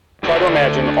to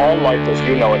imagine all life as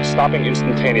you know it stopping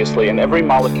instantaneously and every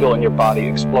molecule in your body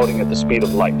exploding at the speed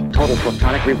of light. Total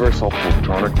protonic reversal.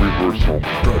 Protonic reversal.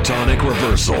 Protonic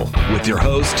reversal with your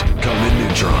host, Conan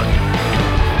Neutron.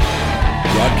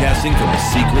 Broadcasting from a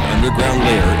secret underground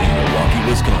lair in Milwaukee,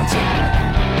 Wisconsin.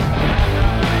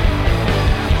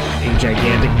 A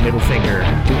gigantic middle finger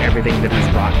to everything that is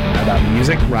rotten about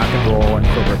music, rock and roll, and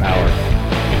corporate power.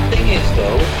 The thing is,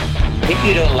 though, if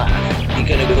you don't laugh, you're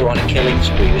going to go on a killing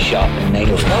spree with sharpened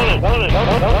nails.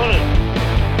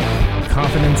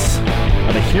 Confidence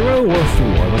of a hero or a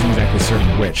fool. I wasn't exactly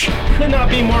certain which. Could not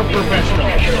be more professional.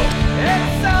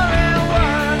 It's only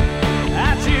one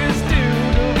I choose to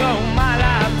devote my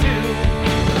life to.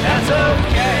 That's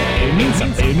okay. It means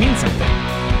something. It means something.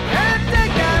 And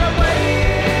take that away.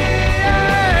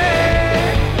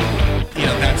 You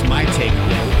know, that's my take.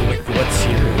 What's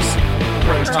yours?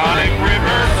 Protonic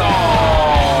reversal.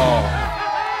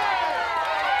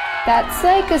 That's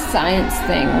like a science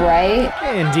thing, right?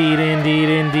 Indeed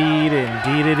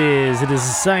it is. It is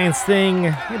a science thing.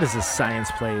 It is a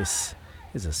science place.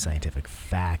 It is a scientific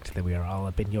fact that we are all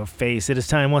up in your face. It is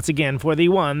time once again for the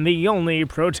one, the only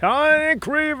Protonic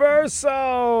reversal.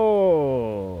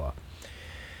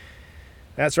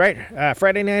 That's right.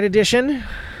 Friday night edition.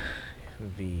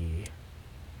 The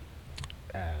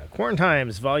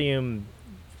Quarantimes, volume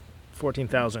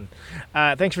 14,000.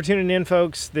 Thanks for tuning in,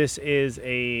 folks. This is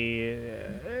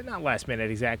a, not last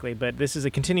minute exactly, but this is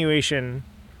a continuation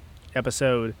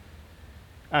episode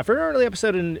for an early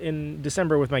episode in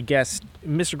December with my guest,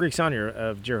 Mr. Greek Saunier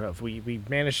of Deerhoof. We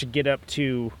managed to get up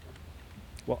to,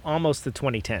 well, almost the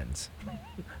 2010s.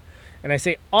 And I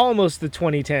say almost the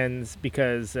 2010s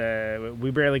because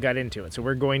we barely got into it. So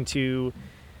we're going to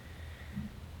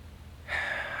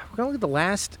look at the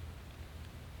last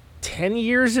 10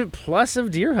 years plus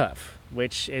of Deerhoof,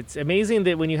 which it's amazing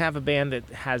that when you have a band that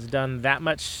has done that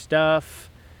much stuff,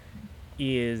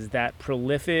 is that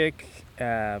prolific,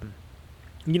 that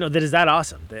is that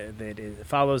awesome, that it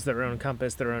follows their own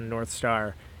compass, their own North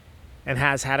Star, and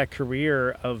has had a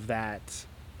career of that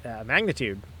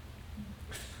magnitude,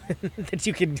 that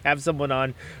you can have someone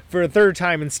on for a third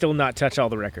time and still not touch all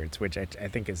the records, which I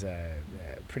think is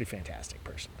pretty fantastic,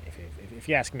 personally. If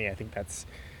you ask me, I think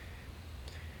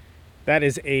that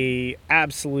is a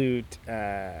absolute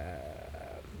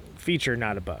feature,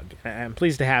 not a bug. I'm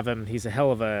pleased to have him. He's a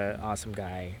hell of a awesome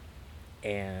guy,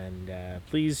 and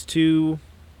pleased to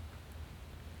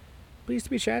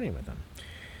be chatting with him.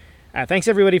 Thanks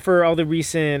everybody for all the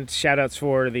recent shout-outs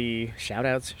for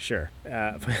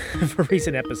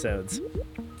recent episodes.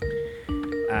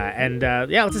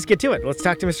 Let's just get to it. Let's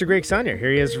talk to Mr. Greg Saunier.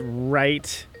 Here he is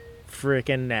right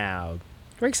frickin' now.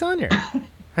 Greg Saunier,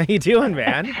 how you doing,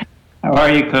 man? How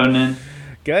are you, Conan?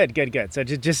 Good. So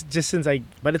just since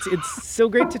but it's so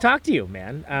great to talk to you,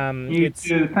 man. You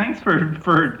too. Thanks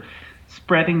for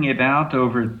spreading it out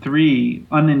over 3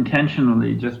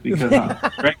 unintentionally, just because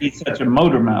Greggy's such a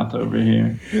motor mouth over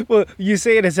here. Well, you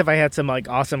say it as if I had some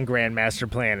awesome grandmaster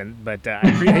plan, but I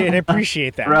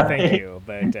appreciate that. Right. Thank you.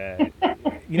 But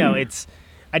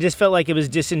I just felt like it was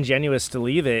disingenuous to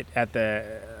leave it at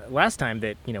the last time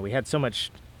that we had so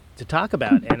much to talk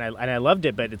about, and I loved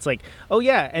it, but it's like, oh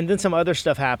yeah, and then some other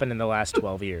stuff happened in the last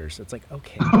 12 years. It's like,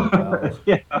 okay, well,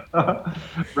 yeah,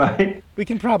 right. We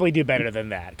can probably do better than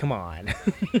that. Come on.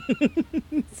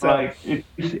 So, like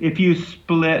if you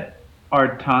split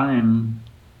our time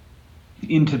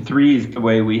into 3s the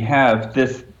way we have,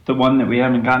 the one that we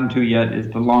haven't gotten to yet is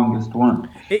the longest one.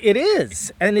 It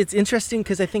is, and it's interesting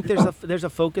because I think there's a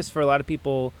focus for a lot of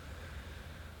people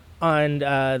on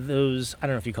those, I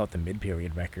don't know if you call it the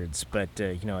mid-period records, but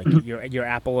like your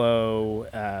Apollo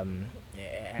and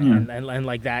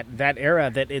like that era,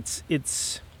 that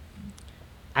it's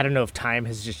I don't know if time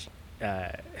has just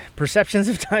perceptions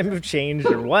of time have changed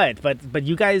or what, but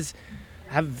you guys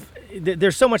have,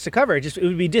 there's so much to cover. It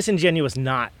would be disingenuous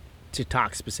not to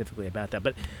talk specifically about that.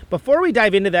 But before we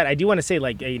dive into that, I do want to say,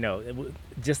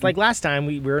 just like last time,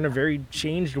 we're in a very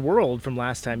changed world from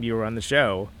last time you were on the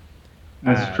show.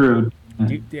 That's true.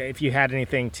 If you had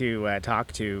anything to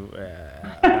talk to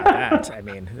about that, I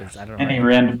mean, I don't know. Any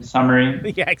random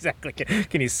summary? Yeah, exactly.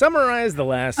 Can you summarize the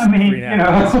last 3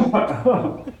 hours?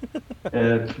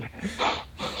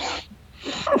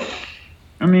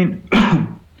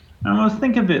 I almost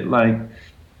think of it like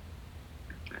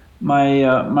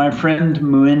my friend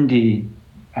Muindi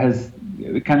has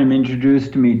kind of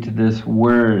introduced me to this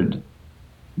word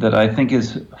that I think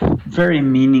is very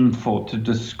meaningful to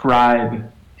describe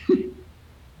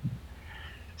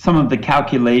some of the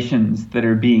calculations that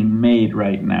are being made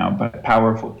right now by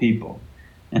powerful people,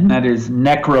 and that is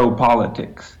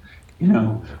necropolitics. you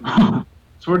know,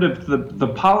 sort of the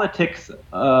politics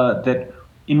that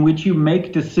in which you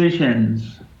make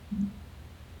decisions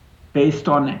based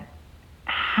on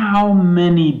how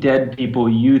many dead people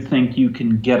you think you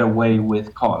can get away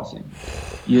with causing,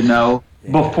 you know,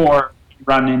 before you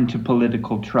run into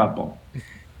political trouble.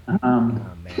 Oh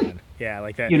man, yeah,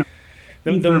 like that. You know,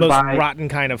 The most rotten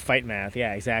kind of fight math.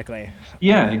 Yeah, exactly.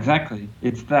 Yeah, exactly.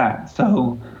 It's that.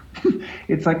 So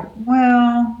it's like,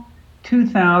 well,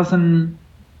 2,000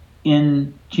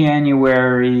 in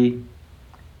January,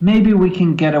 maybe we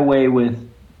can get away with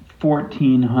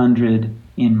 1,400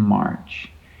 in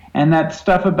March. And that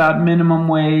stuff about minimum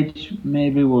wage,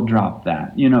 maybe we'll drop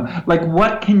that. You know, like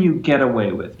what can you get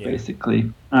away with,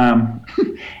 basically? And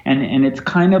it's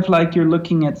kind of like you're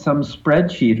looking at some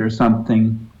spreadsheet or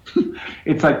something.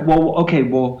 It's like, well, okay,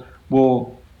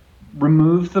 we'll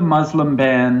remove the Muslim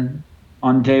ban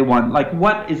on day one. Like,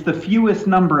 what is the fewest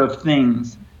number of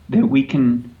things that we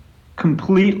can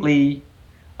completely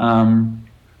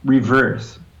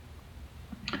reverse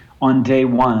on day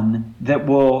one that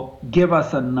will give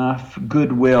us enough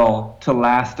goodwill to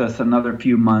last us another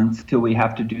few months till we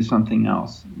have to do something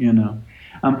else, you know?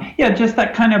 Just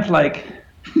that kind of like,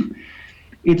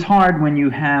 it's hard when you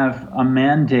have a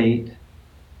mandate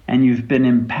and you've been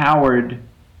empowered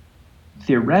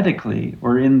theoretically,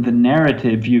 or in the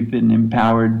narrative, you've been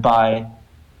empowered by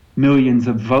millions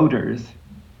of voters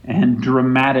and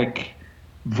dramatic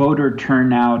voter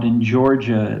turnout in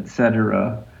Georgia,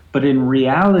 etc. But in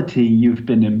reality, you've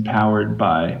been empowered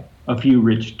by a few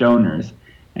rich donors.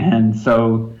 And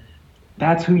so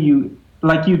that's who you,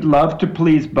 like, you'd love to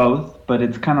please both, but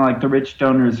it's kind of like the rich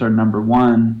donors are number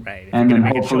one. Right. And then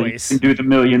hopefully you can do the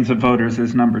millions of voters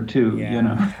as number two, you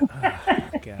know.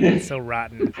 God, it's so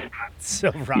rotten. It's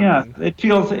so rotten. Yeah, it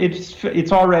feels,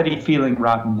 it's already feeling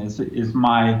rotten is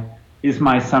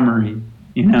my summary,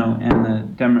 you know,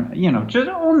 and just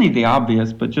only the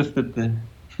obvious, but just that the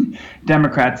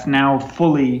Democrats now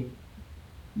fully,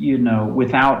 you know,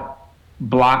 without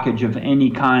blockage of any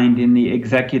kind in the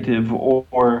executive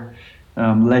or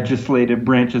legislative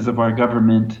branches of our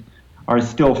government, are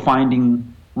still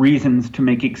finding reasons to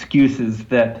make excuses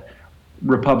that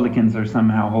Republicans are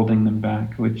somehow holding them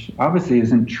back, which obviously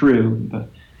isn't true, but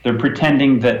they're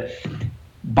pretending that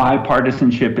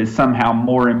bipartisanship is somehow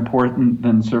more important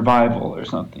than survival or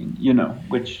something, you know,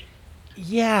 which...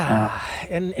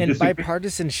 and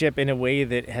bipartisanship in a way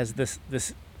that has this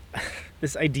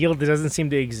ideal that doesn't seem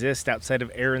to exist outside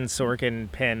of Aaron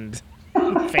Sorkin penned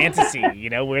fantasy, you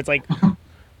know, where it's like,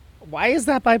 why is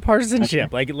that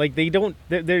bipartisanship? Like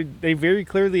they very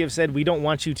clearly have said, we don't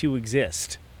want you to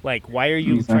exist. Like, why are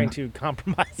you trying to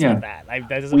compromise with that?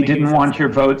 We didn't want your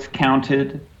votes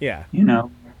counted. Yeah. You know,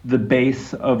 the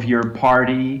base of your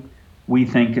party, we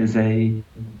think, is a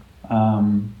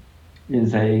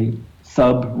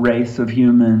sub race of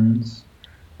humans.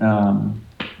 So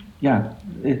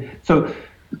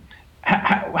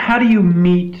how do you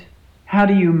meet,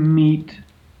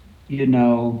 you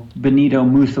know, Benito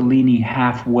Mussolini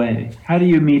halfway? How do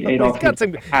you meet Adolf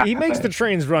Hitler halfway? He makes the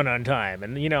trains run on time,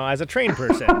 and, you know, as a train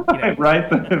person, you know. Right?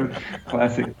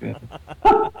 Classic.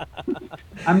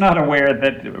 I'm not aware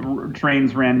that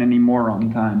trains ran any more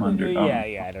on time under.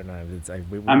 Yeah, I don't know.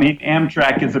 I mean,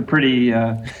 Amtrak is a pretty.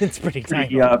 It's pretty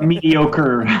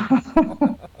mediocre.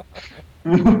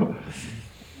 I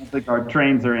think our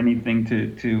trains are anything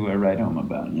to write home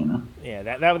about, you know. Yeah,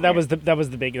 that was the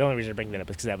big. The only reason I bring that up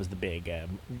is because that was the big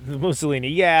Mussolini.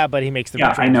 Yeah, but he makes the.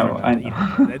 Yeah, I know.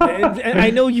 I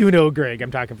know you know, Greg.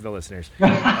 I'm talking for the listeners.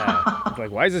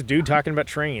 Like, why is this dude talking about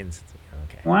trains?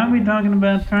 Okay. Why are we talking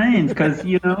about trains? Because,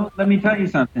 you know, let me tell you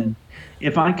something.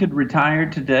 If I could retire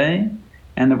today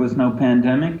and there was no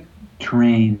pandemic,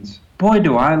 trains. Boy,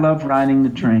 do I love riding the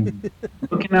train.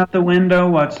 Looking out the window,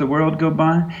 watch the world go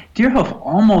by. Deerhoof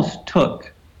almost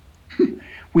took.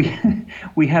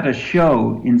 We had a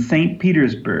show in St.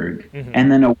 Petersburg, and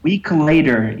then a week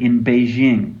later in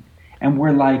Beijing. And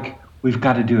we're like, we've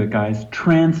got to do it, guys.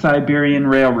 Trans-Siberian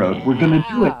Railroad. We're going to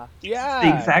do it. Yeah.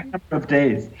 The exact number of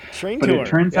days. But it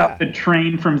turns out the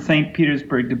train from St.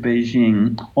 Petersburg to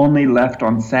Beijing only left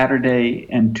on Saturday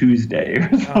and Tuesday or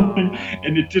something,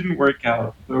 and it didn't work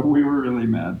out. So we were really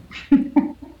mad.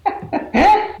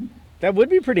 That would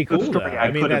be pretty cool, though.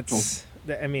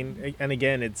 And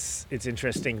again, it's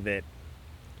interesting that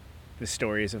the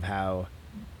stories of how,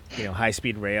 you know,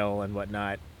 high-speed rail and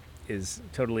whatnot is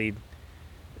totally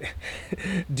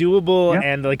doable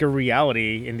and like a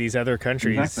reality in these other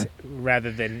countries,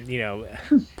 rather than, you know,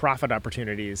 profit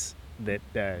opportunities that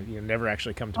never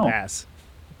actually come to pass.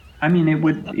 I mean, it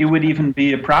would even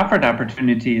be a profit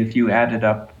opportunity if you added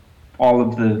up all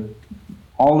of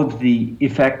all of the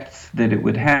effects that it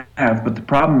would have. But the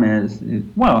problem is,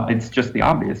 well, it's just the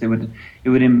obvious. It would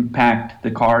impact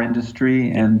the car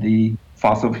industry and the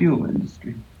fossil fuel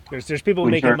industry. There's people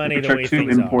making money the way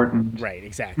things important. are. Right,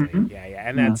 exactly. Mm-hmm. Yeah.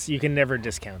 And that's you can never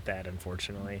discount that,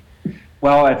 unfortunately.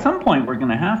 Well, at some point we're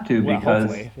going to have to, because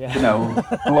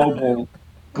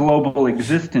global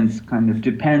existence kind of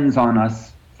depends on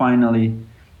us finally,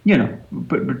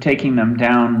 but taking them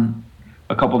down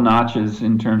a couple notches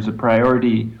in terms of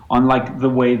priority on like the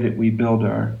way that we build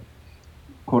our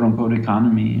quote unquote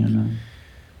economy.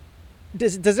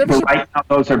 Does but right now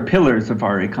those are pillars of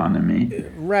our economy,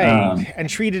 right? And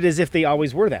treated as if they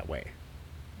always were that way,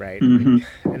 right?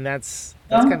 Mm-hmm. And that's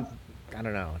kind of, I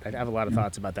don't know. I have a lot of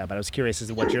thoughts about that, but I was curious as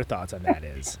to what your thoughts on that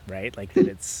is, right? Like that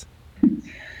it's.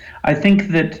 I think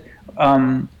that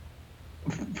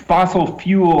fossil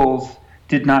fuels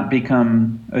did not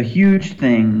become a huge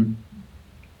thing,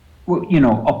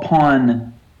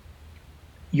 upon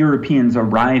Europeans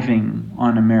arriving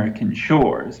on American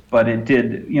shores, but it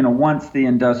did, once the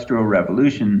Industrial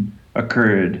Revolution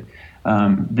occurred,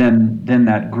 then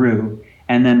that grew,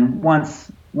 and then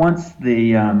once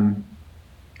the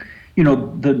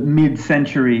the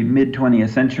mid-20th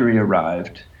century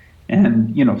arrived,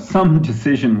 and some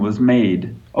decision was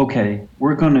made. Okay,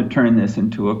 we're going to turn this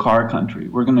into a car country.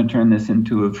 We're going to turn this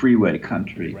into a freeway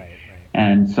country, right.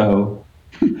 And so,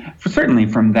 certainly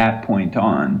from that point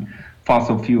on,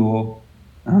 fossil fuel,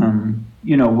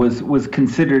 was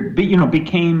considered,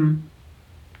 became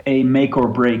a make or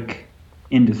break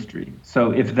industry.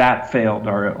 So if that failed,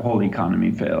 our whole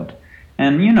economy failed,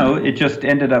 and it just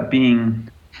ended up being,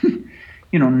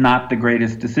 not the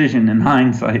greatest decision in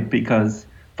hindsight, because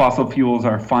fossil fuels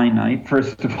are finite,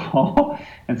 first of all,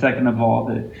 and second of all,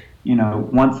 that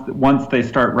once they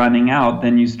start running out,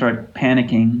 then you start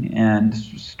panicking and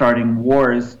starting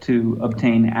wars to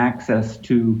obtain access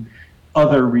to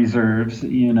other reserves,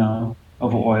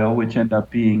 of oil, which end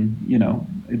up being,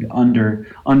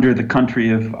 under the country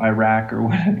of Iraq or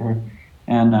whatever,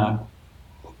 and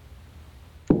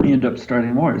we end up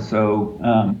starting wars.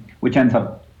 So, which ends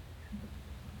up,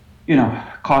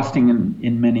 costing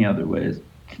in many other ways.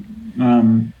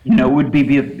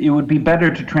 It would be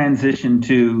better to transition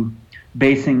to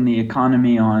basing the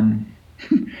economy on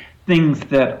things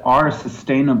that are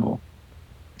sustainable.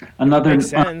 Makes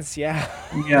sense, yeah.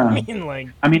 Yeah.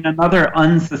 Another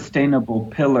unsustainable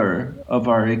pillar of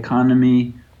our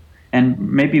economy, and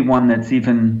maybe one that's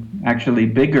even actually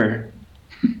bigger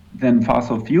than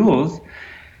fossil fuels,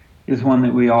 is one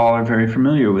that we all are very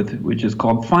familiar with, which is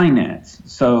called finance.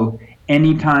 So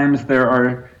any times there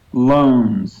are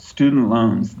loans, student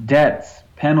loans, debts,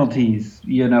 penalties,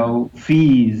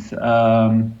 fees.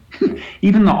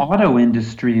 Even the auto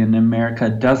industry in America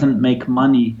doesn't make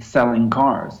money selling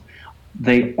cars.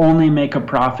 They only make a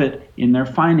profit in their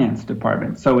finance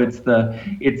department. So it's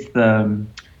the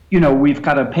we've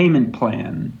got a payment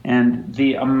plan, and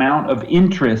the amount of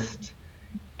interest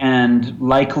and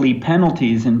likely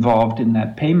penalties involved in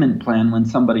that payment plan when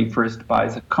somebody first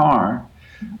buys a car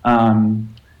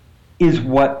is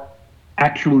what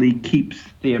actually keeps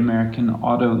the American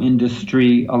auto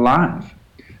industry alive.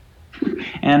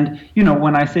 And,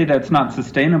 when I say that's not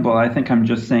sustainable, I think I'm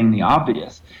just saying the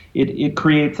obvious. It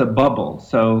creates a bubble.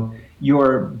 So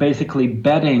you're basically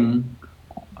betting,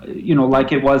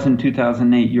 like it was in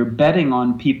 2008, you're betting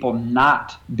on people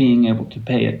not being able to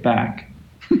pay it back.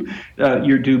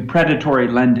 You do predatory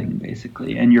lending,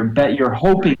 basically, and you're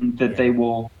hoping that they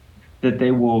will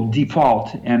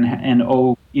default and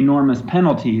owe enormous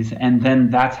penalties, and then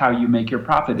that's how you make your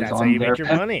profit. That's how you make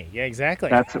your money. Yeah, exactly.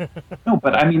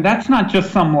 That's not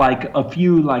just some a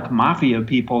few mafia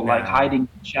people hiding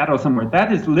in shadow somewhere.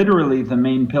 That is literally the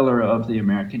main pillar of the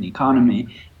American economy: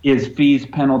 is fees,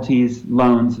 penalties,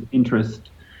 loans, interest,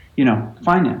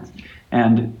 finance,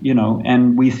 and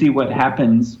we see what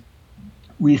happens.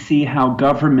 We see how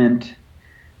government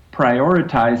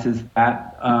prioritizes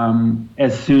that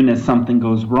as soon as something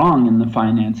goes wrong in the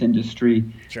finance industry.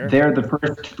 Sure. They're the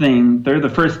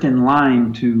first in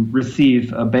line to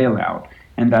receive a bailout,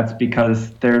 and that's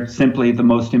because they're simply the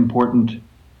most important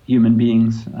human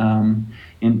beings in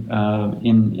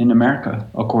America,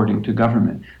 according to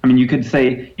government. You could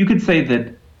say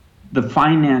that the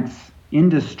finance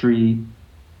industry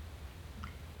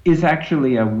is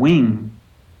actually a wing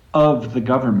of the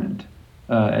government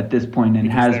at this point, and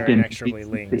because has been inexorably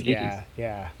linked. Yeah.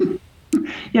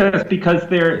 Yes, because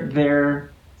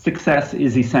their success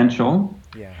is essential.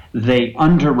 Yeah. They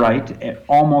underwrite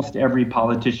almost every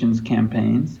politician's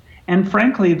campaigns, and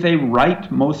frankly, they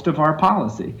write most of our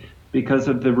policy. because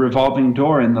of the revolving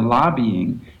door and the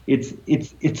lobbying. It's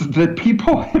the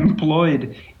people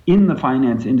employed in the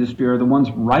finance industry are the ones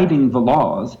writing the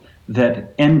laws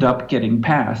that end up getting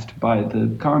passed by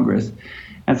the Congress.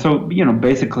 And so,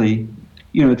 basically,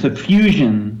 it's a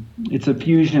fusion. It's a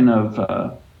fusion of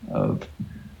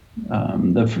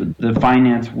the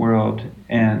finance world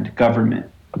and government.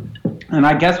 And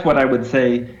I guess what I would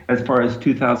say as far as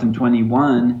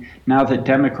 2021, now that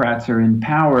Democrats are in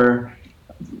power,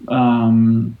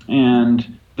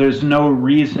 and there's no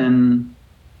reason,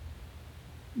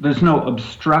 there's no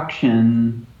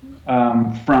obstruction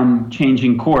from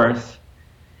changing course,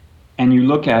 and you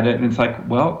look at it and it's like,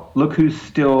 well, look who's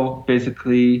still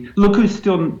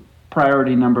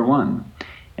priority number one.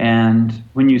 And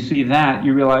when you see that,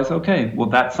 you realize, okay, well,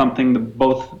 that's something that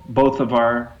both of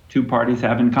our two parties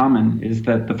have in common, is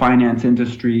that the finance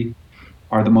industry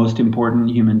are the most important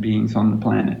human beings on the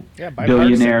planet. Yeah,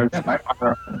 billionaires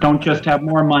don't just have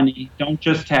more money,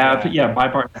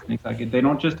 bipartisan, exactly. They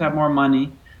don't just have more money,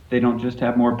 they don't just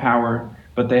have more power,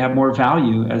 but they have more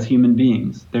value as human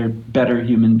beings. They're better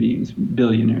human beings,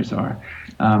 billionaires are.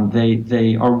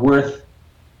 They are worth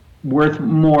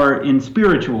more in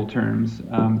spiritual terms.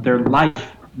 Their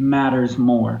life matters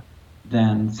more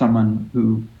than someone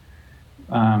whose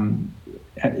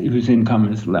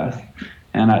income is less.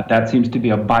 And that seems to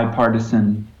be a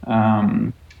bipartisan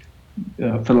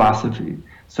philosophy.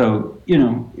 So,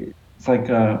 it's like,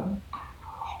 I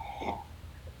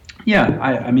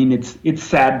mean, it's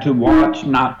sad to watch,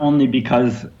 not only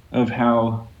because of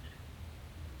how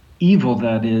evil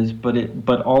that is,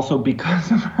 but also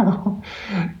because of how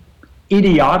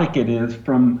idiotic it is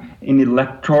from an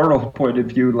electoral point of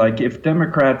view. Like, if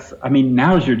Democrats, I mean,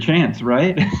 now's your chance,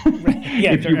 right?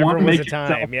 Yeah, if you want to make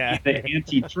yourself yeah. be the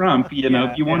anti-Trump,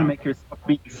 if you want to make yourself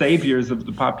be the saviors of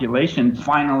the population,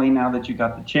 finally, now that you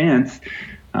got the chance,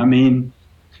 I mean,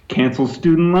 cancel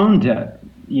student loan debt,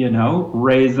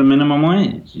 raise the minimum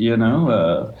wage, pay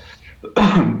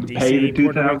the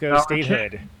Puerto Rico $2,000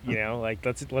 statehood,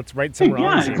 let's right some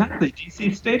wrongs. Yeah, exactly.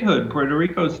 DC statehood, Puerto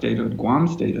Rico statehood, Guam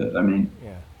statehood. I mean,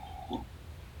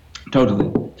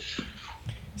 totally.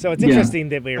 So it's interesting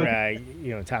that we're,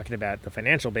 talking about the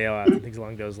financial bailouts and things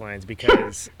along those lines,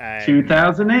 because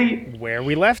 2008, where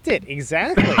we left it,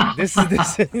 exactly. This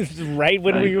is right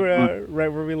when we were right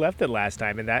where we left it last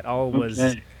time, and that all was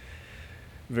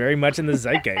very much in the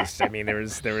zeitgeist. I mean, there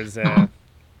was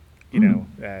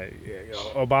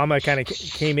Obama kind of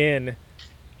came in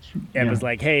and was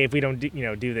like, hey, if we don't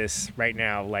do this right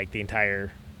now, like the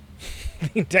entire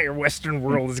Western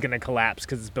world is going to collapse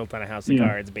because it's built on a house of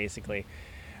cards, basically.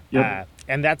 Yep.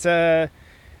 And that's Ed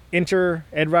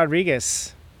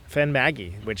Rodriguez, Fen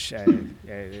Maggie, which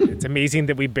it's amazing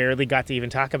that we barely got to even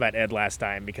talk about Ed last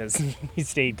time, because he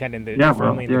stayed kind of in the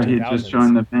firmly in the 2000s. He just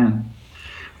joined the band.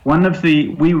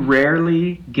 We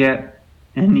rarely get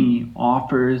any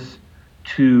offers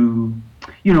to,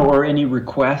 or any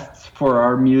requests for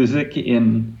our music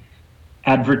in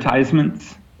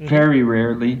advertisements, very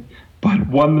rarely. But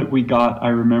one that we got, I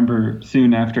remember,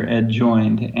 soon after Ed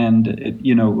joined, and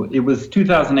it was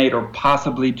 2008 or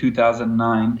possibly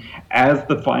 2009, as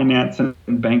the finance and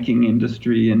banking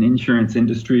industry and insurance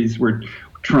industries were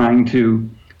trying to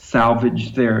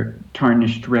salvage their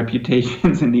tarnished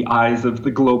reputations in the eyes of the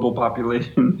global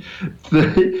population.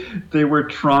 They were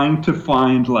trying to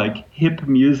find hip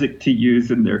music to use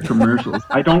in their commercials.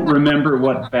 I don't remember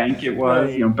what bank it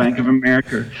was, Bank of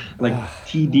America,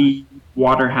 TD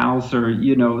Waterhouse, or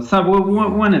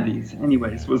one of these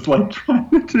anyways was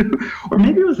trying to, or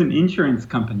maybe it was an insurance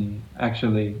company,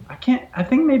 actually. I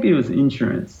think maybe it was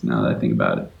insurance, now that I think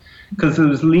about it, because it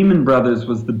was Lehman Brothers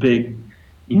was the big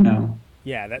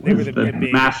they were the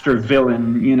big master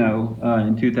villain,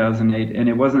 in 2008, and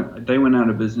it wasn't. They went out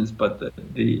of business, but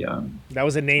that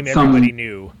was a name everybody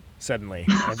knew. Suddenly,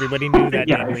 everybody knew that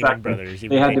name, exactly. Lehman Brothers.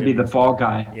 They had to be the fall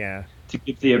guy, to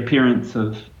give the appearance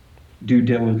of due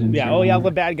diligence. Yeah. Oh, yeah. All the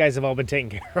bad guys have all been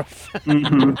taken care of.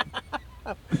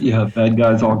 Yeah, bad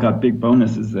guys all got big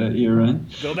bonuses that year, right?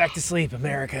 Go back to sleep,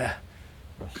 America.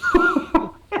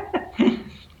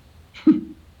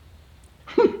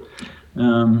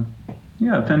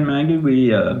 Yeah, Fen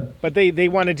Maggie, But they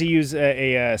wanted to use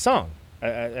a song,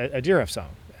 a Deerhoof song,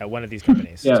 at one of these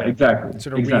companies. Yeah, exactly.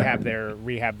 Sort of rehab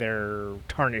their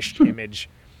tarnished image.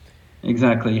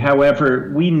 Exactly.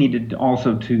 However, we needed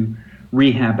also to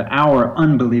rehab our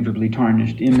unbelievably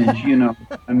tarnished image.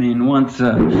 I mean, once.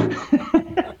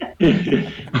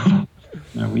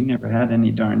 No, we never had any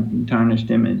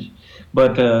tarnished image,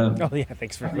 but. Oh yeah,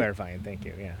 thanks for clarifying. Thank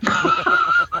you. Yeah.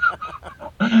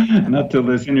 Not till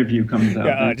this interview comes out.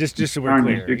 Yeah, just so we're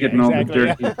clear. You're getting all the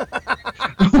dirty.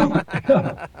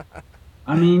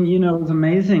 I mean, it was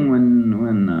amazing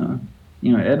when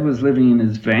Ed was living in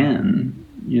his van,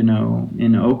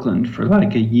 in Oakland for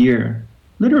like a year,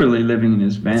 literally living in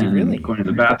his van, really? going to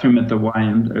the bathroom at the the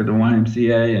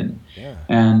YMCA,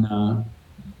 and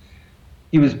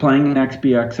he was playing in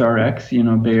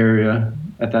XBXRX, Bay Area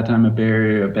at that time, a Bay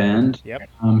Area band. Yep.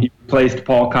 He replaced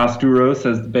Paul Kostouros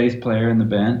as the bass player in the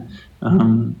band.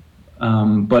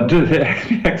 But the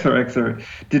XBXRX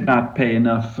did not pay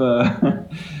enough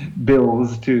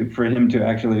bills for him to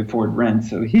actually afford rent,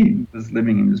 so he was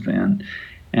living in his van.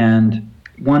 And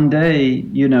one day,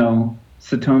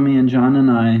 Satomi and John and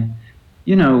I,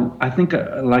 I think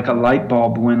like a light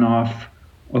bulb went off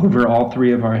over all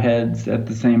three of our heads at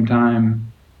the same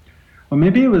time. Or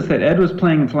maybe it was that Ed was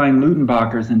playing Flying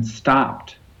Lutenbachers and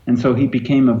stopped, and so he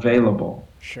became available.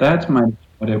 Sure. That's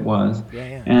what it was.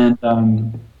 Yeah. And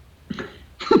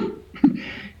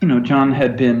John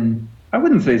had been, I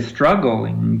wouldn't say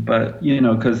struggling, but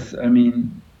because I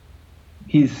mean,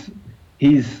 he's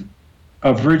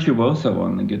a virtuoso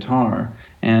on the guitar,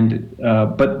 and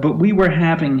but we were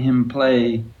having him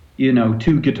play,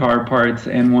 two guitar parts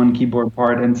and one keyboard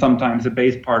part, and sometimes a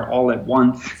bass part all at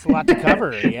once. It's a lot to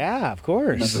cover. Yeah, of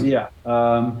course. Yeah,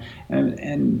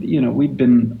 and we'd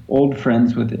been old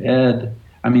friends with Ed.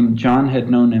 I mean, John had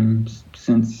known him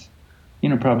since,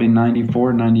 probably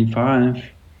 94, 95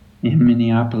 in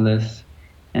Minneapolis.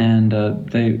 And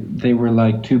they were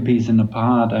like two peas in a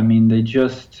pod. I mean, they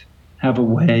just have a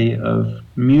way of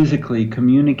musically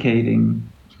communicating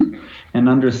and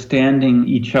understanding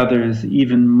each other's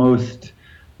even most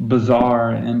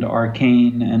bizarre and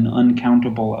arcane and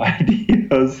uncountable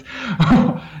ideas.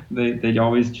 They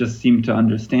always just seem to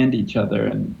understand each other.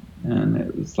 And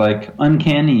it was like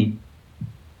uncanny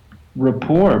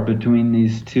rapport between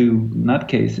these two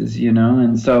nutcases,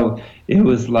 and so it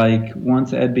was like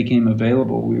once Ed became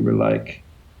available, we were like,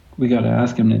 we got to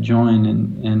ask him to join,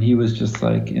 and he was just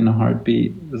like in a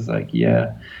heartbeat. It was like,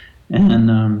 yeah. And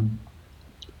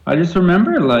I just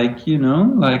remember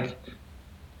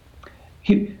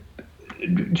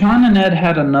John and Ed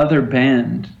had another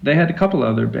band. They had a couple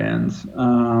other bands.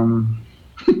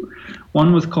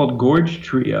 One was called Gorge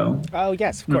Trio. Oh,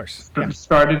 yes, of course. Yeah.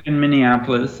 Started in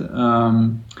Minneapolis.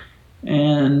 And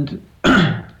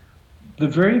the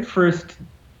very first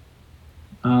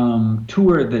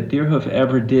tour that Deerhoof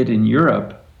ever did in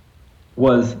Europe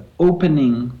was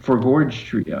opening for Gorge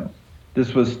Trio.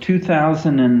 This was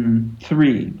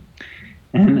 2003.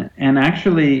 And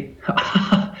actually,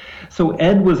 so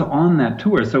Ed was on that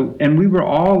tour. And we were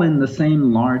all in the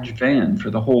same large van for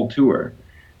the whole tour.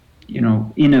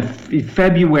 In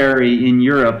February in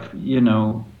Europe,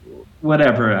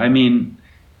 whatever. I mean,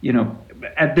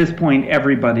 at this point,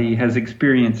 everybody has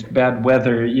experienced bad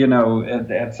weather,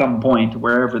 at some point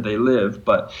wherever they live.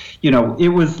 But,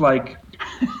 it was like,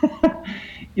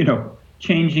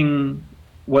 changing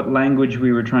what language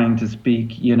we were trying to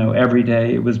speak, every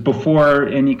day. It was before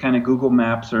any kind of Google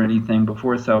Maps or anything,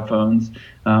 before cell phones.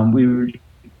 We were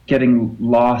getting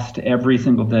lost every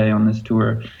single day on this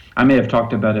tour. I may have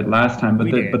talked about it last time,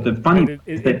 but the funny thing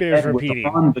is that Ed was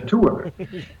on the tour,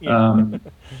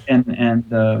 and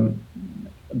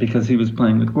because he was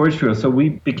playing with Gorge Trio, so we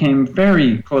became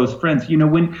very close friends.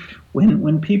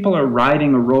 When people are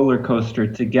riding a roller coaster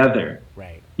together,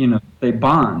 right? They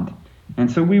bond,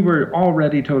 and so we were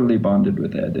already totally bonded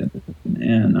with Ed,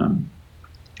 and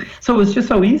so it was just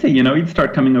so easy. He'd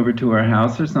start coming over to our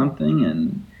house or something,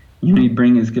 and he'd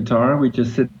bring his guitar. We'd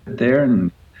just sit there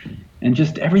and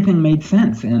just everything made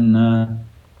sense. And,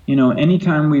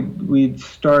 anytime we'd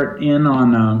start in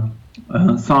on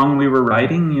a song we were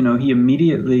writing, he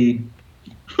immediately,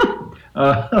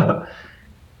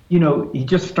 he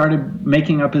just started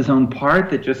making up his own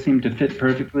part that just seemed to fit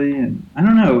perfectly. And I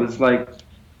don't know, it was like,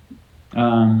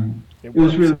 it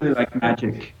was really like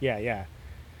magic. Yeah.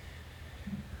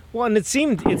 Well, and it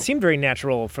seemed very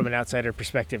natural from an outsider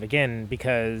perspective, again,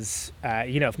 because,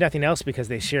 if nothing else, because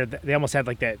they almost had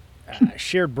like that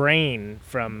shared brain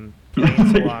from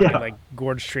playing so long, Yeah. like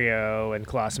Gorge Trio and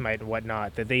Colossamite and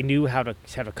whatnot, that they knew how to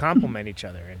complement each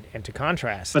other and to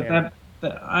contrast. But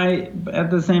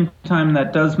at the same time,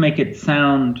 that does make it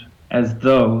sound as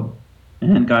though,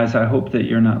 and guys, I hope that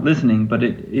you're not listening, but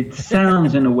it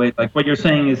sounds in a way like what you're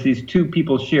saying is these two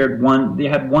people they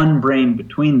had one brain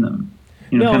between them.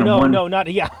 No,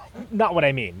 not what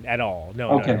I mean at all.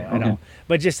 No, at all.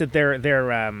 But just that they're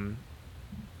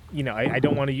I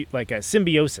don't want to like a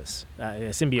symbiosis.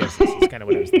 Symbiosis is kind of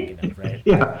what I was thinking of, right?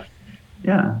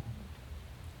 Yeah.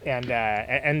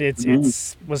 And it's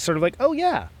was sort of like, oh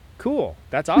yeah, cool,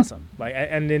 that's awesome. Like,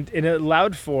 and it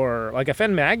allowed for like a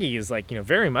Fen Maggie is like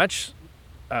very much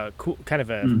cool, kind of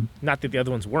a not that the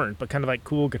other ones weren't, but kind of like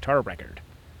cool guitar record.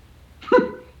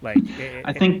 Like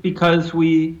I think because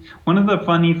one of the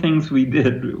funny things we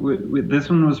did, this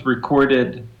one was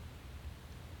recorded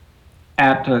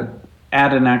at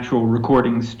an actual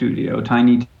recording studio,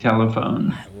 Tiny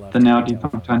Telephone, the now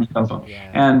defunct Tiny Telephone,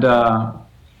 and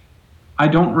I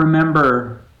don't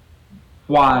remember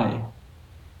why.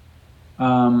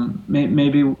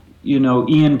 Maybe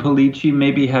Ian Pellicci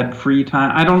maybe had free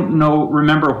time. I don't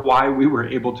remember why we were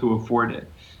able to afford it.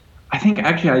 I think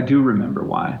actually I do remember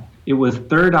why. It was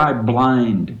Third Eye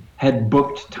Blind had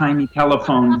booked Tiny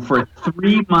Telephone for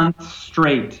 3 months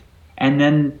straight. And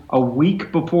then a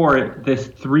week before this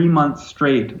 3 months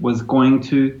straight was going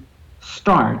to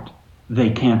start, they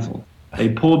canceled. They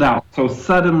pulled out. So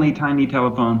suddenly Tiny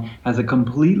Telephone has a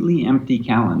completely empty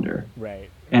calendar. Right.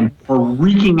 And we're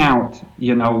freaking out,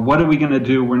 what are we going to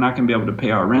do? We're not going to be able to pay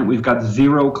our rent. We've got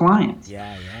 0 clients.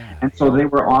 Yeah. And so they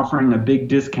were offering a big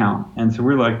discount. And so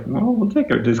we're like, well, we'll take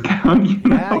our discount.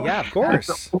 Yeah, of course.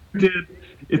 So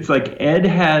it's like Ed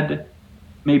had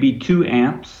maybe 2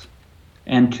 amps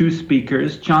and 2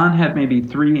 speakers. John had maybe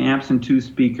 3 amps and 2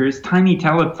 speakers. Tiny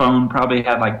Telephone probably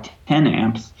had like 10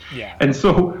 amps. Yeah. And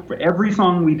so for every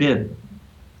song we did,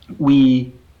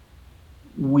 we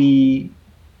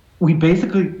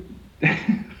basically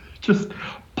just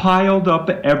piled up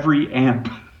every amp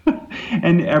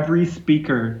and every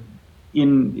speaker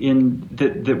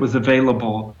that was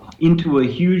available into a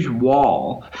huge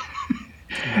wall.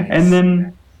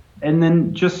 Nice. and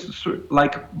then just sort of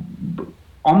like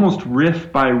almost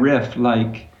riff by riff,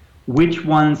 like which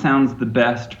one sounds the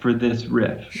best for this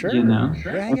riff. Sure. Yeah,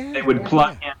 they would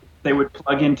plug in. They would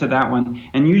plug into that one,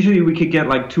 and usually we could get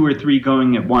like 2 or 3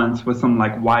 going at once with some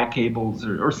like Y cables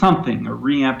or something, or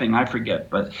reamping, I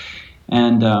forget.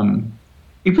 And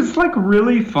it was like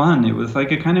really fun. It was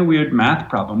like a kind of weird math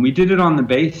problem. We did it on the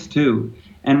bass too,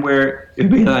 and where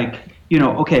it'd be like,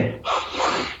 okay,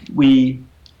 we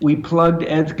plugged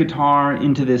Ed's guitar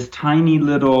into this tiny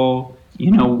little,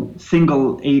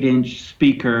 single 8-inch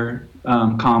speaker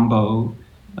combo.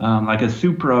 Like a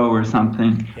Supro or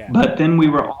something, but then we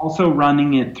were also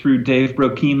running it through Dave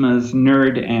Brokima's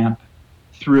Nerd amp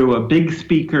through a big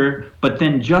speaker, but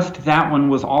then just that one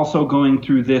was also going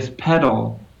through this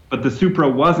pedal, but the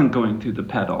Supro wasn't going through the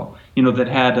pedal, that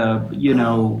had a,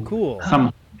 cool.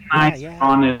 some nice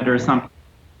on it or something.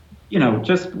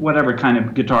 Just whatever kind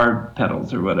of guitar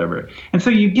pedals or whatever. And so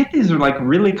you get these like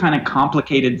really kind of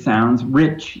complicated sounds,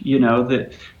 rich,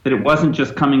 that it wasn't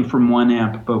just coming from one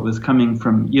amp, but was coming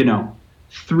from,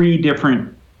 3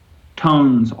 different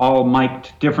tones all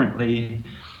mic'd differently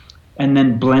and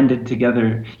then blended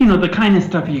together. The kind of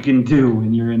stuff you can do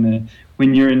when you're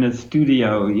in a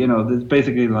studio, that's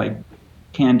basically like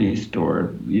candy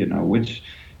store, which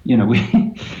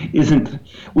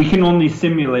we can only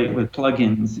simulate with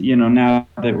plugins, now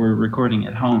that we're recording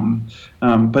at home.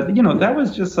 But that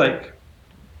was just like,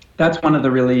 that's one of the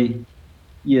really,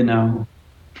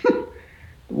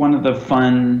 one of the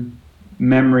fun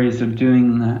memories of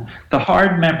doing that. The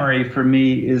hard memory for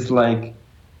me is like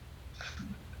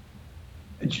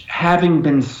having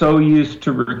been so used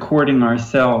to recording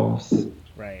ourselves.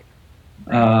 Right.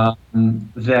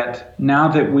 That now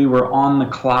that we were on the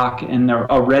clock and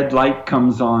a red light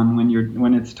comes on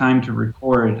when it's time to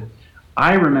record,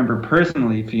 I remember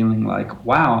personally feeling like,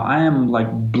 wow, I am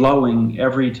like blowing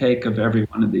every take of every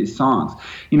one of these songs.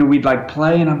 We'd like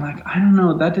play and I'm like, I don't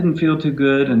know, that didn't feel too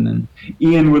good. And then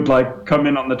Ian would like come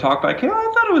in on the talkback, hey, I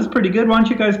thought it was pretty good. Why don't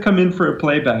you guys come in for a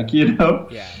playback, Yeah.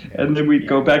 And then we'd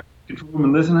go back to the control room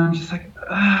and listen. And I'm just like,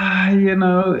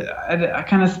 I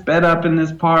kind of sped up in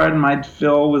this part, and my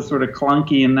fill was sort of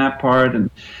clunky in that part, and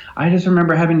I just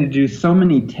remember having to do so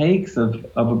many takes of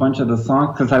a bunch of the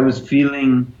songs because I was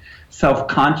feeling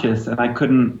self-conscious, and I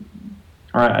couldn't,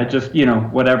 or I just,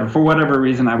 whatever, for whatever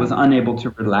reason, I was unable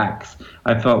to relax.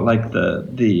 I felt like the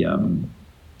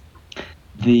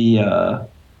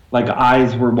like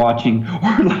eyes were watching,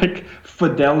 or like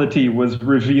fidelity was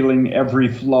revealing every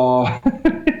flaw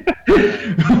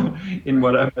in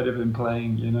what I might have been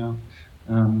playing, in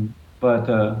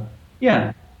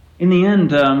the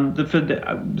end,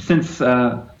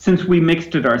 since we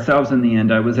mixed it ourselves in the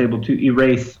end, I was able to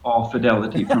erase all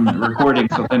fidelity from the recording,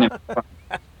 so then it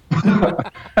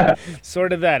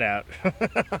sorted that out.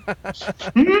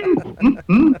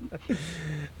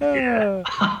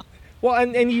 Well,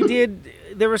 and you did,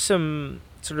 there were some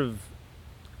sort of,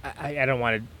 I don't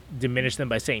want to diminish them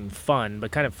by saying fun,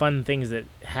 but kind of fun things that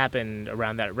happened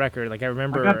around that record. Like I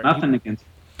remember, I got nothing against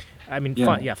I mean,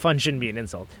 fun shouldn't be an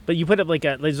insult. But you put up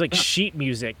there's sheet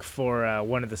music for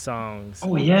one of the songs.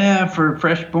 Oh yeah, for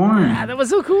Freshborn. Yeah, that was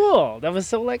so cool. That was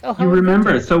so You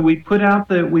remember? So we put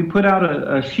out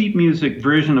a sheet music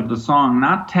version of the song,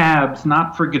 not tabs,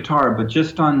 not for guitar, but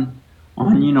just on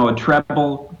a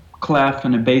treble clef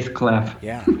and a bass clef.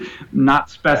 Yeah. Not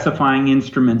specifying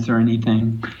instruments or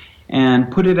anything, and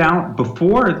put it out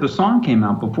before the song came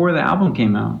out, before the album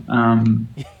came out.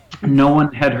 No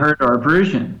one had heard our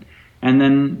version, and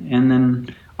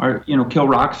then our Kill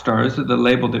Rock Stars, the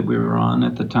label that we were on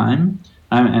at the time,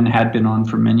 and had been on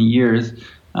for many years,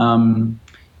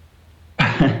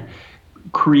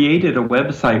 created a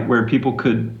website where people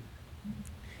could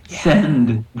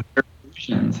send their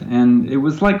versions, and it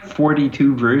was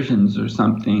 42 versions or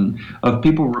something of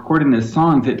people recording this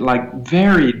song that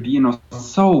varied,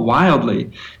 so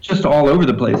wildly, just all over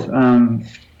the place.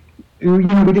 We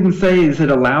didn't say, is it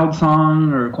a loud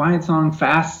song or a quiet song,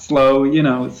 fast, slow,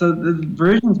 so the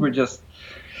versions were just,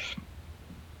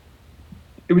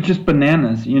 it was just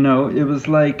bananas, it was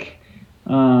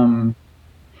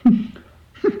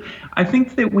I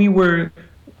think that we were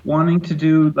wanting to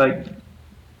do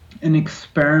an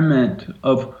experiment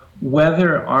of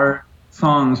whether our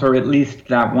songs, or at least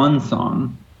that one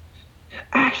song,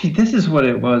 actually this is what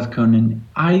it was, Conan.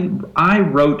 I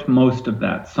wrote most of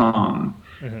that song.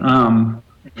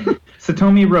 Mm-hmm.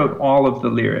 Satomi wrote all of the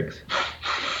lyrics,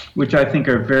 which I think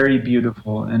are very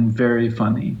beautiful and very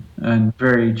funny and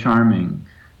very charming,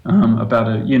 about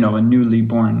a newly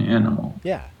born animal.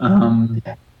 Yeah.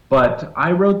 But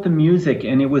I wrote the music,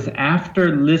 and it was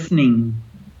after listening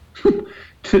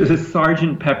to the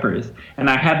Sgt. Pepper's, and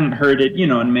I hadn't heard it,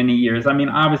 in many years. I mean,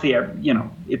 obviously,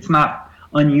 it's not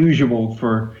unusual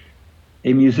for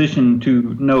a musician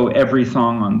to know every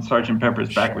song on Sgt.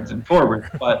 Pepper's backwards and forwards,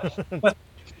 but for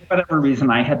whatever reason,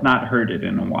 I had not heard it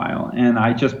in a while, and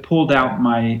I just pulled out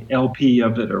my LP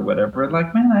of it or whatever,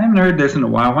 man, I haven't heard this in a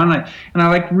while, why don't I? And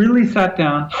I really sat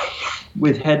down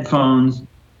with headphones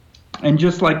and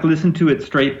just listened to it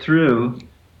straight through,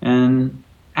 and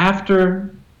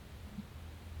after,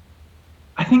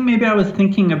 I think maybe I was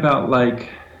thinking about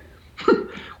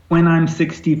when I'm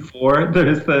 64,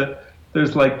 there's that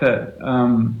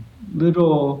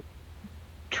little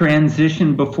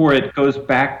transition before it goes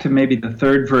back to maybe the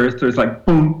third verse. There's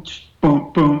boom,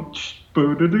 boom, boom,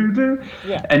 boo-doo-doo-doo.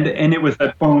 Yeah. And it was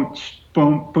that boom,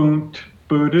 boom, boom,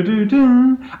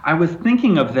 boo-doo-doo-doo. I was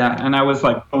thinking of that, and I was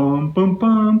boom, boom,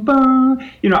 boom, boom.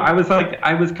 I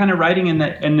was kind of writing in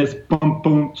this boom,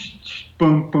 boom,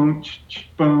 boom, boom,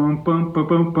 boom, boom, boom,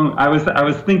 boom, boom. I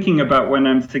was thinking about when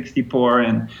I'm 64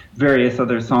 and various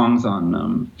other songs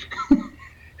on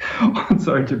on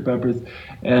Sgt. Pepper's,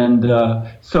 and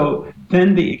so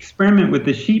then the experiment with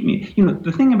the sheet music.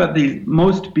 The thing about these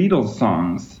most Beatles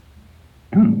songs,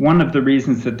 one of the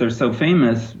reasons that they're so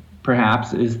famous,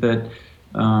 perhaps, is that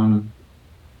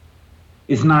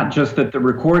it's not just that the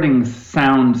recordings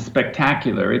sound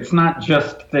spectacular. It's not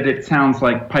just that it sounds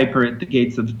like Piper at the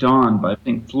Gates of Dawn by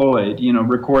Pink Floyd,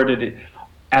 recorded it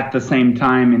at the same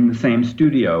time in the same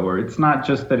studio. Or it's not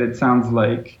just that it sounds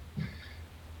like,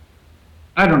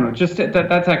 I don't know, just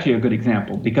that's actually a good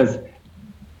example because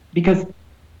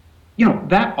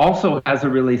that also has a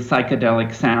really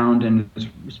psychedelic sound and it's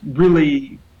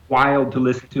really wild to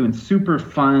listen to and super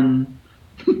fun.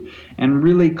 And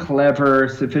really clever,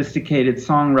 sophisticated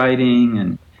songwriting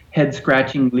and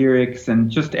head-scratching lyrics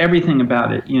and just everything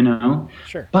about it,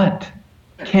 Sure. But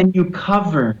can you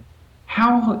cover?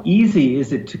 How easy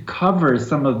is it to cover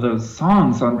some of those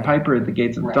songs on Piper at the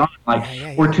Gates of Dawn,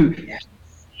 or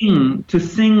to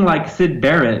sing like Syd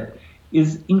Barrett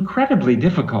is incredibly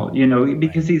difficult,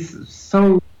 because he's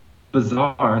so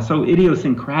bizarre, so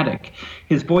idiosyncratic.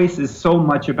 His voice is so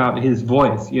much about his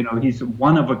voice. He's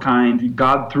one of a kind.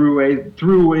 God threw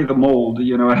away the mold.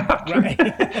 After,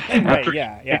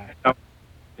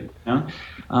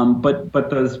 But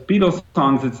those Beatles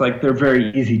songs, it's they're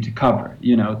very easy to cover.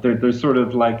 They're sort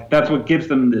of that's what gives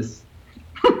them this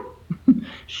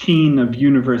sheen of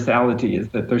universality, is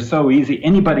that they're so easy.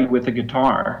 Anybody with a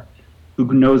guitar who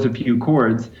knows a few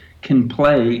chords can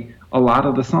play a lot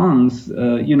of the songs,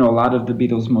 a lot of the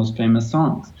Beatles' most famous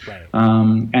songs. Right.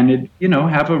 And it,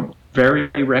 have a very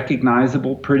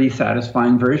recognizable, pretty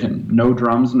satisfying version. No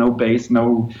drums, no bass,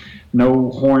 no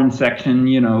horn section,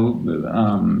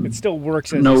 it still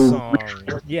works as a song.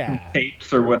 Yeah.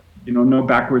 Tapes or what, no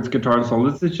backwards guitar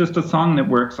solos. It's just a song that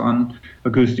works on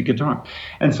acoustic guitar.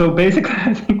 And so basically,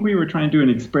 I think we were trying to do an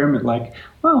experiment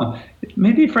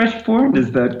maybe Freshborn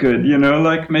is that good,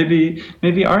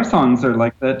 maybe our songs are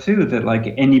like that too,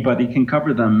 that anybody can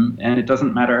cover them, and it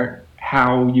doesn't matter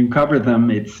how you cover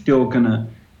them, it's still gonna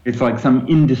it's like some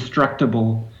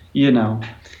indestructible,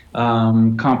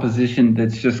 composition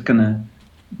that's just gonna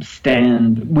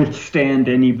withstand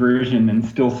any version and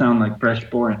still sound like Fresh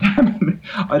Born. I mean,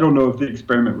 I don't know if the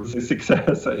experiment was a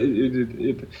success.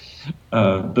 The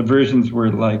versions were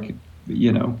like,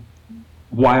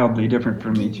 wildly different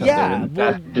from each other, and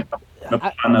that did the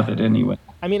fun of it anyway.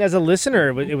 I mean, as a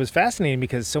listener, it was fascinating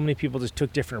because so many people just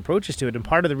took different approaches to it, and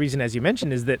part of the reason, as you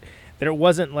mentioned, is that it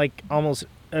wasn't like almost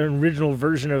an original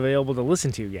version available to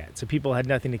listen to yet, so people had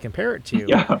nothing to compare it to.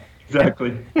 Yeah,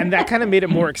 exactly. And that kind of made it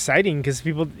more exciting because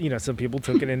people, some people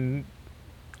took it in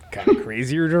kind of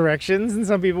crazier directions, and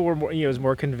some people were more, it was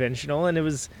more conventional, and it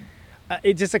was.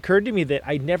 It just occurred to me that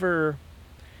I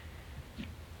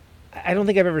don't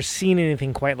think I've ever seen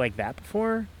anything quite like that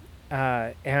before,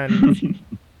 and.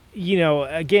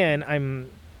 Again, I'm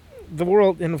the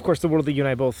world, and of course the world that you and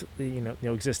I both,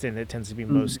 exist in. It tends to be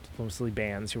mostly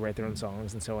bands who write their own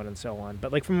songs and so on and so on.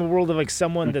 But like from a world of like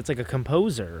someone that's like a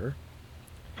composer,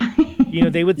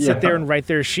 they would sit there and write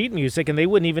their sheet music, and they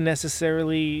wouldn't even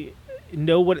necessarily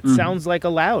know what it sounds like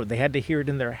aloud. They had to hear it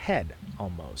in their head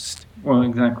almost. Well,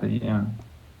 exactly, yeah.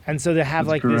 And so to have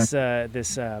that's like correct.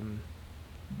 this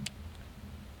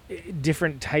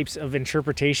different types of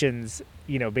interpretations,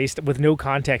 based with no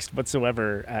context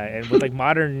whatsoever, and with like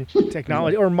modern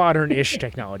technology or modern-ish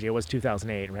technology. It was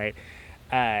 2008, right?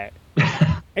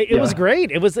 It was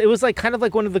great. It was like kind of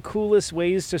like one of the coolest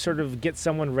ways to sort of get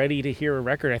someone ready to hear a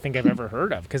record I think I've ever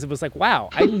heard of, because it was like, wow,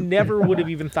 I never would have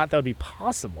even thought that would be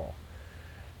possible.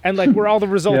 And like, were all the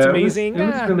results amazing? It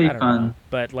was really fun. Know.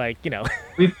 But like,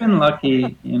 we've been lucky.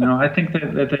 I think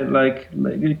that like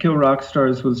Kill Rock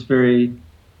Stars was very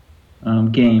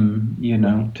game,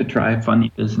 to try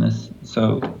funny business.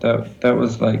 So that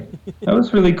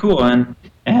was really cool, and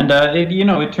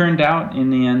it turned out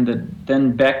in the end that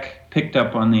then Beck picked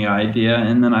up on the idea,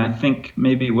 and then I think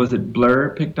maybe was it Blur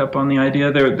picked up on the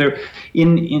idea. There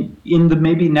in the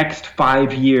maybe next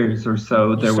 5 years or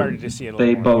so there were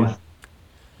they both.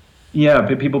 Yeah,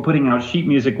 but people putting out sheet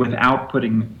music without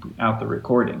putting out the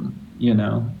recording,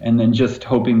 and then just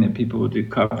hoping that people would do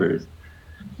covers.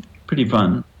 Pretty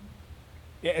fun.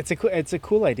 Yeah, it's a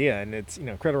cool idea, and it's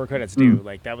credit where credit's due.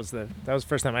 Like that was the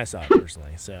first time I saw it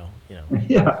personally. So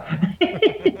Yeah.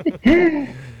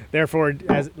 Therefore,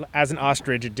 as an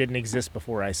ostrich, it didn't exist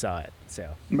before I saw it.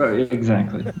 So. Right,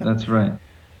 exactly. That's right.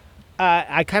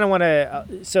 I kind of want to.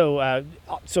 So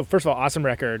first of all, awesome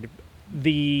record.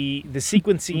 The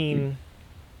sequencing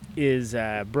is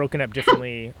broken up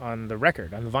differently on the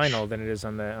record, on the vinyl, than it is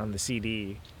on the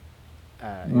CD.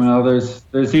 Well,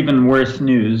 there's even worse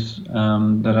news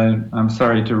that I'm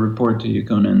sorry to report to you,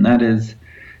 Conan. That is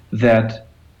that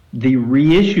the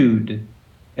reissued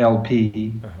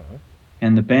LP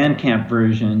and the Bandcamp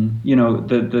version,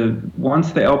 the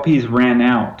once the LPs ran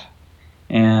out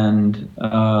and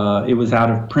it was out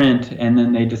of print, and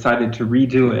then they decided to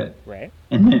redo it. Right.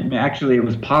 And then actually it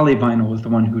was Polyvinyl was the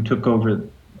one who took over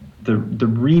the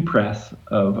repress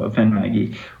of Fen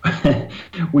Maggie.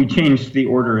 We changed the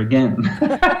order again.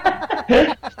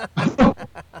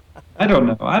 I don't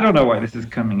know why this is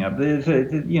coming up.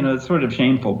 It's sort of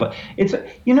shameful, but it's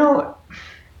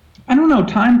I don't know.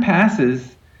 Time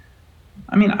passes.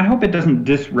 I mean, I hope it doesn't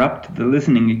disrupt the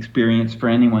listening experience for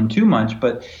anyone too much,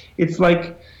 but it's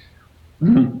like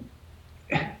when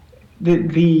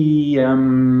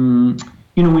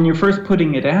you're first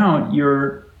putting it out,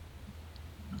 you're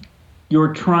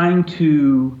trying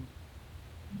to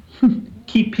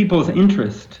keep people's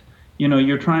interest.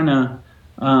 You're trying to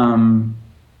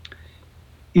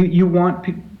you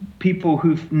want people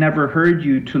who've never heard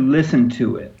you to listen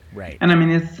to it. Right. And I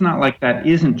mean, it's not like that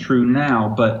isn't true now,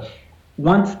 but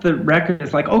once the record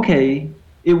is like, okay,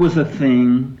 it was a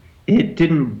thing, it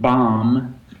didn't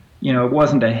bomb, it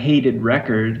wasn't a hated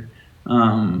record,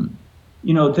 then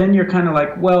you're kind of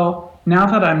like, well, now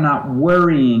that I'm not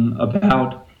worrying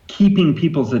about keeping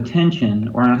people's attention,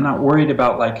 or I'm not worried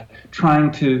about like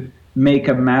trying to make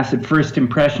a massive first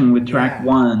impression with track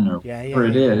one or whatever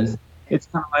it is, it's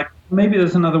kind of like maybe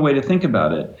there's another way to think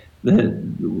about it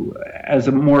as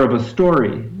more of a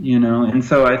story, and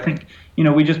so I think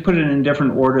we just put it in a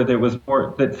different order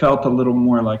that felt a little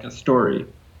more like a story,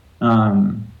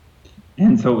 and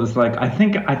so it was like I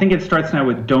think it starts now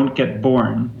with Don't Get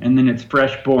Born, and then it's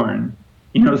Fresh Born,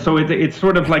 so it's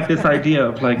sort of like this idea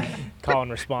of like call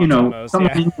and response almost,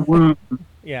 someone in the womb.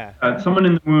 Yeah. Someone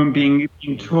in the womb being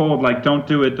told like, don't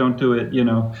do it,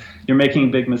 you're making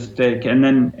a big mistake, and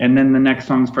then the next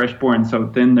song's Fresh Born, so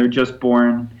then they're just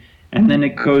born, and then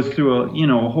it goes through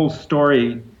a whole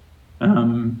story,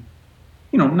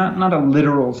 not a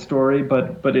literal story,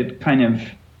 but it kind of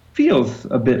feels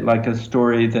a bit like a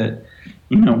story that,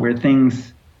 where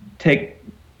things take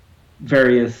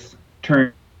various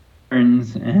turns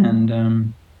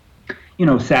and,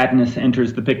 sadness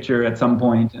enters the picture at some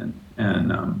point and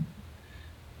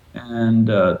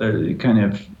they're kind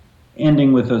of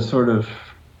ending with a sort of,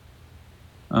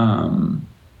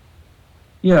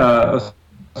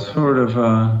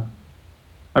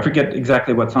 I forget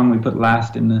exactly what song we put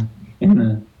last in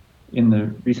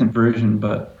the recent version,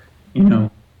 but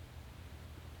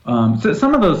so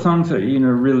some of those songs are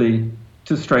really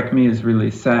to strike me as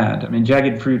really sad. I mean,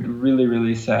 Jagged Fruit, really,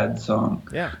 really sad song.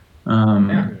 Yeah. I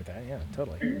agree with that. Yeah,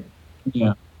 totally.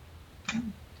 Yeah.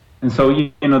 And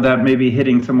so that may be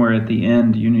hitting somewhere at the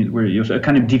end, where you're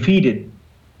kind of defeated,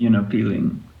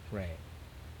 feeling. Right.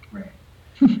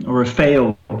 Or a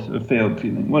failed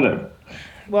feeling, whatever.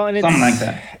 Well, and something like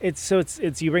that.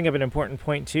 It's you bring up an important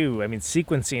point too. I mean,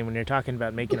 sequencing when you're talking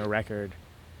about making a record,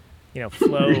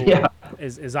 flow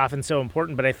is often so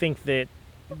important. But I think that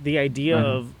the idea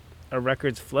of a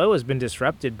record's flow has been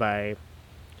disrupted by,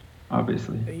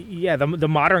 obviously, the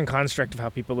modern construct of how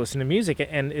people listen to music.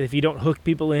 And if you don't hook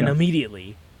people in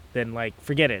immediately, then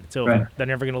forget it. It's over. Right. They're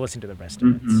never going to listen to the rest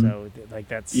of it. So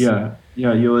that's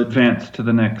you'll advance to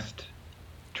the next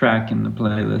track in the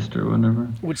playlist or whatever.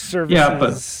 Which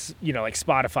services, like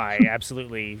Spotify,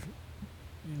 absolutely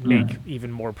make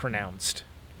even more pronounced.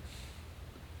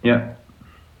 Yeah.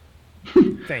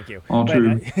 Thank you. All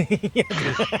true.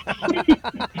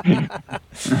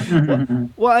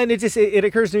 Well, and it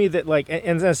occurs to me that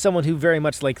and as someone who very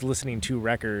much likes listening to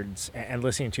records and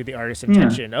listening to the artist's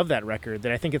intention of that record,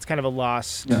 that I think it's kind of a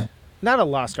lost, not a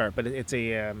lost art, but it's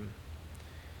an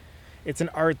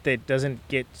art that doesn't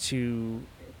get to.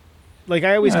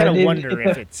 I always kind of wonder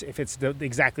if it's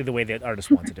exactly the way the artist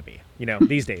wants it to be.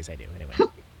 These days I do anyway.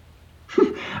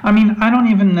 I mean, I don't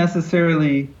even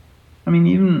necessarily. I mean,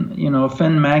 even,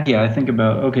 Fen Maggie, I think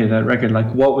about, that record,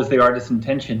 what was the artist's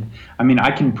intention? I mean, I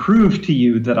can prove to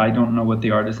you that I don't know what the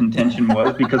artist's intention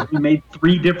was because we made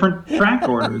 3 different track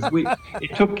orders.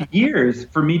 It took years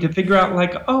for me to figure out,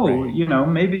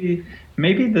 maybe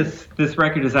this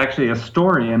record is actually a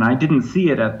story and I didn't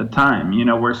see it at the time.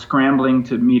 We're scrambling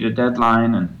to meet a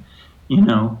deadline and,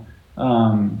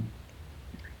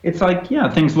 it's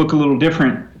things look a little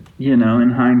different, in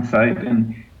hindsight,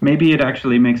 and maybe it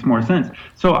actually makes more sense.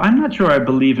 So I'm not sure I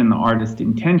believe in the artist's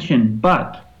intention,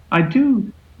 but I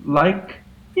do like,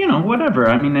 whatever.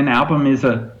 I mean, an album is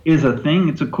a thing.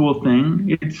 It's a cool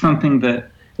thing. It's something that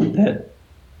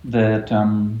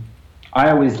I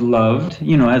always loved.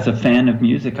 As a fan of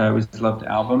music, I always loved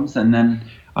albums, and then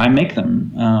I make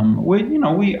them.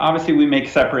 We obviously make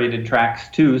separated tracks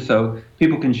too, so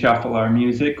people can shuffle our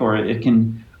music, or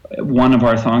one of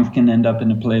our songs can end up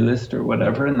in a playlist or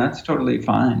whatever, and that's totally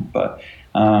fine. But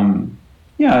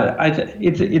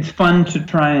it's fun to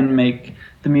try and make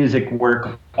the music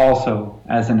work also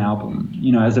as an album,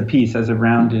 as a piece, as a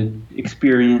rounded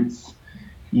experience.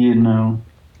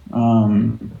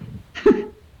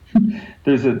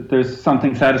 There's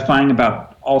something satisfying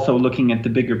about also looking at the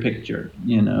bigger picture.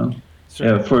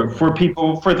 For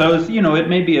people, for those, it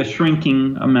may be a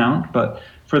shrinking amount, but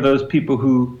for those people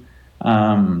who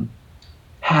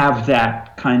have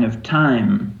that kind of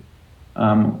time,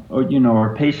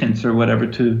 or patience or whatever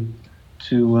to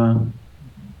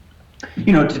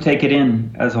take it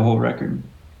in as a whole record.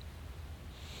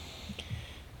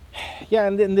 Yeah,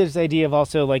 and then there's the idea of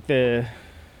also the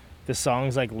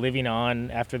songs living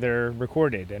on after they're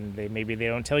recorded, and maybe they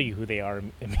don't tell you who they are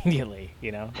immediately.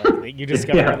 You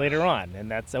discover it later on,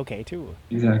 and that's okay too.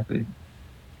 Exactly.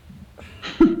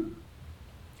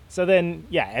 So then,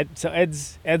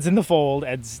 Ed's in the fold.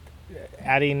 Ed's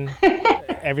adding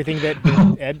everything that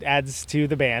Ed adds to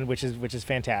the band, which is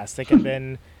fantastic. And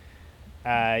then,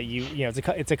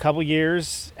 it's a couple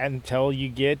years until you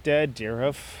get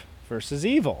Deerhoof versus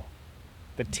Evil,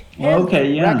 the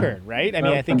 10th record, right? I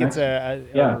mean, I think it's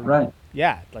right.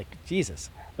 Yeah, Jesus.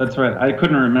 That's right. I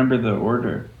couldn't remember the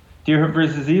order. Deerhoof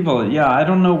versus Evil. Yeah, I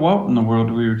don't know what in the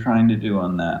world we were trying to do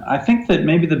on that. I think that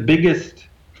maybe the biggest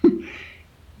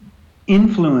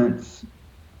influence,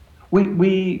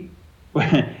 we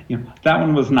that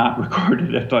one was not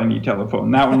recorded at Tiny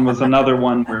Telephone. That one was another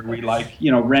one where we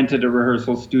rented a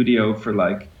rehearsal studio for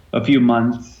a few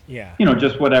months. Yeah.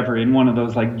 Just whatever, in one of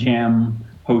those jam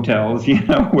hotels,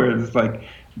 where it's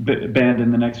band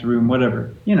in the next room,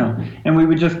 whatever, and we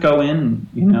would just go in,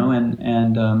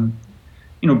 and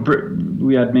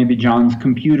we had maybe John's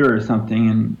computer or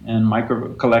something,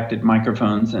 and collected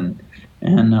microphones and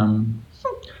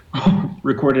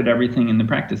recorded everything in the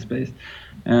practice space.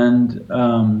 And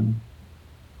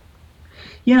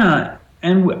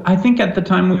I think at the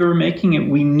time we were making it,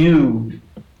 we knew.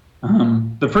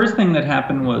 The first thing that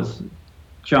happened was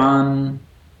John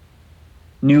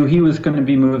knew he was going to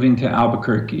be moving to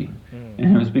Albuquerque,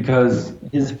 and it was because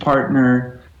his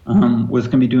partner was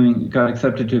going to be got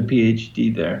accepted to a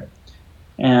PhD there,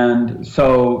 and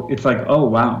so it's like, oh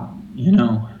wow,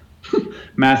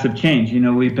 massive change.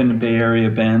 We've been a Bay Area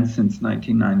band since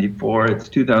 1994. It's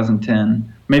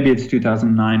 2010, maybe it's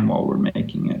 2009 while we're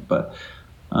making it, but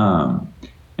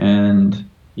and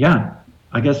yeah,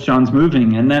 I guess John's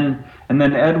moving, and then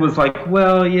Ed was like,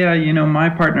 well, yeah, my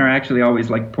partner actually always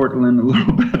liked Portland a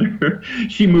little better.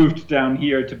 She moved down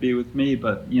here to be with me,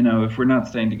 but if we're not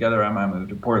staying together, I might move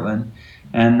to Portland.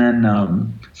 And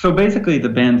then so basically the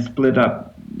band split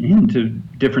up into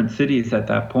different cities at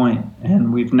that point,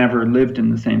 and we've never lived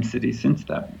in the same city since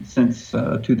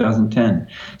 2010.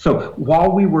 So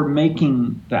while we were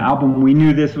making the album, we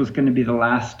knew this was going to be the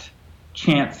last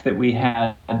chance that we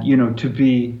had, to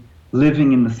be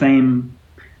living in the same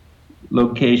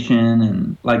location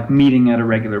and like meeting at a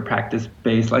regular practice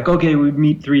base. Like, okay, we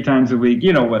meet 3 times a week,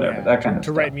 whatever, that kind of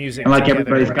stuff. To write music. And like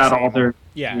everybody's got all their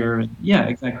gear. Yeah,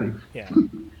 exactly. Yeah.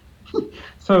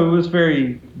 So it was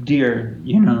very dear,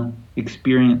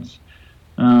 experience.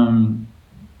 But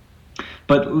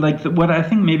like what I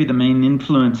think maybe the main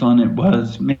influence on it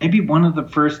was maybe one of the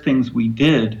first things we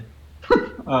did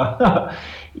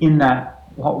in that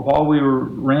while we were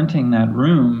renting that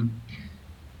room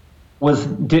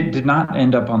did not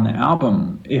end up on the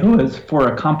album. It was for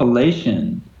a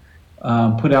compilation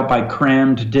put out by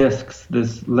Crammed Discs,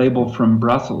 this label from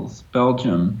Brussels,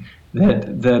 Belgium,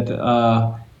 that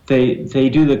they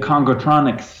do the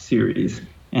Congotronics series,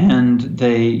 and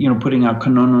they putting out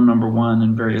Conan #1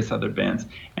 and various other bands,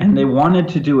 and they wanted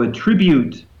to do a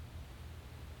tribute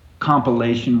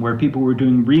compilation where people were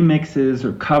doing remixes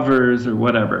or covers or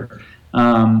whatever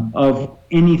of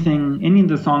any of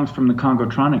the songs from the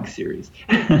Congotronic series.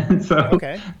 And so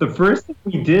the first thing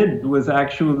we did was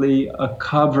actually a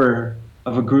cover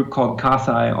of a group called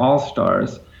Kasai All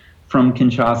Stars from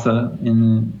Kinshasa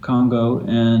in Congo,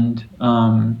 and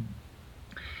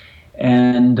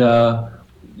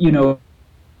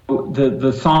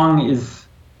the song is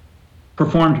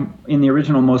performed in the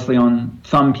original mostly on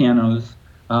thumb pianos,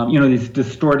 these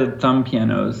distorted thumb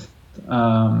pianos,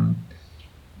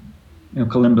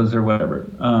 kalimbas or whatever.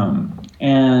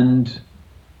 And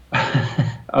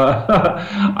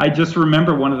I just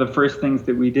remember one of the first things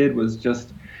that we did was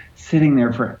just sitting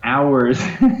there for hours.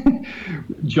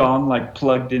 John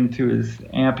plugged into his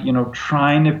amp,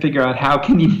 trying to figure out how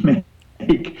can he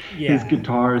make his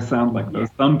guitar sound like those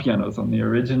thumb pianos on the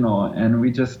original. And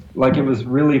we just it was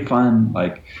really fun.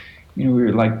 We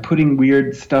were putting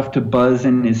weird stuff to buzz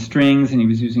in his strings, and he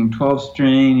was using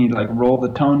 12-string. He'd roll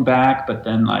the tone back, but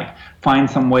then find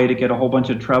some way to get a whole bunch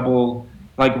of treble,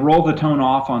 roll the tone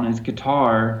off on his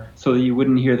guitar so that you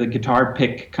wouldn't hear the guitar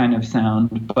pick kind of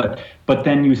sound, but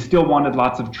then you still wanted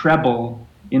lots of treble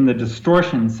in the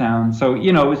distortion sound. So,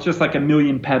 it was just a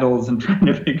million pedals and trying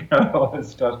to figure out all this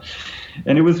stuff.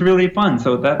 And it was really fun.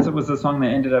 So that was a song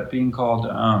that ended up being called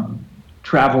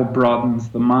Travel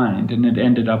Broadens the Mind, and it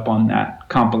ended up on that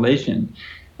compilation.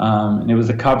 And it was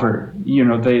a cover.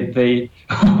 They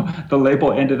the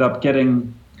label ended up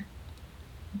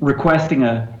requesting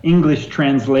a English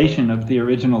translation of the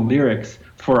original lyrics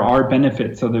for our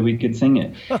benefit so that we could sing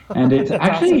it. And it's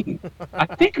actually, I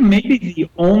think maybe the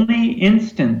only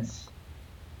instance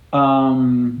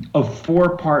of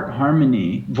 4-part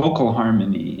harmony, vocal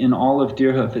harmony in all of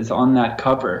Deerhoof is on that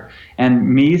cover. And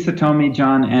me, Satomi,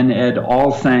 John, and Ed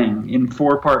all sang in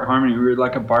 4-part harmony. We were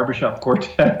like a barbershop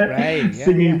quartet,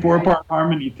 singing 4-part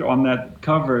harmony on that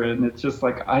cover. And it's just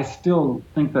I still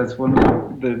think that's one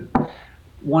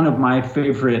of my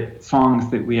favorite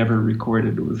songs that we ever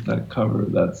recorded was that cover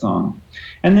of that song.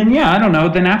 And then, I don't know.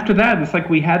 Then after that, it's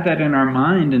we had that in our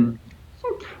mind, and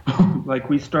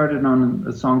we started on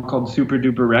a song called Super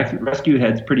Duper Rescue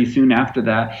Heads pretty soon after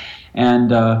that. And,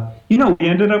 we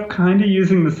ended up kind of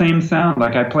using the same sound.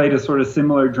 I played a sort of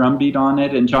similar drum beat on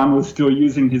it, and John was still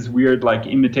using his weird,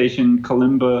 imitation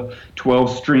kalimba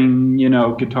 12-string,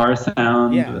 guitar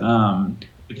sound,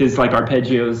 with his,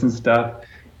 arpeggios and stuff.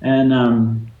 And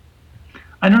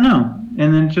I don't know.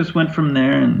 And then it just went from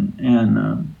there,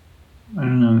 and I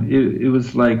don't know. It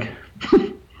was it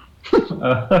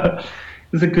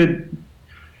was a good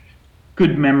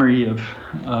memory of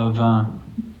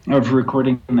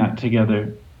recording that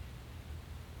together.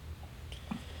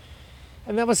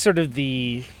 And that was sort of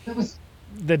the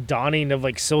dawning of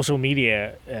social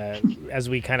media as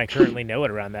we kind of currently know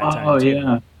it around that time. Oh too.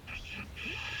 yeah.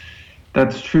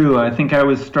 That's true. I think I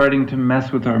was starting to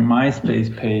mess with our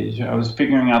MySpace page. I was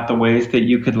figuring out the ways that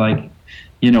you could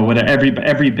what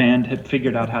every band had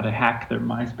figured out how to hack their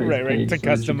MySpace page. To so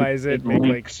customize it, make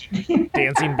like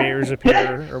dancing bears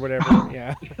appear or whatever.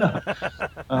 Yeah.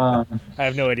 I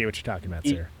have no idea what you're talking about,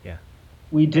 sir. Yeah.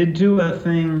 We did do a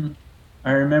thing.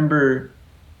 I remember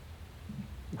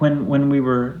when we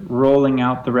were rolling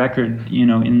out the record,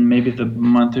 in maybe the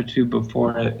month or two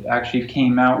before it actually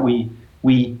came out, we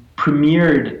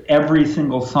premiered every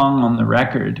single song on the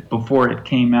record before it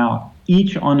came out,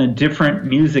 each on a different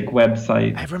music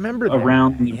website. I remember that.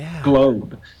 Around the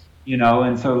globe,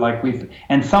 and so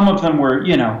and some of them were,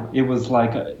 it was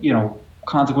like,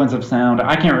 Consequence of Sound.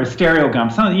 I can't remember,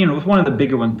 Stereogum. Some, it was one of the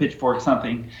bigger ones, Pitchfork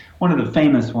something, one of the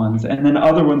famous ones. And then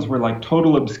other ones were like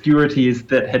total obscurities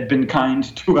that had been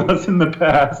kind to us in the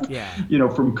past. Yeah.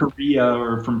 From Korea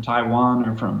or from Taiwan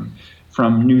or from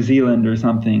New Zealand or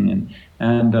something.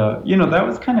 And that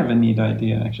was kind of a neat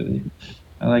idea, actually.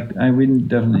 We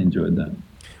definitely enjoyed that.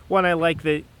 Well, and I like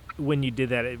that when you did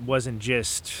that, it wasn't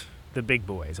just the big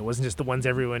boys. It wasn't just the ones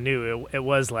everyone knew. It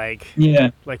was like,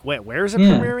 where is it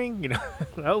premiering?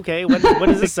 Okay, what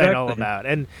is this site all about?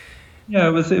 And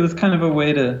it was kind of a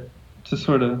way to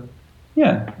sort of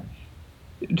to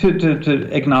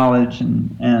acknowledge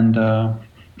and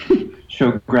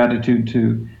show gratitude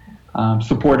to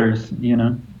supporters.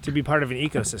 To be part of an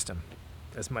ecosystem,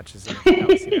 as much as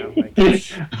anything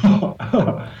else.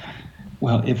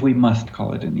 Well, if we must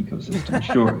call it an ecosystem,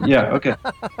 sure. Yeah, okay.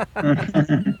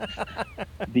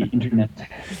 The internet.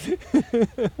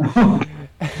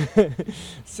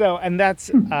 So, and that's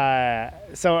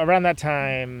so around that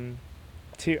time,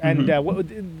 too. And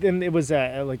then it was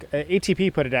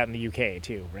ATP put it out in the UK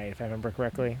too, right? If I remember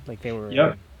correctly, they were.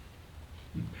 Yep.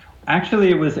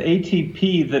 Actually, it was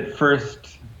ATP that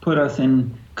first put us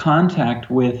in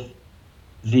contact with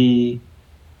the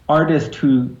artist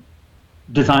who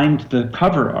designed the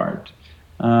cover art.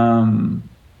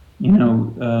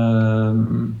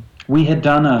 We had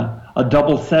done a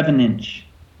double 7-inch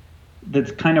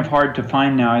that's kind of hard to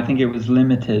find now. I think it was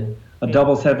limited. A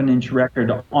double 7-inch record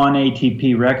on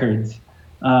ATP Records.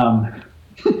 And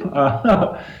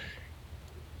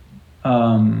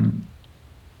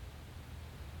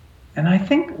I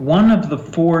think one of the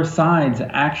 4 sides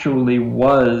actually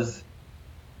was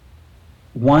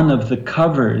one of the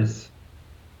covers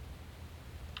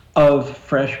of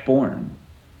Freshborn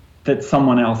that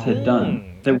someone else had done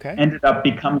that we ended up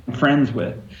becoming friends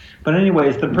with. But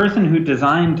anyways, the person who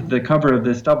designed the cover of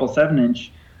this double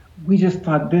 7-inch, we just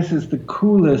thought, this is the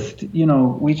coolest,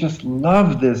 we just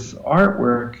love this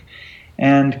artwork,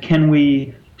 and can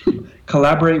we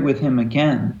collaborate with him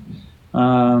again?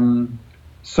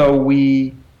 So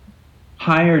we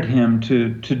hired him to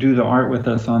do the art with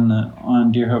us on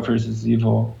Deerhoof vs.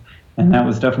 Evil. And that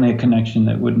was definitely a connection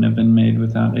that wouldn't have been made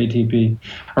without ATP.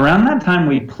 Around that time,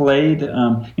 we played,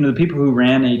 the people who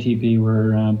ran ATP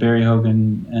were Barry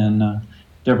Hogan and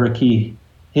Deborah Key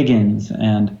Higgins,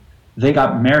 and they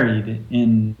got married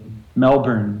in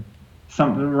Melbourne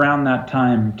around that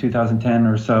time, 2010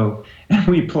 or so, and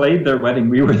we played their wedding.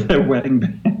 We were their wedding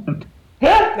band.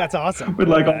 That's awesome.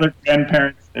 With all their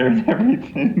grandparents there and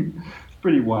everything. It's a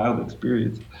pretty wild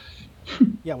experience.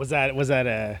 Yeah, was that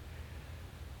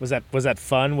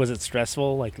fun? Was it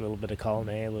stressful? Like a little bit of column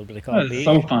A, a little bit of column B?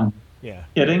 So fun. Yeah.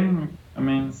 Kidding? I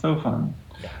mean, so fun.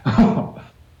 Yeah.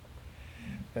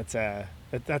 That's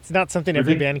not something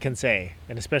every band can say,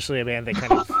 and especially a band that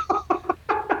kind of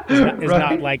is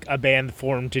not like a band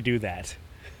formed to do that.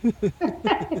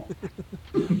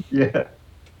 Yeah.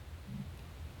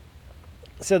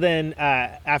 So then,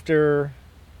 after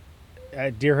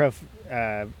Deerhoof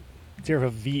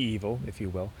v. Evil, if you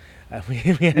will,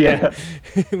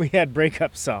 we had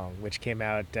Breakup Song, which came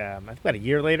out I think about a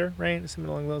year later, right?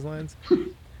 Something along those lines.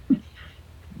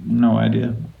 No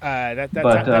idea.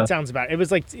 That sounds about it. It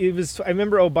was. I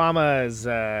remember Obama's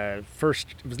first.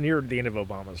 It was near the end of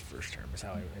Obama's first term. Is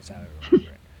how I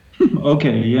remember it.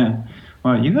 Okay. Yeah.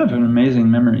 Wow, you have an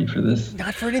amazing memory for this.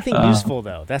 Not for anything useful,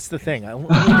 though. That's the thing. Only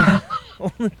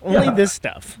this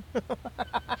stuff.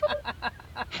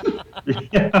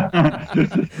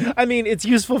 I mean, it's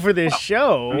useful for this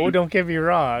show. Don't get me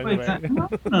wrong.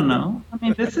 No. I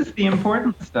mean, this is the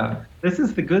important stuff. This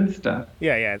is the good stuff.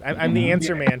 Yeah. I'm the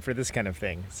answer man for this kind of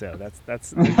thing. So that's.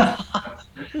 So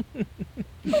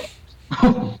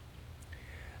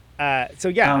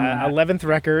yeah, 11th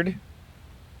record.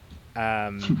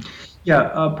 A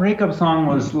Breakup Song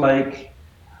was like,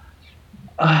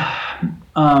 at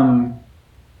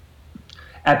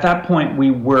that point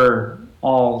we were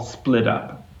all split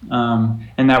up.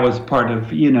 And that was part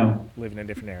of, living in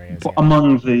different areas.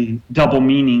 Among the double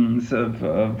meanings of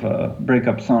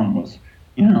Breakup Song was,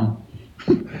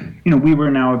 we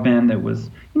were now a band that was,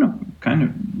 kind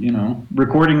of,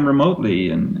 recording remotely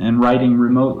and writing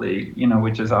remotely,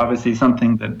 which is obviously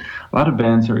something that a lot of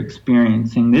bands are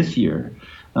experiencing this year.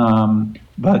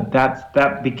 But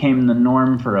that became the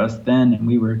norm for us then, and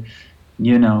we were,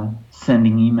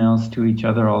 sending emails to each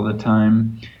other all the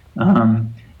time.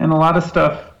 And a lot of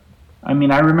stuff, I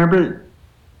remember,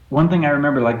 one thing I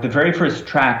remember, like the very first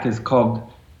track is called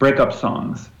Breakup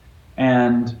Songs.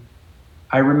 And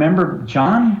I remember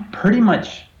John pretty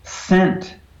much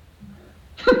sent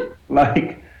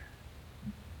like,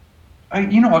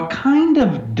 a kind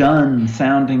of done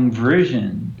sounding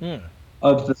version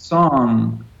of the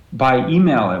song by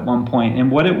email at one point.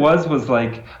 And what it was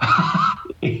like,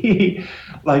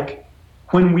 like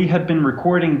when we had been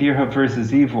recording Deerhoof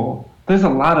versus Evil, there's a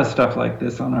lot of stuff like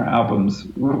this on our albums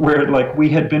where like we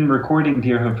had been recording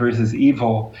Deerhoof versus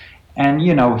Evil and,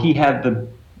 he had the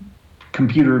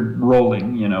computer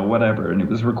rolling, whatever, and it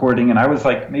was recording, and I was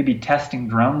like maybe testing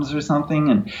drums or something,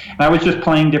 and I was just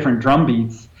playing different drum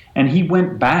beats, and he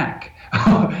went back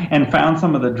and found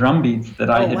some of the drum beats that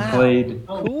I had played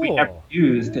that we never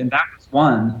used, and that was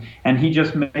one, and he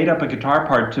just made up a guitar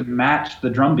part to match the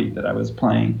drum beat that I was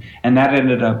playing, and that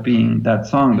ended up being that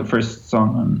song, the first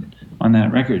song on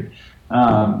that record.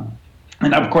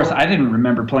 And of course, I didn't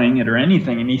remember playing it or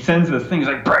anything. And he sends this thing, he's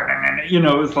like,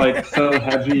 it was like so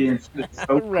heavy and it's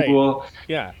so cool.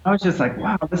 Yeah. I was just like,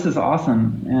 wow, this is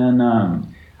awesome. And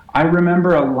I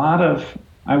remember I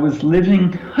was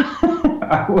living,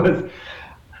 I was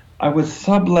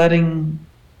subletting,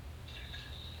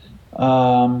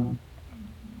 a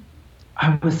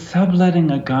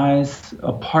guy's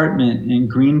apartment in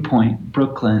Greenpoint,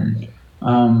 Brooklyn.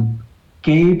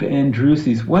 Gabe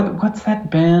Andrusi's. What's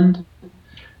that band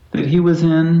that he was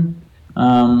in?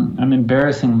 I'm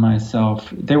embarrassing myself.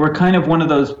 They were kind of one of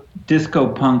those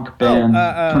disco punk bands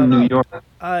from New York.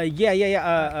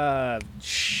 Yeah.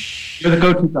 You're the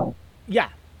go-to guy. Yeah.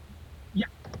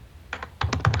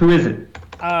 Who is it?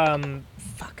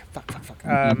 Fuck.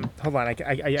 Hold on.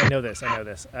 I know this.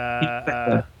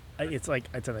 It's like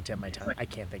it's on the tip of my tongue. I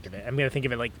can't think of it. I'm gonna think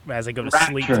of it like as I go to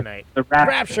sleep tonight.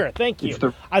 Rapture. Thank you.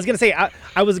 I was gonna say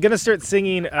I was gonna start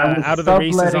singing "Out of the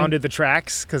Races Onto the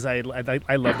Tracks" because I love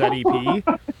that EP.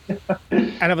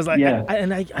 And I was like,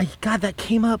 God, that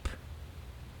came up.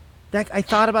 That I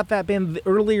thought about that band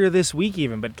earlier this week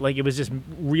even, but like it was just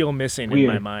real missing in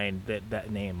my mind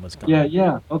that name was gone.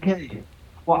 Yeah. Okay.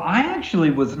 Well, I actually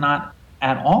was not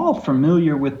at all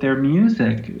familiar with their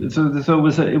music. So it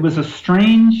was a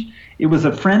strange, it was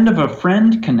a friend of a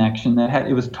friend connection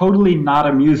it was totally not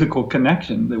a musical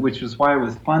connection, which was why it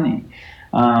was funny.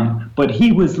 But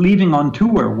he was leaving on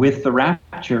tour with the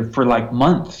Rapture for like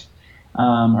months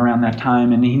around that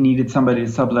time, and he needed somebody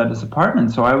to sublet his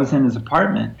apartment. So I was in his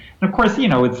apartment. And of course,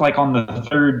 it's like on the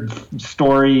third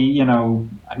story,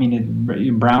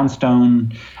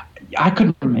 brownstone. I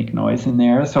couldn't make noise in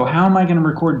there, so how am I going to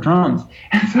record drums?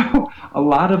 And so a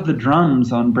lot of the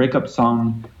drums on Breakup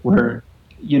Song were,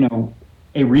 a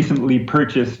recently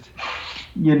purchased,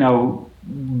 Roland,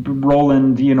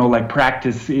 like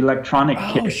practice electronic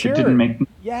kit. Sure. It didn't make.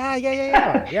 Yeah,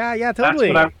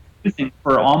 totally. That's what I was using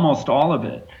for almost all of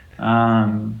it.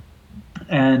 And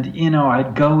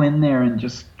I'd go in there and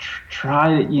just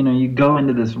try to, you go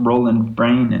into this Roland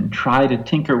brain and try to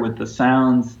tinker with the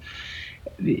sounds.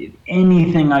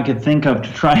 Anything I could think of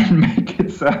to try and make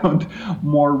it sound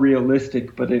more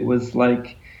realistic, but it was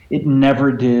like it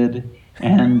never did.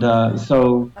 And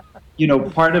so,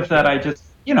 part of that I just,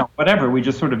 whatever, we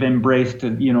just sort of embraced,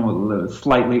 a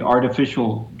slightly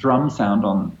artificial drum sound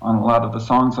on a lot of the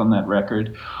songs on that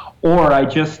record. Or I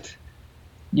just,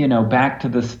 back to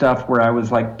the stuff where I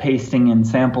was like pasting in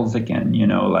samples again,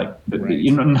 I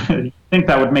think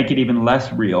that would make it even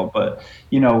less real, but,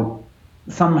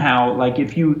 somehow, like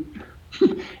if you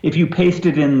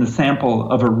pasted in the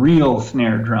sample of a real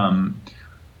snare drum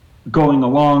going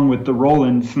along with the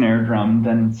Roland snare drum,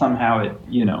 then somehow it,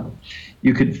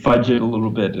 you could fudge it a little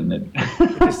bit, and it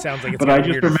just sounds like it's but got I a just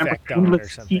weird remember effect on it or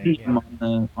something.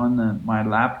 Yeah. on my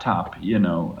laptop,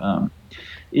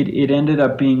 it ended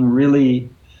up being really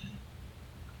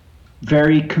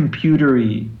very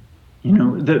computery.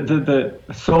 The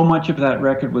so much of that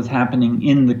record was happening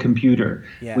in the computer.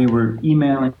 Yeah. We were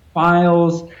emailing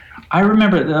files. I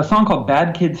remember a song called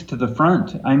Bad Kids to the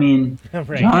Front.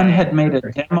 Right. John had made a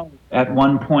demo at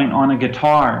one point on a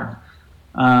guitar,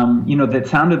 that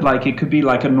sounded like it could be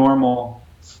like a normal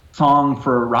song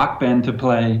for a rock band to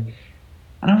play.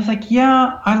 And I was like,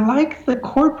 yeah, I like the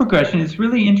chord progression. It's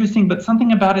really interesting, but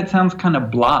something about it sounds kind of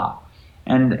blah.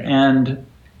 And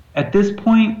at this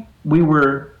point, we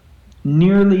were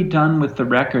nearly done with the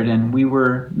record, and we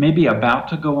were maybe about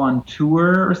to go on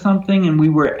tour or something, and we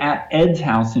were at Ed's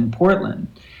house in Portland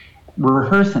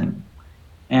rehearsing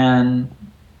and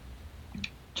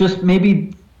just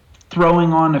maybe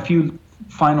throwing on a few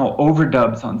final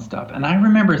overdubs on stuff. And I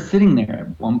remember sitting there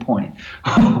at one point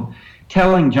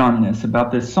telling John this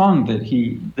about this song that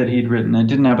he'd written. It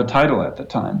didn't have a title at the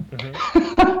time.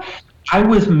 Mm-hmm. I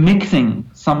was mixing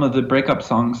some of the Breakup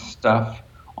Songs stuff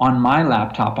on my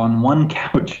laptop on one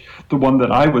couch, the one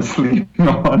that I was sleeping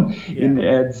on in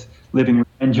Ed's living room.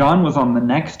 And John was on the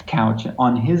next couch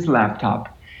on his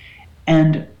laptop.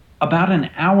 And about an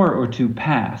hour or two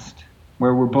passed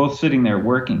where we're both sitting there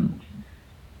working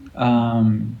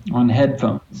on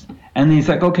headphones. And he's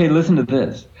like, okay, listen to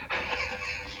this.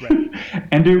 Right.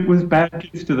 And it was Bad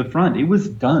Kids to the Front. It was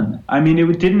done. I mean,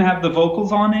 it didn't have the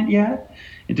vocals on it yet.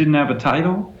 It didn't have a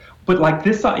title. But like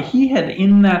this, he had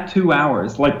in that 2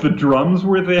 hours, like the drums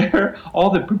were there, all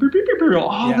the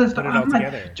all this stuff. I'm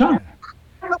like, John,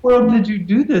 how in the world did you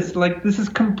do this? Like, this is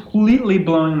completely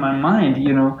blowing my mind.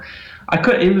 You know,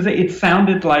 it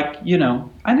sounded like, you know,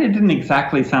 it didn't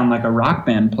exactly sound like a rock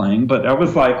band playing, but I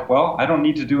was like, well, I don't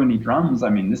need to do any drums. I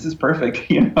mean, this is perfect,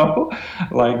 you know,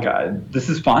 like this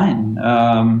is fine.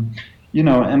 You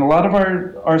know, and a lot of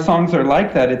our songs are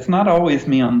like that. It's not always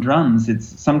me on drums. It's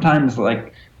sometimes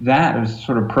like that, or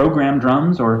sort of programmed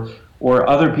drums or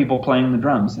other people playing the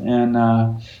drums. And,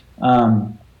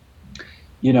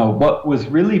 you know, what was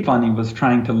really funny was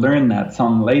trying to learn that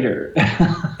song later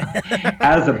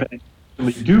as a band.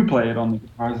 We do play it on the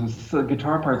guitars. The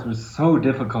guitar parts were so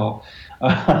difficult.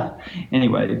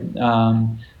 Anyway,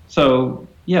 so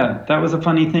yeah, that was a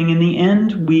funny thing. In the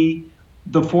end,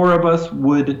 the four of us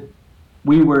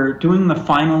we were doing the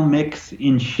final mix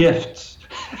in shifts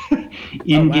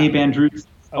in Gabe Andrews'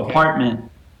 apartment,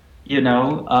 you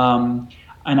know,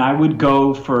 and I would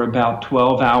go for about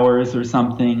 12 hours or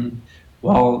something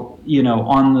while, you know,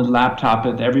 on the laptop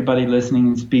with everybody listening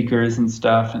in speakers and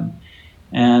stuff.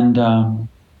 And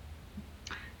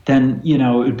then, you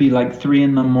know, it'd be like 3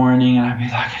 a.m, and I'd be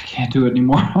like, I can't do it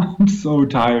anymore. I'm so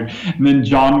tired. And then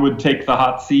John would take the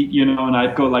hot seat, you know, and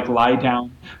I'd go like lie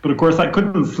down. But of course, I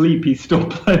couldn't sleep. He's still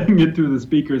playing it through the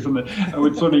speakers, and I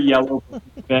would sort of yell over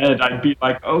the bed. I'd be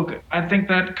like, oh, I think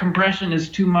that compression is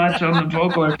too much on the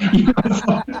vocal. Or, you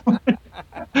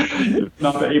know,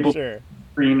 not able to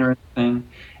screen or anything.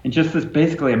 And just this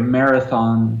basically a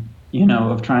marathon, you know,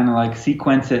 of trying to like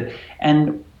sequence it.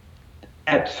 And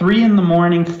at 3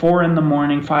 a.m, 4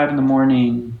 a.m, 5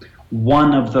 a.m,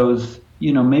 one of those,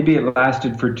 you know, maybe it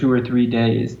lasted for 2 or 3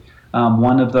 days.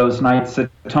 One of those nights,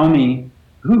 Satomi,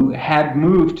 who had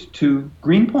moved to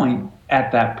Greenpoint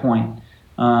at that point,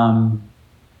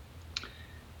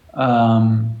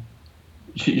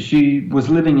 she was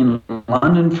living in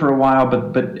London for a while,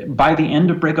 but by the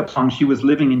end of Breakup Song, she was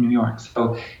living in New York.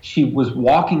 So she was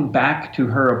walking back to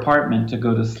her apartment to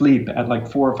go to sleep at like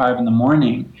 4 or 5 in the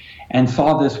morning, and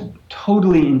saw this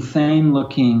totally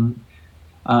insane-looking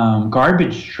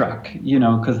garbage truck. You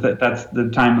know, because that's the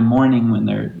time of morning when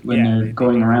they're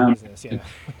going around. Business,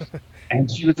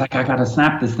 and she was like, I gotta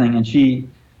snap this thing, and she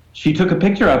took a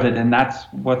picture of it, and that's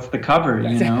what's the cover,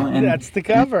 you know. And that's the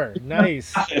cover.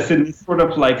 Nice. In this sort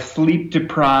of like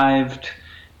sleep-deprived,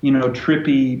 you know,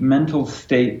 trippy mental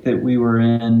state that we were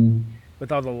in,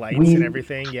 with all the lights and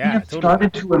everything. Yeah, totally.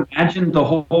 Started to imagine the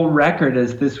whole record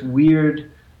as this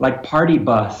weird, like, party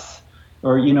bus,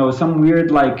 or, you know, some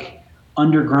weird, like,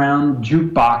 underground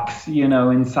jukebox, you know,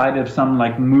 inside of some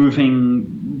like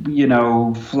moving, you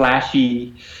know,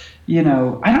 flashy, you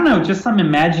know, I don't know, just some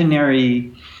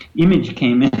imaginary image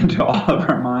came into all of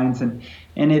our minds, and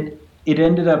it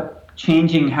ended up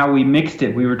changing how we mixed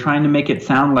it. We were trying to make it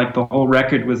sound like the whole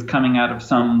record was coming out of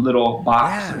some little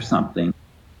box or something,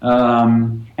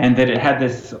 and that it had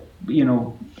this, you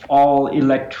know, all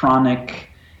electronic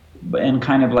and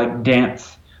kind of like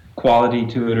dance quality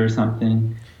to it or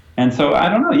something. And so I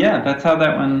don't know. Yeah, that's how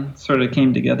that one sort of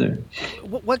came together.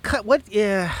 What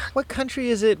country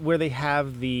is it where they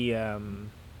have the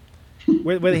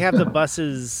where they have the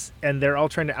buses and they're all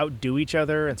trying to outdo each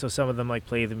other, and so some of them like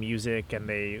play the music and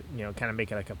they, you know, kind of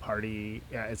make it like a party.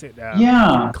 Is it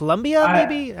Colombia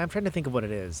maybe? I'm trying to think of what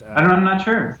it is. I'm not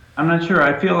sure.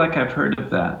 I feel like I've heard of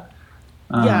that.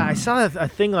 Yeah, I saw a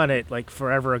thing on it like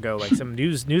forever ago, like some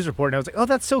news report, and I was like, "Oh,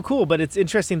 that's so cool!" But it's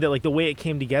interesting that like the way it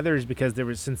came together is because there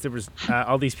was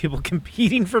all these people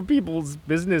competing for people's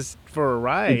business for a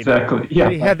ride. Exactly. Yeah.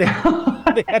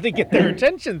 They had to get their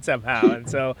attention somehow, and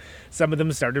so some of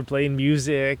them started playing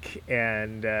music,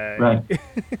 and right.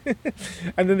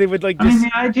 and then they would like. I mean,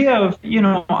 the idea of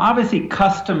obviously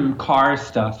custom car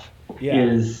stuff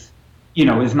is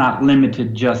not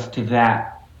limited just to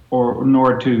that.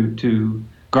 Nor to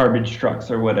garbage trucks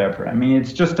or whatever. I mean,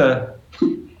 it's just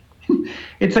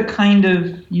it's a kind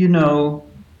of,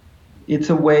 it's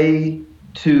a way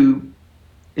to,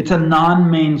 it's a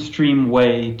non-mainstream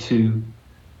way to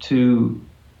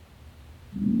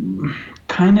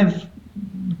kind of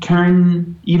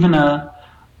turn even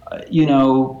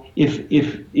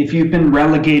if you've been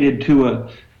relegated to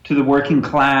the working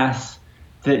class,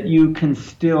 that you can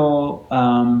still,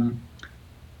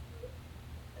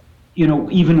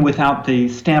 even without the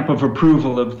stamp of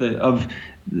approval of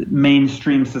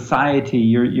mainstream society,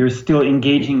 you're still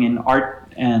engaging in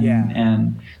art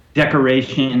and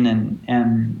decoration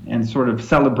and sort of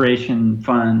celebration,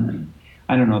 fun.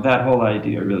 I don't know. That whole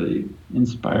idea really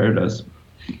inspired us.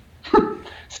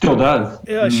 Still does.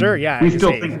 Yeah, sure. Yeah. We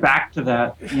still think back to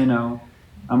that. The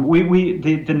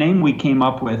name we came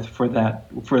up with for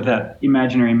that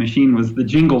imaginary machine was the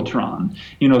Jingletron,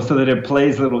 so that it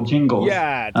plays little jingles.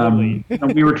 Yeah, totally.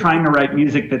 We were trying to write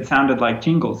music that sounded like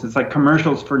jingles. It's like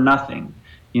commercials for nothing,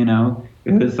 It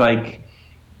was like,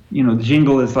 the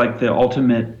jingle is like the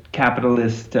ultimate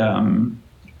capitalist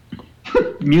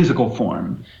musical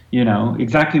form,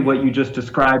 exactly what you just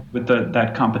described with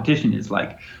that competition is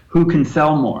like, who can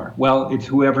sell more? Well, it's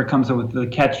whoever comes up with the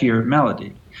catchier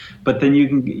melody. But then you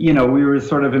can, we were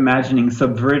sort of imagining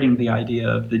subverting the idea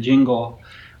of the jingle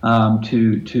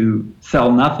to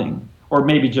sell nothing, or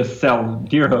maybe just sell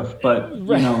Deerhoof, but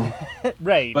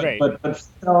right. But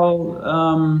sell,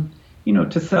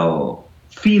 to sell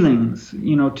feelings,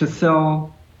 to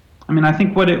sell. I mean, I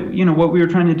think what we were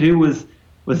trying to do was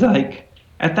like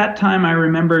at that time. I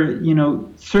remember,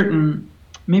 certain.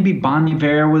 Maybe Bon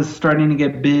Iver was starting to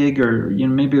get big, or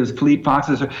maybe it was Fleet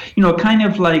Foxes, or kind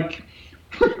of like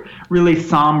really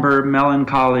somber,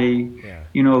 melancholy. Yeah.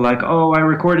 Like, oh, I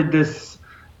recorded this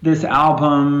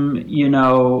album, in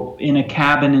a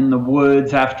cabin in the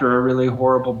woods after a really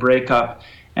horrible breakup,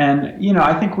 and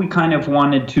I think we kind of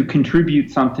wanted to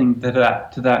contribute something to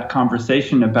that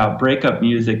conversation about breakup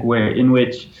music, in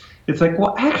which it's like,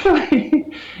 well,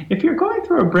 actually, if you're going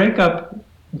through a breakup,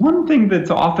 one thing that's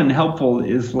often helpful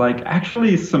is like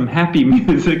actually some happy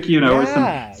music, or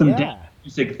some dance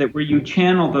music where you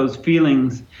channel those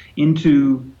feelings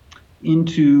into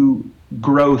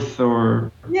growth,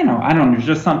 or I don't know,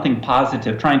 just something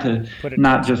positive, trying to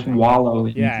not just wallow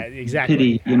in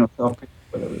exactly. pity, self-pity,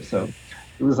 whatever. So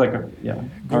it was like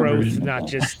growth, not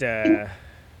just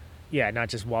not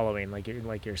just wallowing like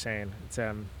you're saying. It's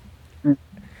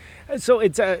So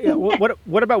it's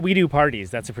what about We Do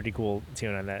Parties? That's a pretty cool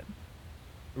tune on that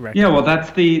record. Yeah, well,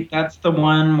 that's the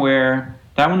one where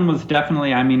that one was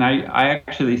definitely. I mean, I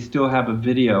actually still have a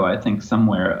video, I think,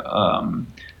 somewhere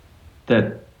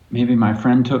that maybe my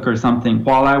friend took or something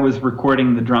while I was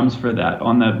recording the drums for that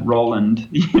on that Roland,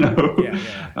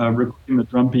 recording the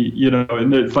drum beat,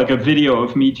 and it's like a video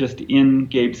of me just in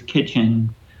Gabe's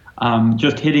kitchen.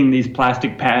 Just hitting these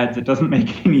plastic pads. It doesn't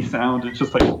make any sound. It's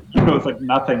just like, it's like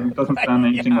nothing. It doesn't sound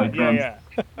anything like drums. Yeah.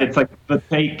 It's like the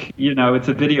take, it's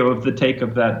a video of the take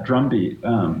of that drum beat.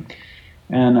 It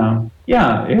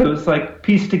was like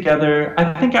pieced together.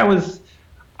 I think I was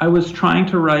trying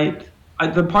to write,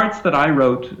 the parts that I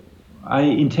wrote, I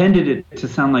intended it to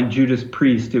sound like Judas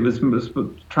Priest. It was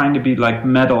trying to be like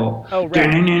metal. Oh, right.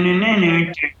 I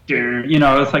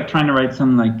was like trying to write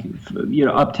some like,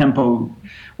 up-tempo,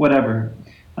 whatever.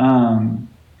 And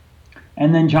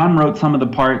then John wrote some of the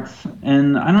parts,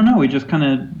 and I don't know, we just kind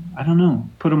of,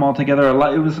 put them all together.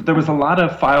 There was a lot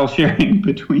of file sharing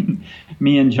between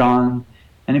me and John.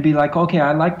 And it'd be like, okay,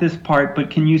 I like this part,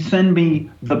 but can you send me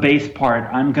the bass part?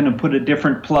 I'm going to put a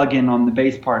different plug-in on the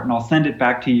bass part, and I'll send it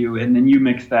back to you, and then you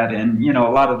mix that in. A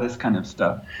lot of this kind of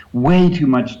stuff. Way too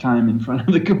much time in front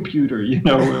of the computer,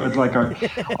 It's like our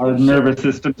nervous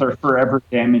systems are forever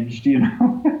damaged,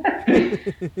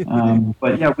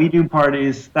 But yeah, We Do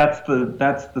Parties. That's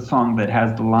the song that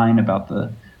has the line about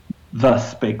the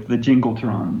spake, the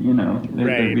Jingletron, we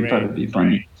thought it'd be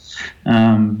funny.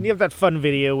 You have that fun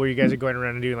video where you guys are going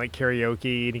around and doing like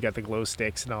karaoke, and you got the glow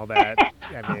sticks and all that.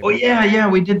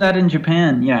 We did that in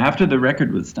Japan. Yeah, after the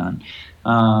record was done,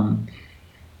 and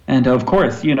And of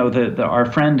course, our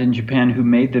friend in Japan who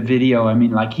made the video, I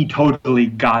mean, like, he totally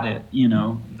got it,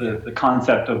 the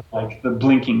concept of like the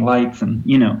blinking lights. And,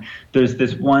 there's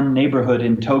this one neighborhood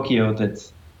in Tokyo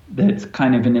that's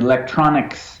kind of an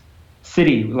electronics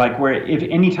city, like where if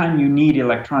anytime you need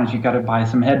electronics, you got to buy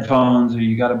some headphones, or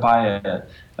you got to buy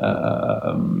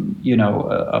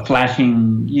a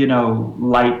flashing,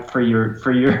 light for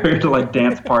your like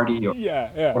dance party, or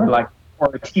or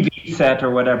a TV set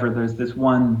or whatever. There's this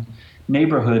one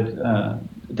neighborhood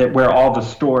that where all the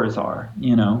stores are,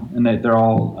 and they're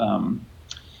all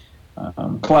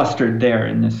clustered there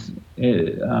in this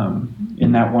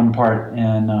in that one part,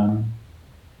 and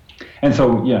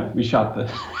so we shot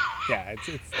the it's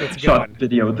a good shot one.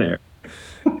 video there.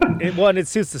 It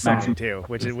suits the song too,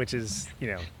 which is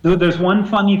There's one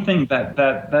funny thing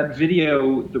that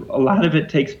video, a lot of it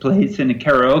takes place in a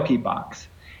karaoke box,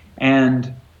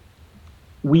 and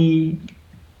we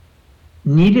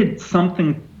needed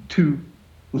something to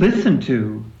listen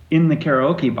to in the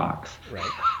karaoke box. Right.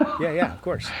 Yeah, of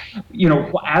course.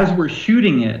 As we're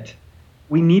shooting it,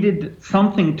 we needed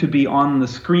something to be on the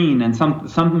screen and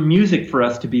some music for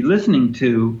us to be listening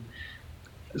to,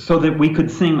 so that we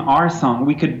could sing our song.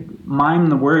 We could mime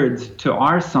the words to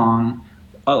our song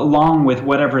along with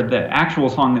whatever the actual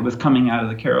song that was coming out of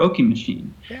the karaoke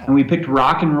machine. Yeah. And we picked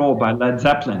Rock and Roll by Led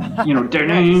Zeppelin.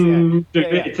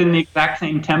 It's in the exact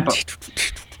same tempo.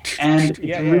 And it's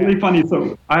really funny.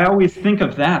 So I always think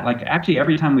of that, like actually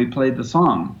every time we played the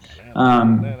song.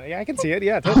 I can see it.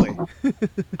 Yeah, totally.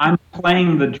 I'm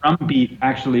playing the drum beat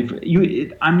actually.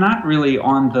 I'm not really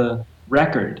on the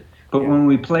record, but when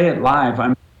we play it live,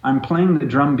 I'm playing the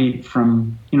drum beat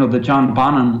from, the John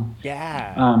Bonham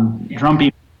drum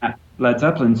beat from that Led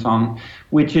Zeppelin song,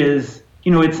 which is,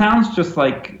 it sounds just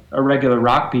like a regular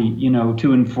rock beat,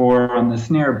 2 and 4 on the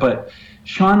snare, but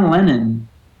Sean Lennon,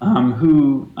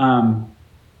 who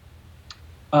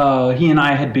he and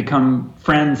I had become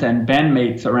friends and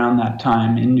bandmates around that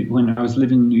time when I was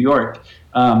living in New York,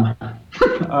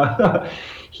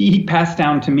 he passed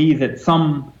down to me that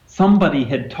somebody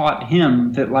had taught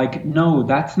him that, like, no,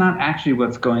 that's not actually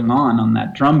what's going on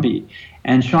that drum beat.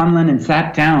 And Sean Lennon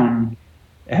sat down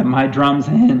at my drums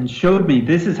and showed me,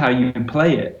 this is how you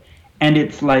play it. And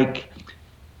it's like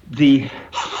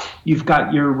you've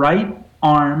got your right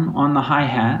arm on the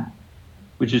hi-hat,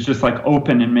 which is just like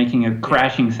open and making a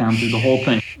crashing sound through the whole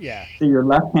thing. Yeah. So your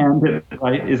left hand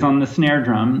is on the snare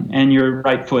drum, and your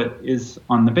right foot is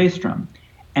on the bass drum.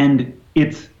 And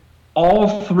it's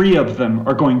all three of them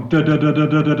are going da da da da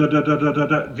da da da da da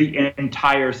da the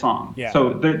entire song. Yeah.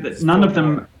 So none of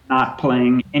them are not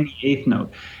playing any eighth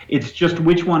note. It's just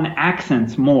which one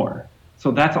accents more.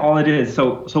 So that's all it is.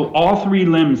 So all three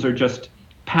limbs are just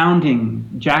pounding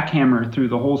jackhammer through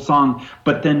the whole song,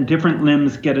 but then different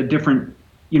limbs get a different,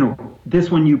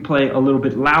 this one you play a little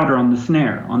bit louder on the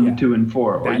snare on the 2 and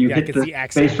 4, or you hit the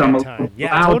bass drum a little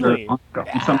louder.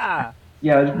 Totally.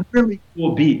 It's a really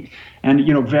cool beat, and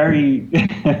very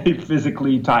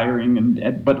physically tiring,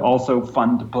 but also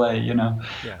fun to play.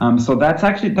 So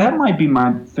that might be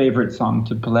my favorite song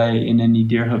to play in any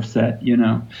Deerhoof set.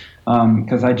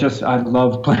 Because I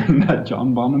love playing that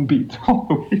John Bonham beat all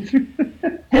the way through.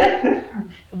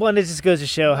 Well, it just goes to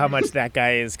show how much that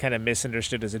guy is kind of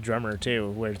misunderstood as a drummer too,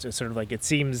 where it's sort of like it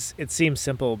seems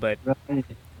simple, but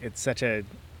it's such a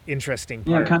interesting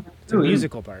part. It's a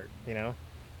musical part,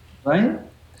 Right.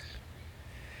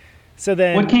 So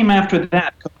then, what came after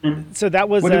that? So that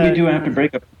was. What did we do after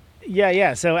breakup?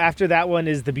 Yeah. So after that one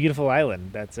is The Beautiful Island.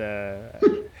 That's yes.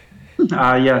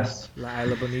 La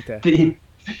Isla Bonita.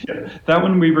 That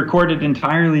one we recorded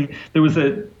entirely. There was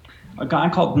a guy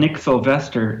called Nick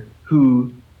Sylvester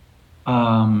who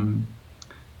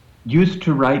used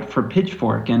to write for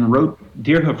Pitchfork and wrote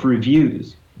Deerhoof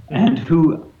reviews, and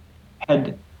who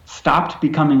had stopped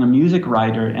becoming a music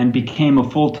writer and became a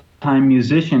full-time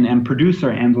musician and producer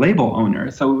and label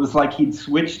owner. So it was like he'd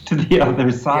switched to the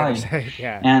other side.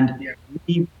 Yeah. And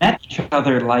we met each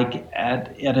other like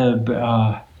at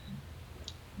a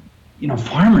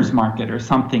farmer's market or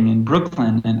something in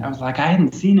Brooklyn. And I was like, I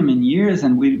hadn't seen him in years,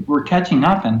 and we were catching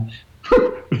up, and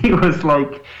he was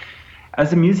like,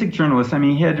 as a music journalist, I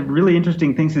mean, he had really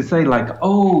interesting things to say, like,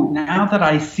 oh, now that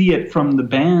I see it from the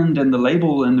band and the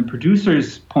label and the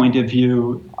producer's point of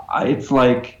view, it's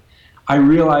like I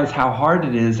realize how hard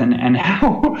it is, and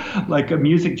how, like, a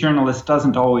music journalist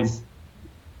doesn't always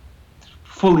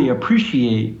fully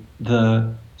appreciate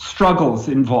the struggles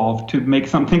involved to make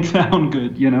something sound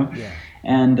good,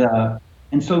 Yeah.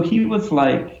 And so he was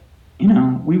like,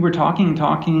 we were talking,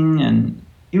 and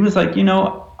he was like,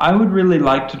 I would really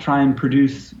like to try and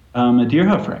produce a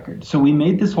Deerhoof record. So we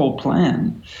made this whole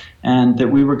plan, and that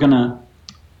we were going to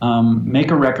make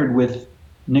a record with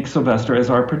Nick Sylvester as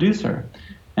our producer.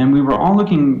 And we were all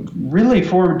looking really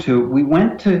forward to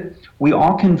it. We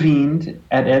all convened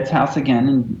at Ed's house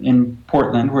again in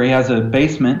Portland, where he has a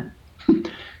basement,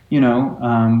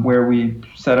 where we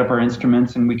set up our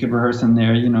instruments and we could rehearse in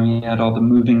there. He had all the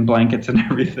moving blankets and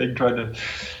everything, tried to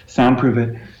soundproof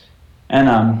it.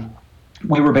 And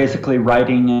we were basically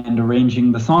writing and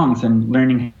arranging the songs and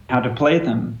learning how to play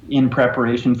them in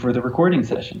preparation for the recording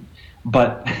session.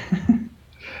 But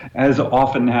as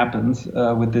often happens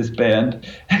with this band,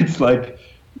 it's like,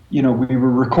 we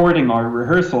were recording our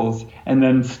rehearsals and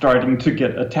then starting to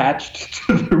get attached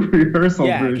to the rehearsal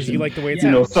version. Yeah, because you like the way it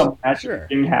sounds. Some magic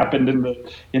thing happened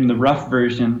in the rough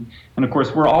version. And of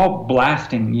course, we're all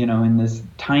blasting, in this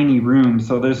tiny room.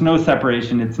 So there's no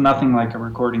separation. It's nothing like a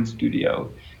recording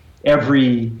studio.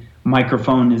 Every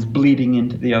microphone is bleeding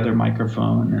into the other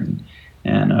microphone, and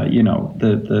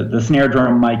the snare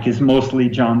drum mic is mostly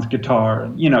John's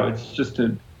guitar. It's just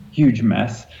a huge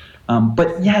mess.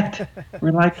 But yet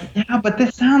we're like, yeah, but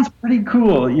this sounds pretty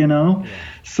cool,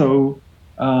 So,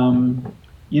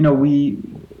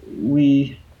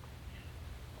 we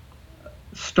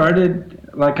started,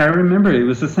 like, I remember it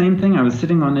was the same thing. I was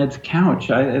sitting on Ed's couch.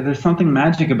 There's something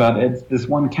magic about this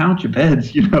one couch of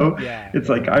Ed's, Yeah. It's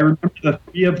like, I remember the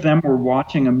three of them were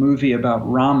watching a movie about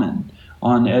ramen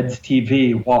on Ed's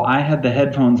TV while I had the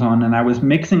headphones on, and I was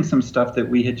mixing some stuff that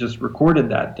we had just recorded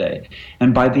that day.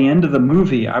 And by the end of the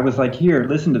movie, I was like, here,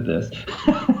 listen to this.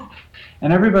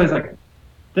 And everybody's like,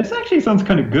 this actually sounds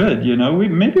kind of good,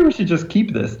 maybe we should just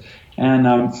keep this.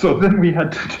 And so then we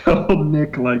had to tell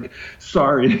Nick, like,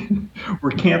 sorry,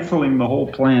 we're canceling the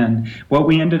whole plan. What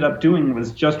we ended up doing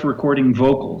was just recording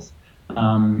vocals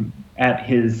at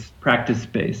his practice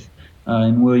space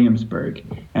in Williamsburg.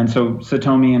 And so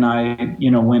Satomi and I,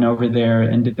 went over there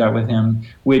and did that with him,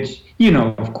 which,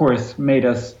 of course, made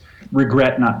us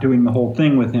regret not doing the whole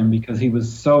thing with him because he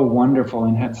was so wonderful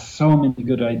and had so many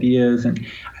good ideas. And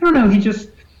I don't know,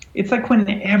 it's like when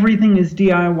everything is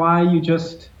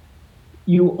DIY,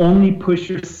 you only push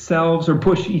yourselves or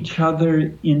push each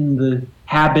other in the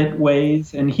habit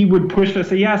ways. And he would push us.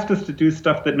 He asked us to do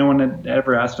stuff that no one had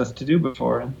ever asked us to do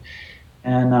before.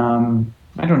 And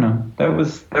I don't know. That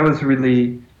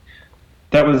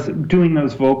was doing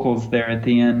those vocals there at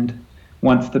the end,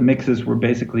 once the mixes were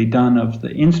basically done of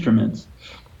the instruments,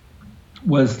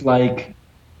 was like,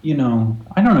 I don't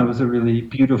know, it was a really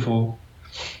beautiful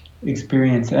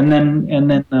experience. And then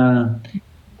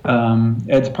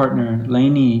Ed's partner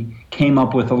Lainey came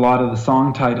up with a lot of the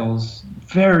song titles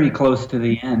very close to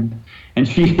the end, and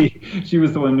she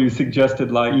was the one who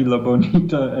suggested La Isla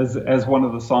Bonita as one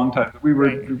of the song titles. We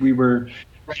were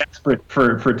desperate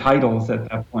for titles at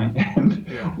that point,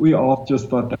 and we all just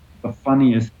thought that was the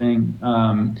funniest thing.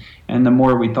 And the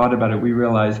more we thought about it, we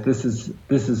realized this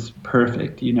is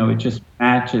perfect. It just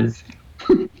matches.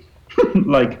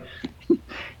 Like,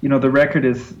 the record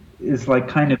is like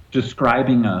kind of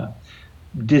describing a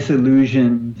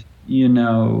disillusioned,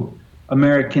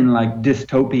 American like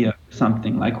dystopia or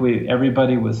something. Like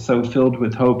everybody was so filled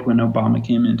with hope when Obama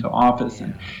came into office,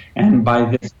 and by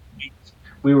this point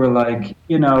we were like,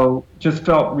 just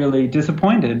felt really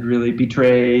disappointed, really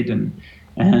betrayed, and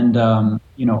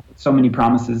so many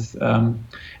promises,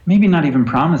 maybe not even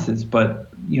promises, but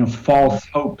false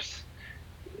hopes,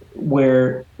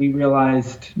 where we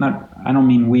realized, I don't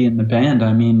mean we in the band,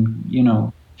 I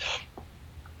mean,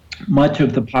 much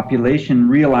of the population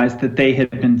realized that they had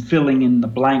been filling in the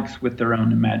blanks with their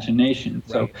own imagination.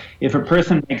 So if a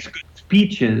person makes good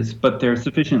speeches, but they're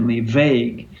sufficiently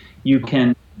vague, you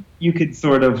could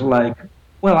sort of like,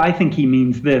 well, I think he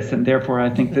means this, and therefore I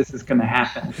think this is going to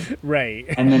happen. Right.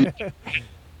 And then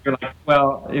you're like,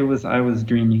 well, I was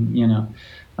dreaming,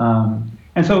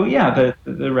 and so, yeah,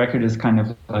 the record is kind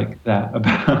of like that,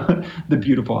 about the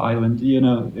beautiful island.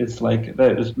 It's like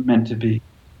that was meant to be,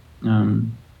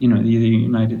 the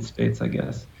United States, I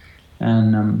guess.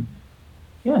 And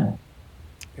yeah,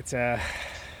 it's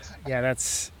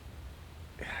that's,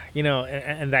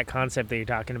 and that concept that you're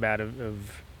talking about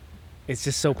of it's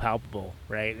just so palpable,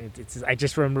 right? I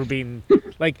just remember being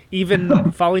like,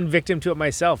 even falling victim to it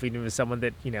myself, even as someone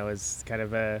that is kind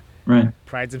of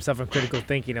prides himself on critical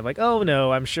thinking. I'm like, oh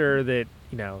no, I'm sure that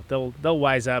they'll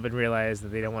wise up and realize that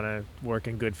they don't want to work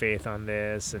in good faith on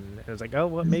this. And it was like, oh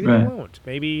well, maybe they won't.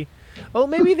 Maybe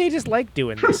they just like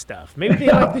doing this stuff. Maybe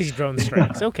they like these drone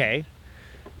strikes. Okay,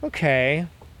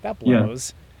 that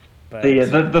blows. Yeah.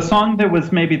 But the song that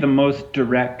was maybe the most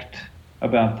direct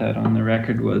about that on the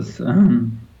record was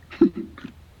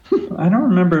I don't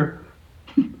remember.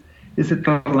 Is it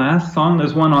the last song?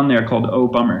 There's one on there called "Oh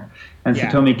Bummer," and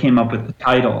Satomi came up with the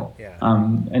title. Yeah.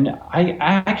 And I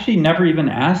actually never even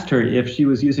asked her if she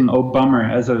was using "Oh Bummer"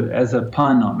 as a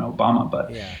pun on Obama,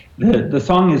 but the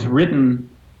song is written.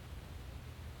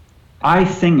 I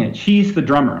sing it. She's the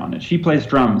drummer on it. She plays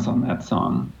drums on that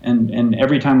song, and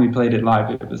every time we played it live,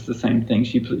 it was the same thing.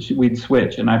 We'd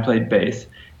switch, and I played bass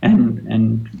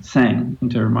and sang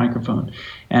into her microphone.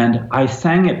 And I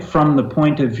sang it from the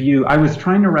point of view. I was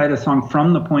trying to write a song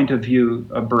from the point of view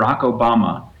of Barack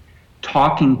Obama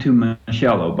talking to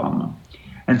Michelle Obama.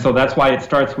 And so that's why it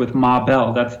starts with Ma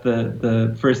Belle. That's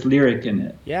the first lyric in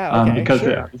it. Yeah, okay, because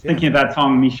I was thinking of that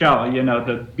song, Michelle,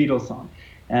 the Beatles song.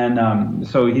 And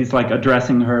so he's like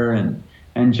addressing her and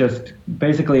just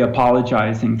basically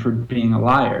apologizing for being a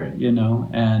liar,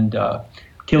 and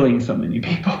killing so many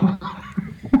people.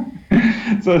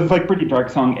 So it's like pretty dark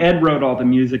song. Ed wrote all the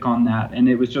music on that, and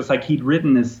it was just like he'd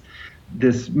written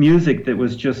this music that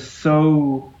was just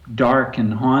so dark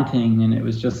and haunting, and it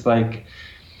was just like,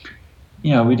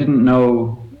 we didn't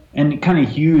know, and kind of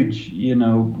huge,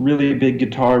 really big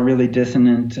guitar, really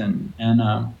dissonant, and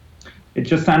it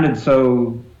just sounded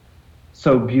so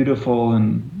beautiful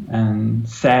and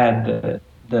sad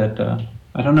that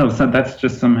I don't know. So that's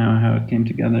just somehow how it came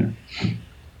together.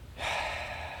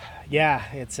 Yeah,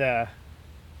 it's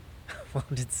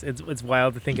it's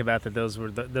wild to think about that those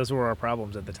were our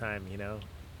problems at the time,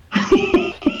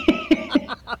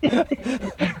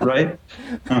 Right?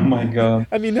 Oh my God.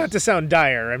 I mean, not to sound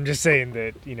dire, I'm just saying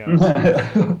that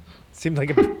seemed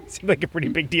like a pretty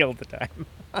big deal at the time.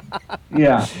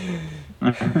 Yeah.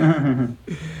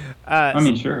 I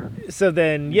mean, sure. So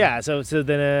then, so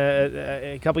then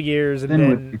a couple years,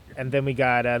 and then we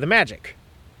got the Magic.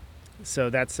 So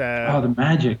that's the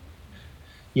Magic.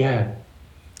 Yeah.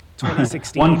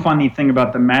 2016. One funny thing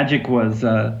about the Magic was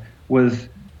a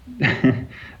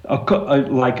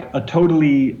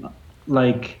totally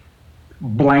like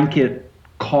blanket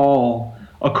call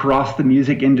across the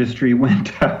music industry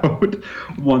went out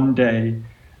one day.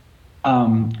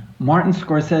 Martin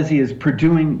Scorsese is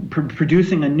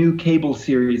producing a new cable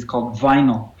series called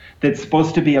Vinyl that's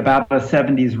supposed to be about a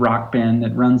 70s rock band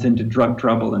that runs into drug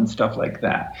trouble and stuff like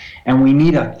that. And we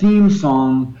need a theme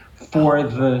song for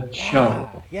the show.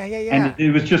 Yeah. And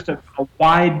it was just a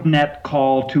wide net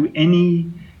call to any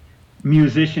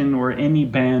musician or any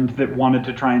band that wanted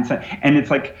to try and sing. And it's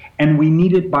like, and we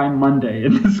need it by Monday.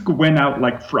 And this went out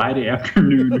like Friday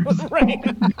afternoon. Right.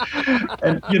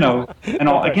 And,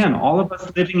 and all of us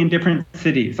living in different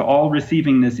cities, all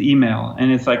receiving this email.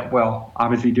 And it's like, well,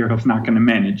 obviously Deerhoof's not going to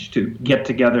manage to get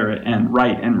together and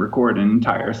write and record an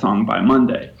entire song by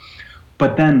Monday.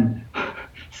 But then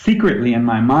secretly in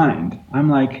my mind, I'm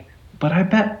like, but I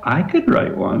bet I could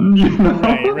write one,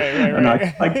 Right. And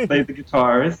I play the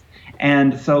guitars.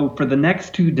 And so for the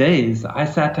next 2 days, I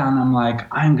sat down and I'm like,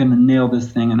 I'm going to nail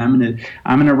this thing, and I'm going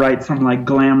to write something like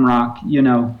glam rock, something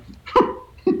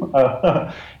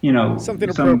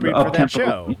appropriate for that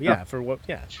show. Yeah, for what?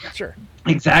 Yeah, sure.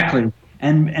 Exactly.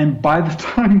 And by the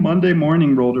time Monday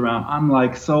morning rolled around, I'm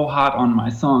like so hot on my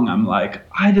song. I'm like,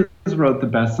 I just wrote the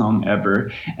best song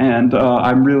ever, and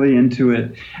I'm really into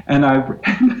it. And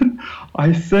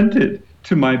I sent it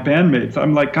to my bandmates.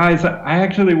 I'm like, guys, I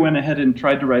actually went ahead and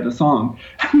tried to write a song.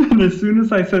 And then as soon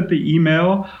as I sent the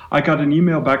email, I got an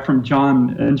email back from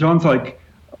John, and John's like,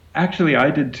 actually, I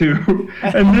did too.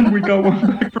 And then we got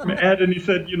one back from Ed, and he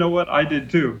said, you know what, I did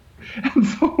too. And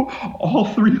so all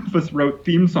three of us wrote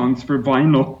theme songs for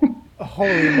Vinyl.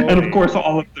 Holy moly. And of course,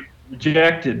 all of them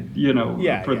rejected,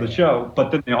 for the show.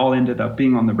 But then they all ended up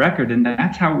being on the record, and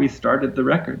that's how we started the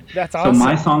record. That's awesome. So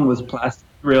my song was Plastic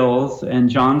Thrills, and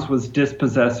John's was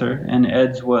Dispossessor, and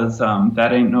Ed's was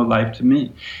That Ain't No Life to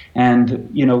Me.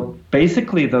 And,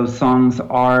 basically those songs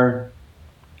are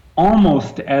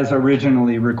almost as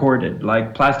originally recorded.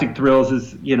 Like Plastic Thrills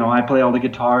is, I play all the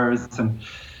guitars and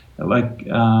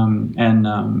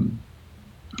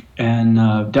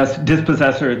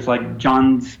Dispossessor, it's like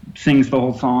John sings the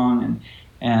whole song,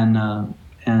 and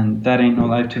That Ain't No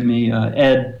Life to Me,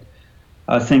 Ed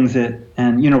sings it,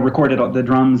 and recorded all the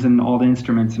drums and all the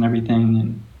instruments and everything,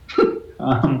 and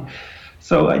I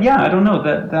don't know,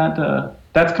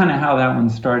 that's kind of how that one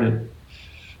started.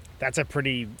 That's a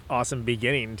pretty awesome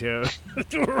beginning to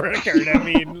a record. I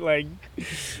mean, like,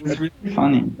 it's really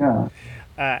funny, yeah.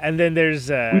 And then there's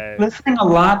we're listening a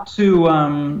lot to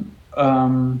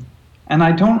and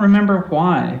I don't remember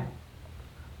why.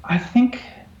 I think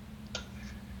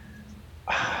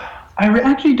I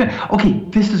actually did. Okay,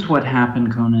 this is what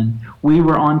happened, Conan. We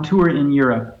were on tour in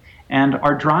Europe, and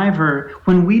our driver,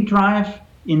 when we drive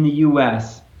in the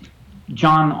U.S.,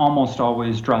 John almost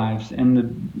always drives, and the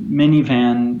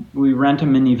minivan, we rent a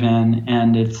minivan,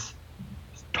 and it's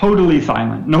totally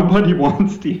silent. Nobody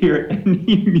wants to hear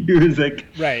any music.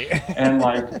 Right. And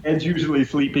like Ed's usually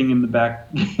sleeping in the back,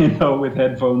 with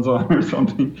headphones on or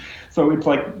something. So it's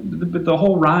like the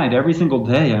whole ride, every single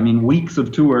day. I mean, weeks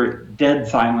of tour, dead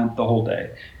silent the whole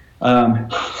day.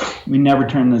 We never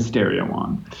turn the stereo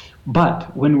on.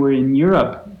 But when we're in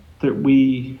Europe, that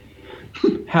we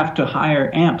have to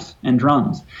hire amps and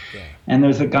drums. Yeah. And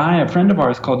there's a friend of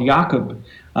ours called Jakub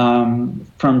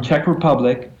from Czech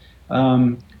Republic,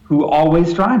 who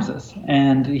always drives us,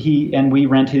 and we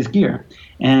rent his gear,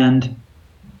 and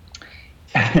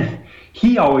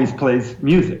he always plays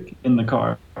music in the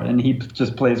car, and he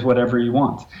just plays whatever he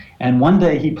wants. And one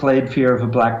day he played "Fear of a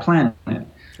Black Planet"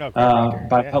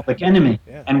 by Public Enemy,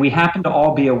 and we happened to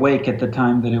all be awake at the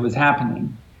time that it was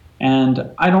happening.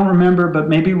 And I don't remember, but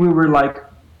maybe we were like,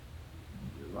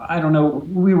 I don't know,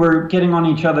 we were getting on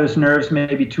each other's nerves.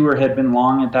 Maybe tour had been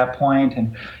long at that point,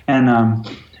 and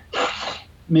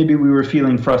maybe we were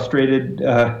feeling frustrated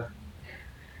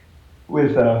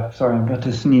with, sorry, I'm about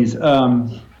to sneeze,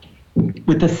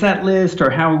 with the set list or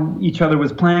how each other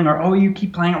was playing, or, oh, you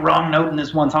keep playing a wrong note in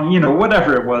this one song,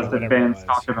 whatever it was that bands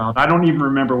talked about. I don't even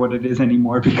remember what it is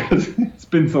anymore because it's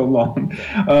been so long.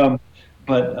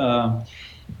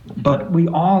 But we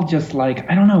all just I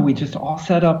don't know, we just all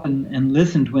sat up and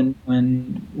listened when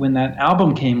that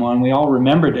album came on. We all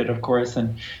remembered it, of course,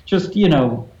 and just,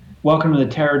 Welcome to the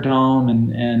Terror Dome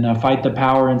and Fight the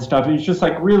Power and stuff. It was just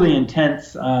really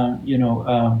intense,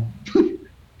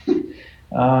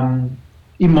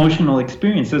 emotional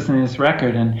experiences in this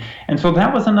record. And so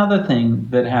that was another thing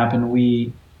that happened.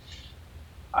 We,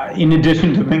 in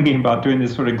addition to thinking about doing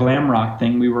this sort of glam rock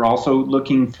thing, we were also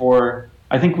looking for,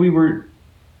 I think we were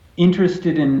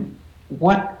interested in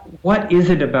what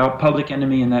is it about Public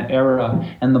Enemy in that era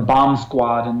and the Bomb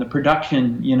Squad and the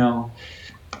production,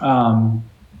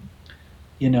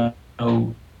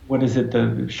 what is it,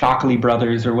 the Shockley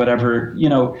brothers or whatever,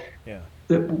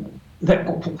 that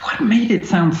what made it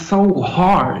sound so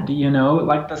hard,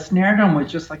 like the snare drum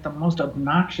was just the most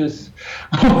obnoxious,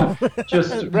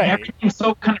 just right. Everything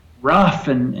so kind of rough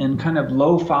and kind of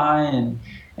lo-fi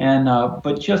and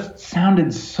but just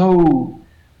sounded so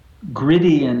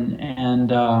gritty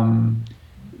and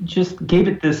just gave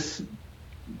it this,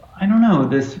 I don't know,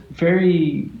 this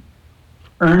very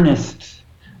earnest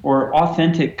or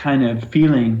authentic kind of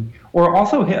feeling, or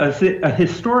also a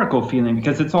historical feeling,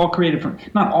 because it's all created from,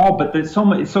 not all, but there's so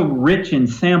much, it's so rich in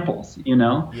samples,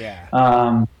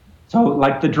 Yeah. So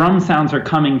the drum sounds are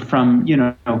coming from,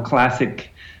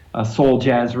 classic soul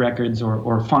jazz records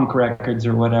or funk records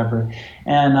or whatever.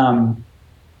 And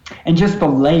just the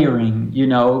layering,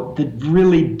 the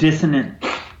really dissonant,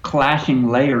 clashing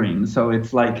layering. So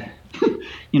it's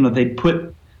they'd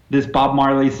put this Bob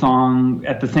Marley song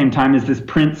at the same time as this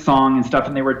Prince song and stuff,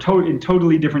 and they were in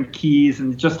totally different keys,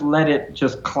 and just let it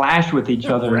just clash with each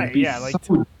other and be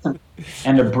so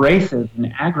and abrasive and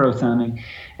aggro sounding.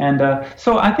 And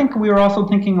so I think we were also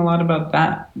thinking a lot about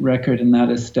that record and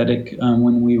that aesthetic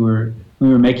when we were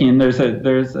making. And there's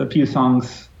a few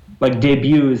songs, like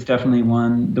Debut is definitely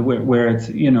one where it's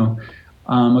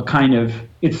a kind of,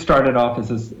 it started off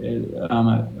as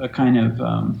a kind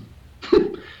of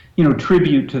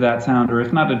tribute to that sound, or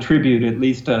if not a tribute, at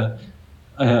least an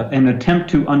attempt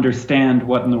to understand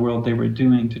what in the world they were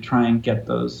doing to try and get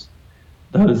those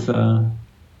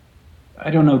I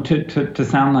don't know, to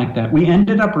sound like that. We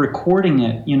ended up recording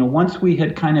it, once we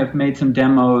had kind of made some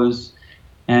demos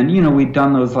and, we'd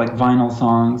done those vinyl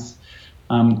songs.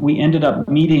 We ended up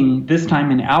meeting this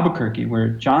time in Albuquerque, where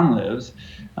John lives,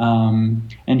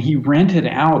 and he rented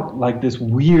out this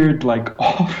weird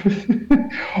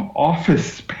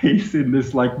office space in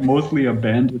this mostly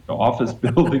abandoned office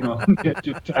building on the edge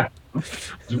of town.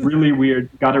 It's really weird.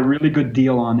 Got a really good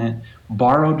deal on it.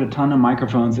 Borrowed a ton of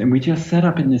microphones, and we just set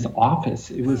up in this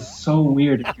office. It was so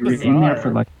weird. You were in there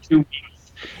for 2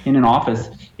 weeks in an office.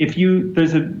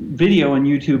 There's a video on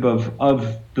YouTube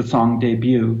of the song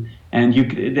Debut, and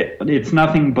it's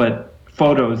nothing but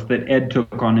photos that Ed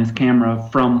took on his camera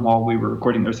from while we were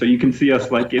recording there. So you can see us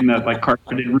in that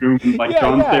carpeted room,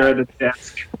 John's there at a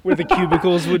desk. Where the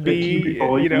cubicles would be,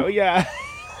 yeah.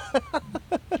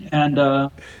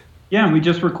 And we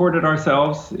just recorded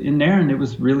ourselves in there, and it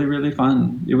was really, really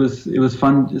fun. It was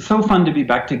fun, so fun to be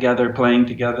back together, playing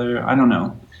together. I don't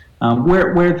know.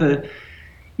 Where the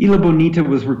Isla Bonita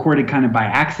was recorded kind of by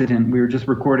accident. We were just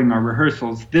recording our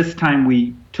rehearsals. This time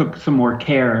we took some more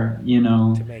care,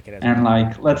 to make it and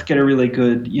let's get a really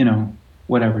good,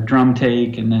 drum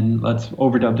take, and then let's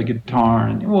overdub the guitar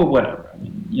and whatever. I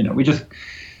mean, we just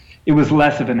it was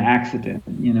less of an accident.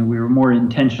 You know, we were more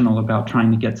intentional about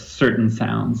trying to get certain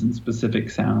sounds and specific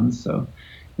sounds. So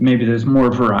maybe there's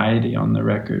more variety on the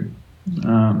record.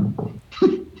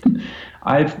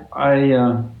 I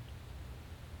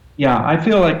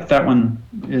feel like that one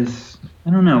is, I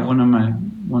don't know, one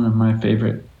of my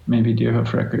favorite maybe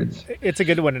Deerhoof records. It's a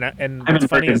good one, and I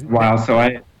haven't heard it in a while, so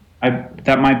I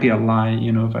that might be a lie,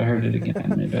 you know, if I heard it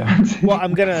again. Maybe I would say. Well,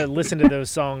 I'm gonna listen to those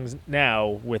songs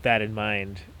now with that in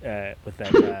mind, with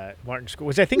that Martin score,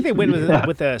 which I think they went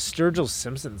with a Sturgill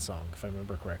Simpson song, if I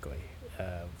remember correctly.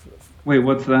 Wait,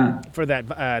 what's that? For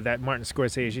that Martin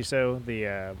Scorsese show,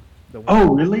 the one.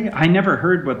 Oh, really? I never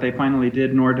heard what they finally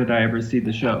did, nor did I ever see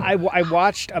the show. I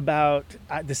watched about,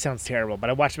 this sounds terrible,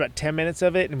 but I watched about 10 minutes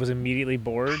of it and was immediately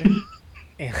bored.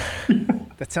 And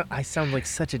I sound like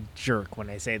such a jerk when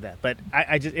I say that, but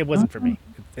it wasn't for me.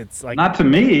 It's like, not to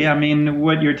me. I mean,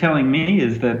 what you're telling me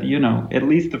is that, you know, at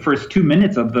least the first 2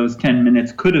 minutes of those 10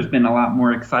 minutes could have been a lot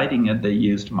more exciting had they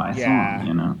used my song,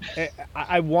 you know.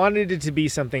 I wanted it to be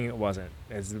something it wasn't,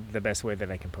 is the best way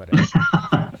that I can put it.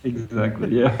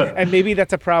 Exactly, yeah. And maybe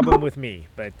that's a problem with me,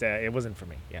 but it wasn't for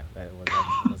me. Yeah, it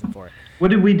wasn't for it.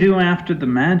 What did we do after the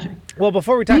Magic? Well,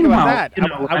 before we talk about that, you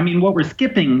know, I mean, what we're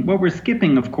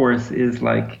skipping, of course, is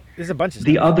like there's a bunch of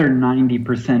the stuff. other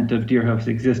 90% of Deerhoof's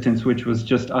existence, which was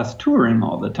just us touring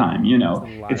all the time. You know,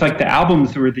 it's like the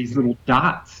albums were these little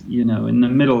dots, you know, in the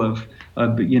middle of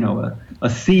a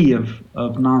sea of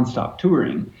nonstop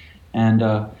touring, and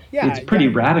it's pretty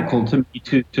radical to me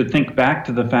to think back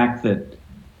to the fact that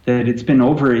it's been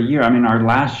over a year. I mean, our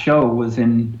last show was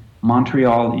in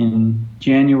Montreal in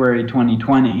January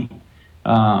 2020,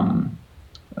 and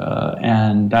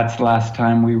that's the last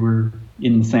time we were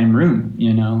in the same room,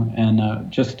 you know. And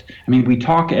we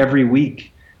talk every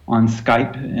week on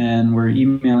Skype, and we're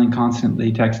emailing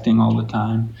constantly, texting all the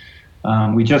time.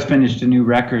 We just finished a new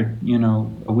record, you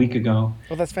know, a week ago.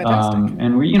 Well, that's fantastic.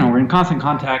 And we're in constant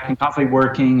contact and constantly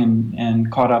working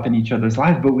and caught up in each other's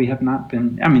lives, but we have not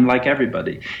been, I mean, like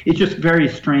everybody. It's just very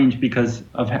strange because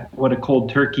of what a cold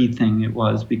turkey thing it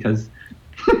was, because,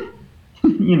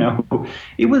 you know,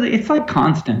 it's like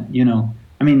constant, you know.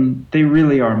 I mean, they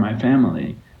really are my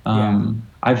family.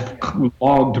 I've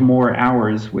logged more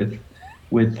hours with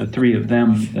the three of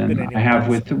them than I have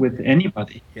with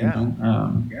anybody, you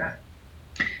know.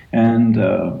 And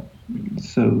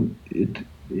so it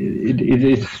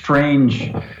is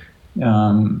strange.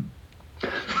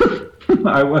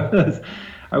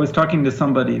 I was talking to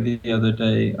somebody the other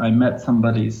day. I met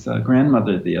somebody's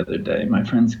grandmother the other day, my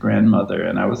friend's grandmother,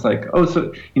 and I was like, oh,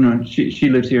 so, you know, she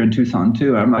lives here in Tucson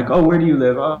too. I'm like, oh, where do you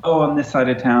live? Oh, on this side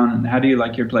of town. And how do you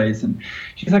like your place? And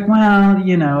she's like, well,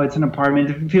 you know, it's an apartment.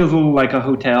 It feels a little like a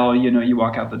hotel. You know, you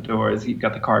walk out the doors, you've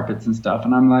got the carpets and stuff.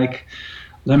 And I'm like,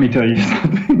 let me tell you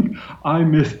something. I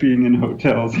miss being in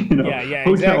hotels. You know,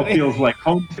 hotel exactly. Feels like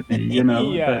home to me. You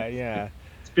know.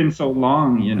 It's been so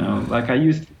long. You know, like I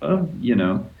used to love. You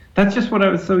know, that's just what I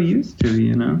was so used to.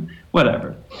 You know,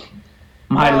 whatever.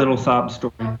 My little sob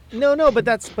story. No, but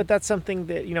that's something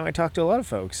that, you know, I talk to a lot of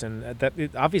folks, and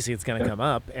obviously it's going to come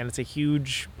up, and it's a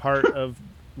huge part of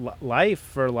life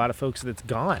for a lot of folks that's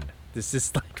gone. This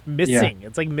is like missing. Yeah.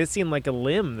 It's like missing like a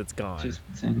limb that's gone. Just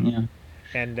missing, yeah.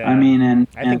 And I mean,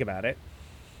 I think about it.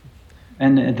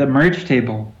 And at the merch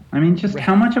table. I mean, just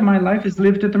how much of my life is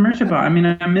lived at the merch table. I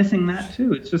mean, I'm missing that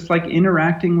too. It's just like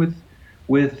interacting with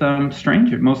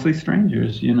strangers, mostly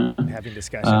strangers, you know. Having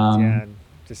discussions,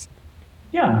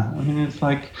 Yeah, I mean, it's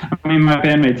like, I mean, my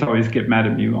bandmates always get mad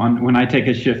at me when I take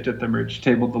a shift at the merch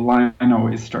table. The line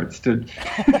always starts to...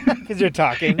 Because you're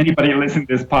talking. Anybody listening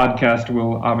to this podcast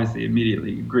will obviously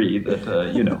immediately agree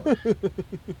that, you know,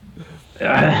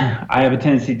 I have a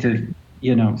tendency to,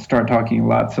 you know, start talking a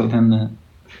lot, so then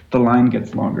the line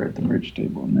gets longer at the merch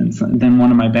table, and then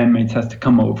one of my bandmates has to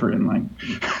come over and, like...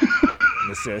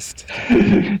 assist.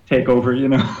 Take over, you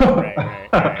know.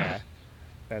 Right.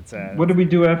 That's what did we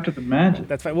do after the Magic?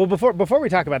 That's fine. Well, before we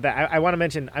talk about that, I want to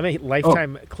mention I'm a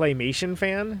lifetime Claymation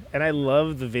fan, and I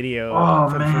love the video. Oh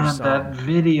man, that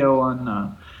video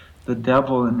on the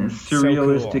devil and his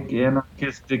surrealistic,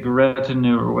 anarchistic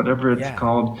retinue, or whatever it's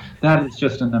called. That is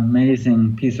just an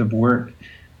amazing piece of work.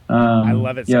 I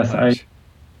love it so much.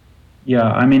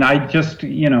 I mean, I just,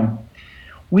 you know,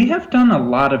 we have done a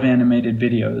lot of animated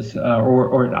videos,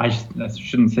 or I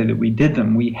shouldn't say that we did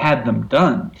them. We had them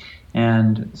done.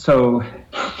 And so,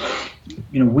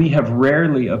 you know, we have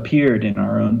rarely appeared in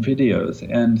our own videos.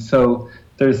 And so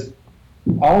there's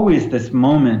always this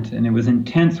moment, and it was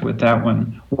intense with that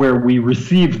one, where we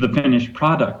received the finished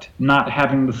product, not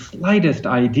having the slightest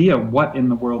idea what in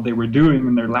the world they were doing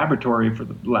in their laboratory for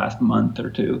the last month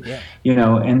or two,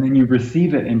 and then you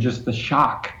receive it, and just the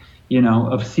shock,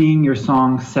 of seeing your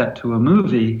song set to a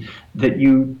movie that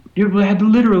you had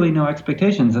literally no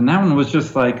expectations. And that one was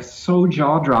just like so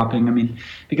jaw-dropping. I mean,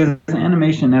 because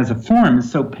animation as a form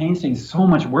is so painstaking, so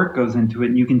much work goes into it,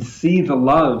 and you can see the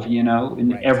love,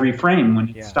 in every frame when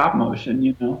it's stop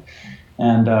motion,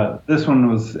 And this one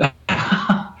was,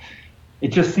 it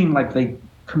just seemed like they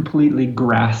completely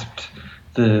grasped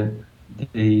the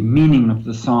meaning of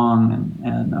the song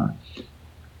and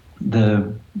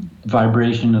the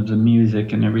vibration of the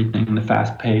music and everything, and the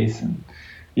fast pace, and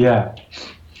I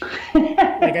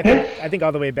think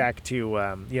all the way back to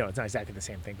it's not exactly the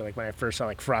same thing, but like when I first saw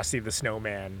like Frosty the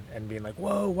Snowman and being like,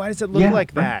 whoa, why does it look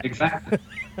like that? Exactly.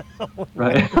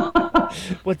 Right.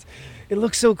 It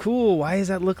looks so cool. Why does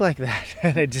that look like that?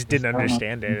 And I just didn't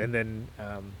understand it. And then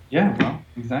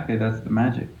exactly, that's the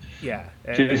magic. Yeah.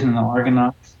 Jason and the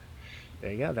Argonauts.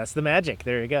 There you go. That's the magic.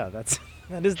 There you go. That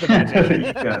is the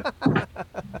magic.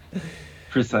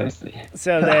 Precisely.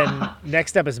 So then,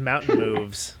 next up is Mountain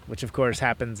Moves, which of course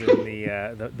happens in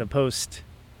the post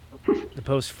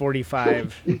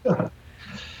 45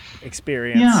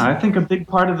 experience. Yeah, I think a big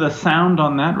part of the sound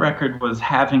on that record was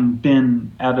having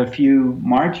been at a few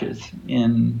marches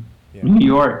in New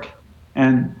York,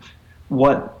 and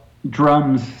what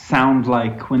drums sound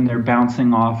like when they're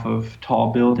bouncing off of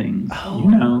tall buildings.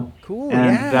 Cool.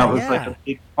 And that was like a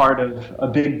big part of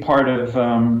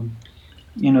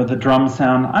the drum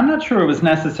sound. I'm not sure it was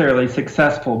necessarily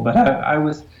successful, but I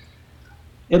was,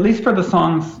 at least for the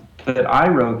songs that I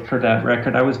wrote for that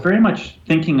record, I was very much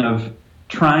thinking of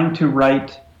trying to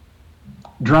write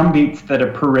drum beats that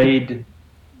parade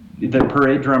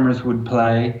drummers would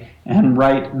play, and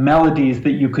write melodies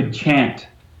that you could chant,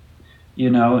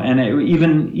 and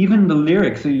even the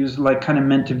lyrics are usually like kind of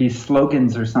meant to be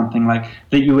slogans or something like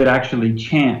that you would actually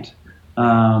chant,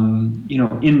 in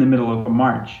the middle of a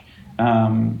march.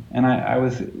 And it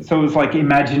was like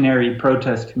imaginary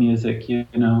protest music,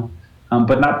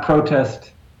 but not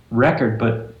protest record,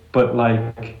 but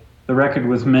like the record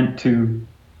was meant to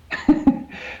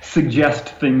suggest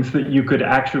things that you could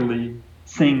actually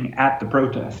sing at the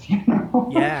protest,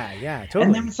 Yeah, totally.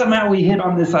 And then somehow we hit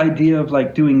on this idea of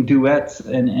like doing duets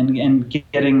and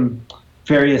getting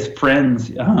various friends,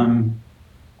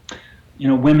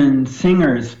 women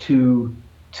singers to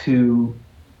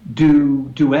do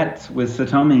duets with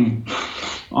Satomi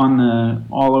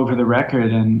all over the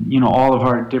record, and all of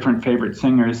our different favorite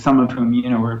singers, some of whom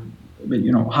were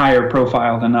higher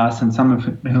profile than us, and some of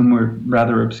whom were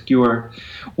rather obscure.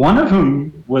 One of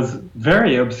whom was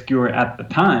very obscure at the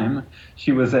time.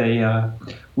 She was a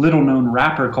little known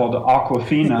rapper called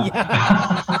Aquafina.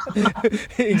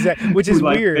 Exactly, which is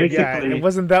weird. Yeah, it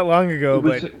wasn't that long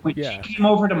ago, she came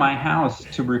over to my house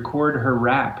to record her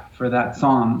rap for that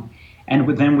song. And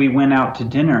then we went out to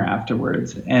dinner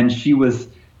afterwards, and she was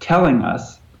telling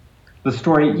us the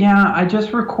story. Yeah, I just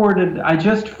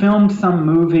filmed some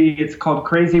movie. It's called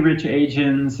Crazy Rich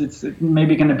Asians. It's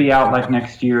maybe going to be out like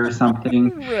next year or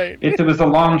something. Right. It was a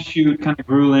long shoot, kind of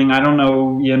grueling. I don't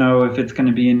know, if it's going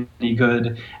to be any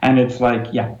good. And it's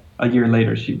like, a year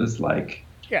later, she was like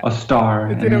a star,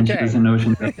 and then she was in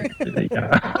Ocean's 8.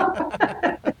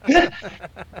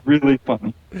 Really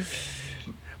funny.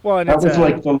 Well, and that was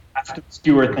like the last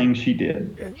obscure thing she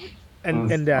did.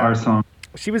 And our song.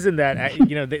 She was in that,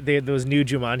 they had those new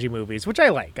Jumanji movies, which I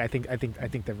like. I think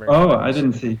they're very. Oh, fun. I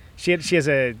didn't see. She has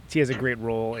a great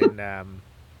role in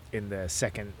the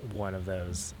second one of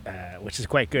those, which is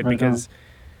quite good because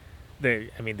the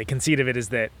conceit of it is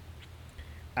that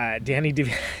Danny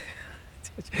DeVito.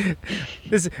 I'm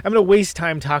going to waste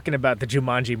time talking about the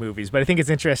Jumanji movies, but I think it's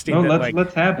interesting.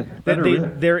 Let's have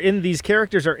it. They're in, these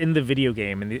characters are in the video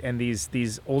game, and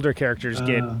these older characters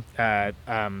get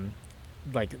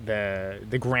like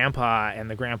the grandpa, and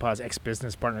the grandpa's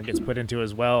ex-business partner gets put into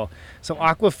as well. So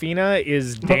Aquafina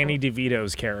is Danny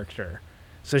DeVito's character.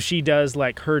 So she does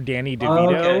like her Danny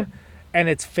DeVito. And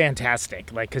it's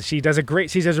fantastic, like, because she does a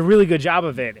really good job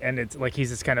of it, and it's like he's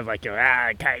just kind of like,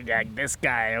 kind of like this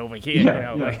guy over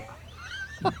here, like.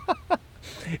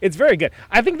 It's very good.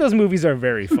 I think those movies are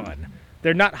very fun.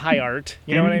 They're not high art,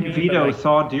 you know what I mean? DeVito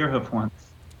saw Deerhoof once.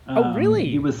 Oh, really?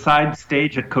 He was side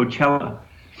stage at Coachella.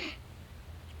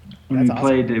 That's awesome.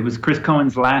 Played. It was Chris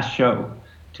Cohen's last show,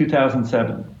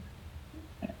 2007.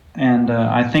 And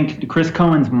I think Chris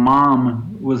Cohen's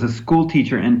mom was a school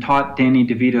teacher and taught Danny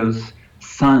DeVito's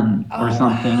son or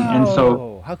something. And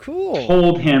so how cool.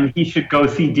 Told him he should go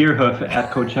see Deerhoof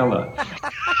at Coachella.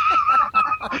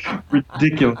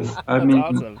 Ridiculous. I mean,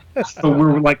 awesome. So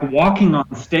we're like walking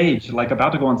on stage, like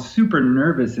about to go on, super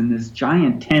nervous in this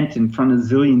giant tent in front of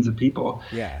zillions of people.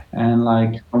 Yeah. And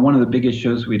like one of the biggest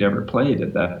shows we'd ever played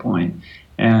at that point.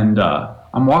 And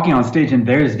I'm walking on stage and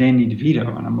there's Danny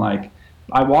DeVito. And I'm like,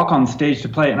 I walk on stage to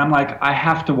play and I'm like, I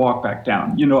have to walk back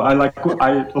down. You know, I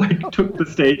took the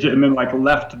stage and then like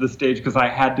left the stage because I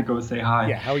had to go say hi.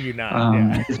 Yeah, how are you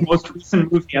not? His most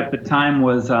recent movie at the time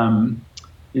was,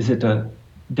 is it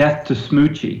Death to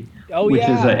Smoochie? Which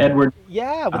is Edward.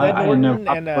 Yeah, with Edward and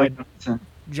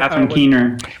Catherine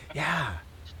Keener. Yeah.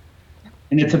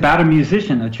 And it's about a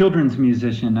musician, a children's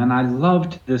musician, and I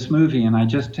loved this movie, and I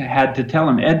just had to tell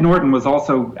him. Ed Norton was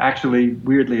also actually,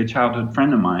 weirdly, a childhood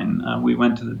friend of mine. We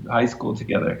went to high school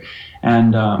together.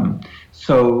 And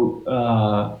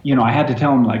so, you know, I had to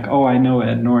tell him, like, oh, I know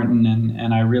Ed Norton,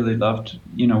 and I really loved,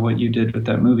 you know, what you did with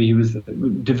that movie.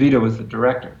 DeVito was the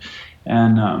director.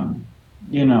 And,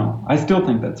 you know, I still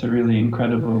think that's a really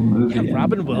incredible movie. Yeah,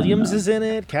 Robin Williams is in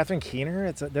it, Catherine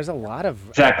Keener. There's a lot of...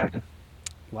 Exactly.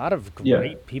 A lot of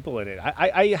great people in it.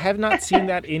 I have not seen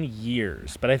that in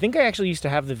years, but I think I actually used to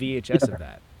have the VHS of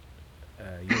that.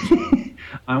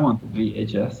 I want the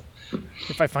VHS.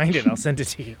 If I find it, I'll send it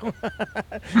to you.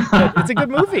 But it's a good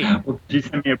movie. Well, did you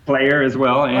send me a player as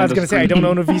well? I was going to say I don't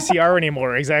own a VCR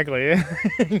anymore. Exactly.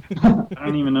 I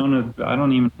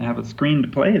don't even have a screen to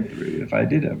play it through. If I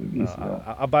did have a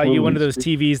VCR, I'll buy you one of those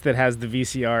TVs that has the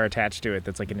VCR attached to it.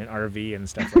 That's like in an RV and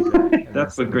stuff like that.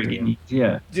 That's what Greg needs.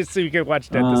 Yeah. Just so you can watch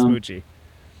Death to Smoochie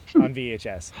on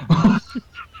VHS.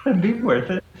 It'd be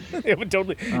worth it. It would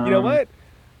totally. You know what?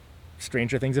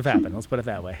 Stranger things have happened. Let's put it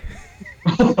that way.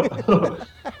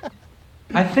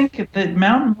 I think that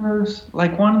mountain moves,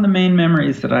 like one of the main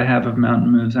memories that I have of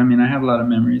mountain moves, I mean, I have a lot of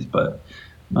memories, but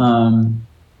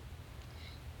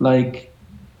like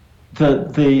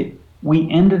we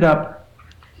ended up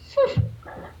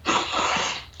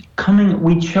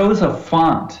we chose a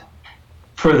font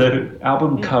for the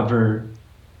album cover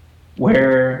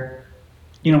where,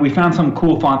 you know, we found some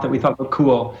cool font that we thought looked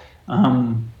cool.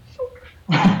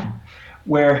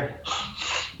 Where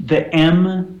the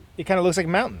M... It kind of looks like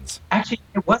mountains. Actually,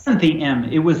 it wasn't the M.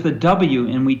 It was the W,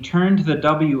 and we turned the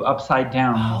W upside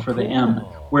down for the M,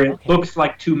 where it looks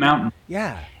like two mountains.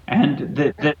 Yeah. And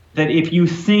that if you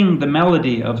sing the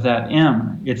melody of that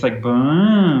M, it's like...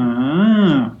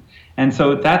 And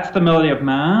so that's the melody of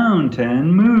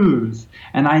Mountain Moves.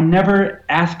 And I never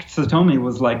asked Satomi,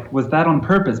 was that on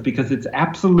purpose? Because it's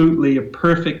absolutely a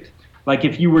perfect... Like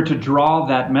if you were to draw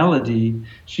that melody,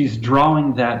 she's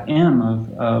drawing that M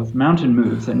of Mountain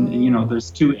Moves, and you know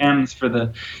there's two M's for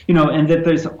the, you know, and that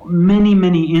there's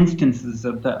many instances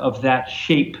of that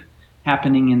shape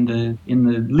happening in the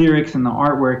lyrics and the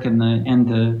artwork and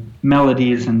the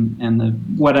melodies and the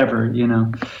whatever, you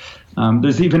know.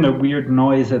 There's even a weird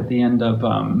noise at the end of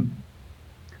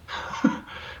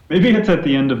maybe it's at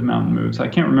the end of Mountain Moves. I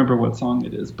can't remember what song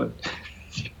it is, but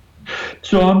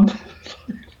John.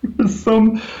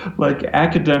 Some like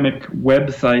academic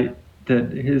website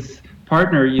that his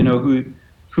partner, you know,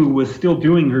 who was still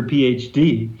doing her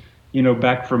PhD, you know,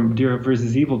 back from Deerhoof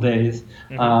versus Evil days,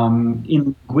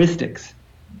 in linguistics,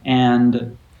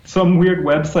 and some weird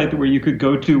website where you could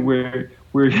go to where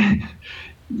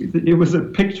it was a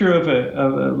picture of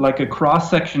a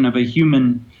cross section of a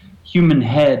human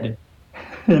head,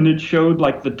 and it showed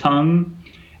like the tongue.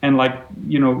 And like,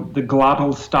 you know, the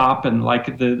glottal stop and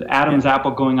like the Adam's apple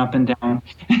going up and down.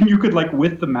 And you could like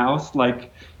with the mouse,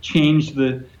 like change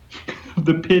the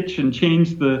pitch and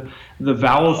change the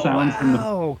vowel sounds and the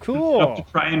stuff to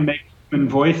try and make human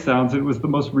voice sounds. It was the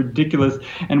most ridiculous.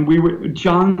 And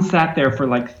John sat there for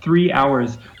like 3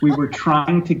 hours. We were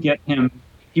trying to get him.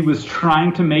 He was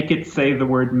trying to make it say the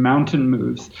word Mountain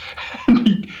Moves, and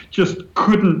he just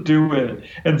couldn't do it.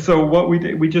 And so what we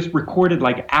did, we just recorded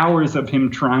like hours of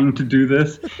him trying to do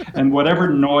this, and whatever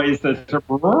noise that at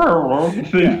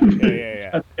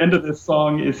the end of this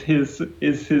song is his,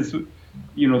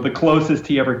 you know, the closest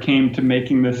he ever came to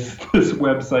making this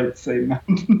website say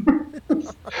Mountain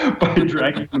Moves by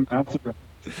dragging the mouse around.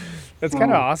 That's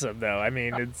kind of awesome, though. I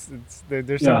mean,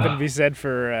 there's something to be said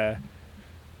for.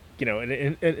 You know,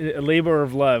 a labor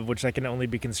of love, which I can only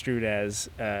be construed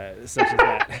as such as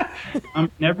that.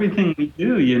 Everything we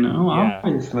do, you know,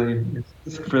 obviously, it's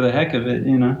just for the heck of it,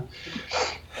 you know.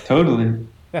 Totally.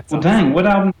 That's awesome. Dang, what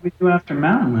album did we do after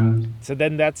Mountain Moves? So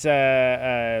then that's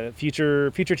Future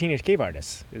Teenage Cave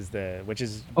Artists which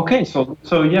is okay. So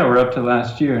yeah, we're up to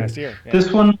last year. Yeah.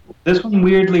 This one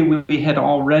weirdly we had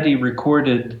already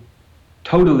recorded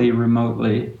totally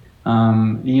remotely.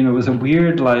 It was a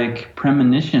weird like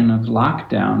premonition of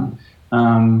lockdown.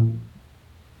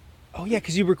 Oh yeah,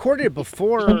 because you recorded it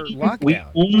before lockdown. We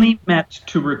only met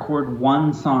to record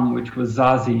one song, which was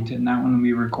Zazit, and that one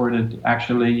we recorded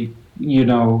actually,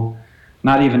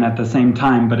 not even at the same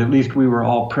time, but at least we were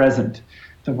all present.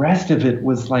 The rest of it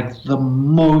was like the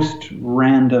most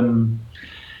random.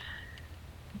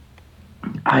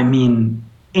 I mean,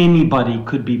 anybody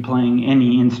could be playing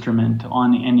any instrument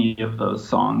on any of those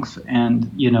songs,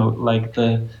 and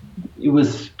it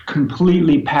was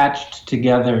completely patched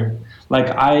together.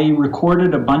 Like, I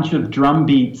recorded a bunch of drum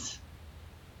beats,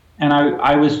 and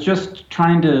I was just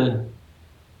trying to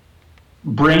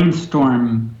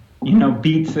brainstorm,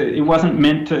 beats. It wasn't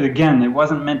meant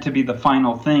to be the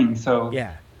final thing. So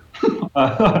yeah.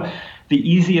 The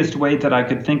easiest way that I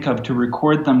could think of to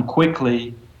record them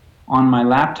quickly on my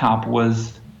laptop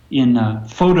was in a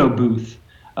photo booth.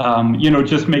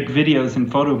 Just make videos in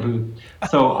photo booth.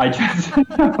 So I just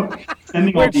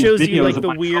sending where all it these shows videos you like of the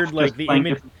myself weird, like just the playing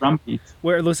image different drum beats.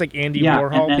 where it looks like Andy Yeah,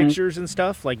 Warhol and then- pictures and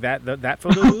stuff, like that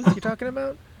photo booth you're talking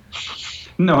about?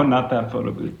 No, not that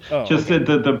photo booth. Oh, just okay.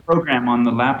 the program on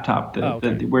the laptop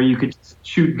where you could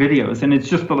shoot videos, and it's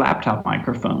just the laptop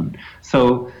microphone.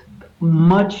 So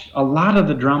a lot of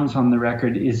the drums on the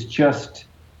record is just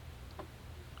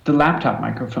the laptop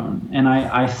microphone. And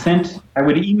I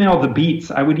would email the beats.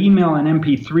 I would email an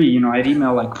MP3. I'd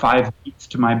email like 5 beats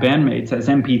to my bandmates as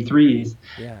MP3s.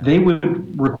 Yeah. They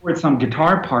would record some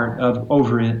guitar part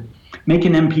over it, make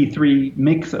an MP3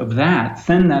 mix of that,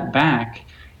 send that back.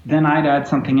 Then I'd add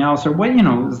something else, or it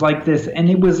was like this,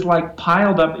 and it was like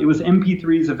piled up. It was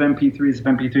MP3s of MP3s of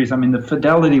MP3s. I mean, the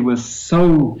fidelity was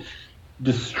so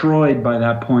destroyed by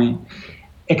that point,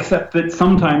 except that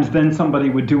sometimes then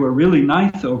somebody would do a really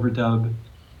nice overdub,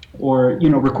 or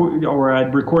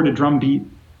I'd record a drum beat,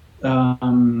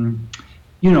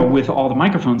 with all the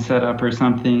microphones set up or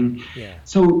something. Yeah.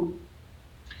 So,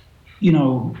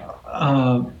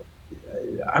 I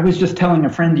was just telling a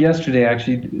friend yesterday,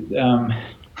 actually.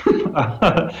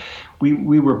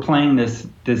 We were playing this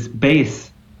bass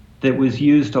that was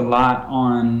used a lot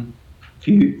on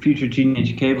Future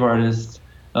Teenage Cave Artists,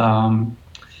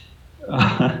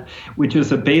 which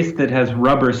is a bass that has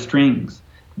rubber strings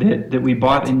that we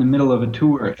bought in the middle of a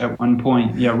tour at one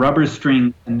point. Yeah, rubber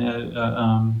strings and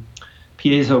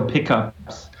piezo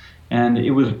pickups. And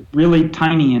it was really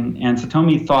tiny, and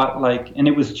Satomi thought and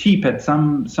it was cheap at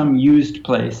some used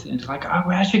place. And it's like, oh,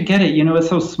 I should get it. It's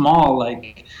so small.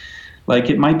 Like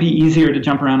it might be easier to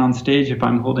jump around on stage if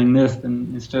I'm holding this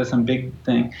than instead of some big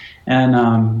thing.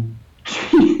 And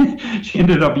she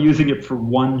ended up using it for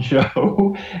one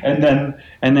show, and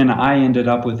then I ended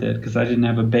up with it because I didn't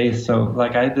have a bass. So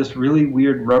I had this really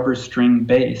weird rubber string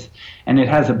bass, and it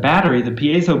has a battery. The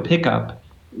piezo pickup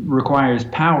requires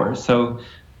power. So.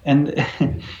 And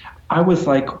I was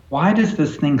like, why does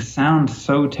this thing sound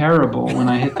so terrible when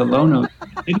I hit the low note?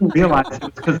 I didn't realize it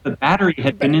was because the battery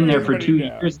had been in there for 2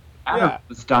 years. The battery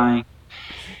was dying.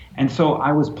 And so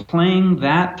I was playing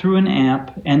that through an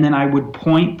amp, and then I would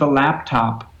point the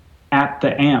laptop at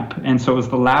the amp. And so it was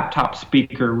the laptop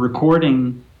speaker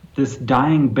recording this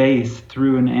dying bass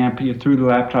through an amp, through the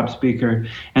laptop speaker.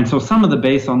 And so some of the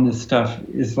bass on this stuff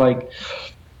is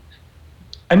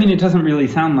it doesn't really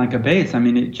sound like a bass.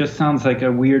 It just sounds like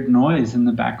a weird noise in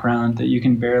the background that you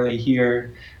can barely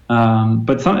hear.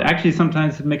 But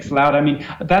sometimes it makes loud.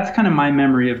 That's kind of my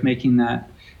memory of making that,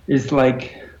 is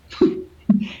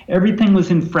everything was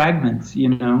in fragments,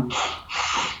 John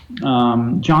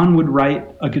would write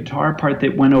a guitar part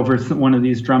that went over one of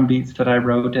these drum beats that I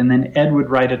wrote, and then Ed would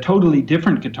write a totally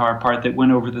different guitar part that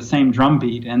went over the same drum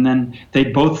beat, and then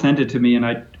they'd both send it to me, and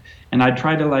I'd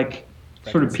try to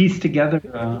sort of piece together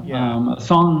a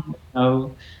song,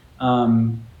 and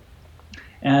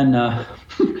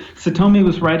Satomi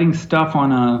was writing stuff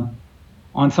on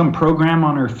some program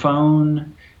on her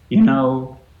phone,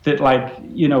 that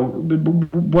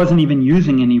wasn't even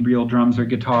using any real drums or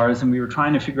guitars, and we were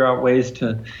trying to figure out ways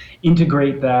to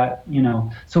integrate that,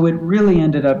 So it really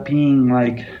ended up being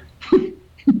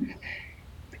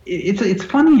it's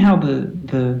funny how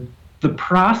the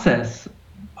process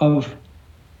of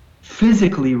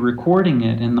physically recording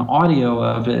it and the audio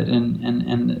of it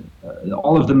and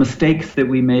all of the mistakes that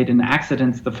we made and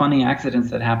the funny accidents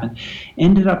that happened,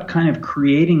 ended up kind of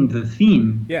creating the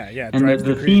theme. Yeah. And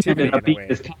the theme ended up being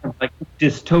this kind of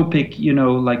dystopic,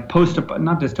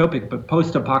 not dystopic, but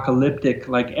post-apocalyptic,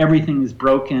 everything is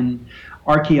broken,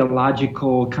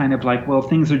 archaeological, kind of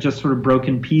things are just sort of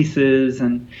broken pieces,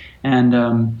 and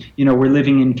we're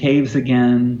living in caves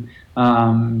again.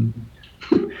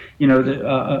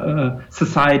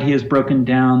 society is broken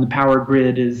down, the power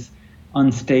grid is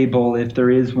unstable if there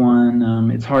is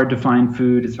one. It's hard to find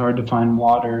food, it's hard to find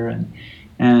water,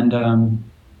 and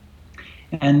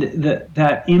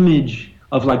that image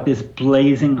of like this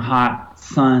blazing hot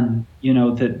sun,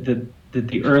 that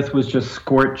the earth was just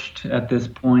scorched at this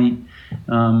point,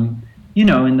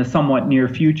 in the somewhat near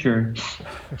future,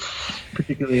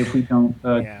 particularly if we don't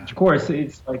of course,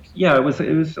 it's like, it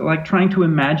was like trying to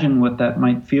imagine what that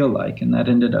might feel like, and that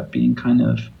ended up being kind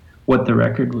of what the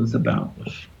record was about.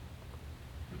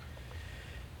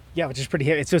 Yeah, which is pretty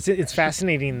heavy. So it's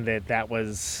fascinating that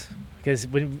was, because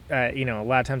when a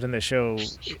lot of times on the show,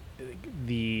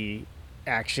 the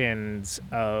actions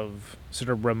of sort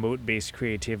of remote-based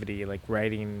creativity, like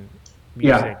writing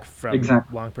music from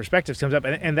long perspectives, comes up,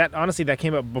 and that honestly that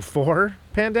came up before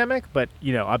pandemic, but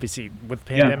obviously with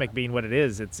pandemic being what it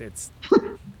is, it's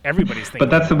everybody's thinking. But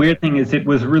that's the weird thing, is it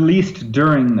was released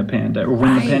during the pandemic, or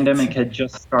when the pandemic had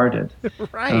just started.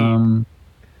 Right.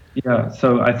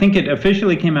 So I think it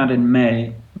officially came out in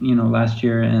May, last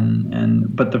year,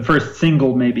 but the first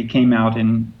single maybe came out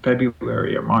in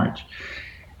February or March.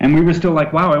 And we were still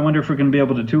like, wow, I wonder if we're going to be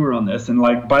able to tour on this. And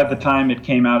like by the time it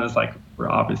came out, it's like, we're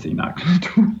obviously not going to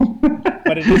tour.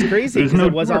 But it is crazy, because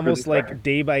it was almost like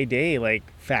day by day, like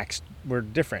facts were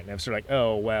different. I was sort of like,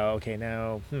 oh, well, okay,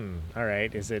 now, all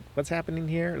right, is it, what's happening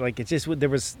here? Like, it just, there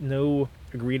was no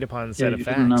agreed upon set of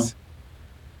facts.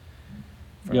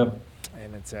 Yep.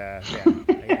 And it's,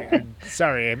 I'm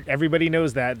sorry, everybody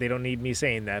knows that. They don't need me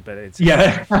saying that, but it's...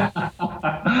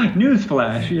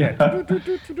 Newsflash,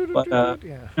 But,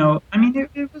 I mean,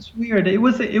 it was weird. It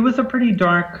was a pretty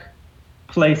dark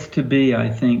place to be, I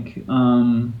think.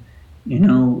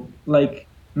 Like,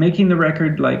 making the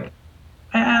record, like...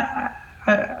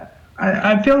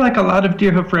 I feel like a lot of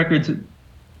Deerhoof records,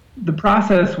 the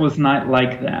process was not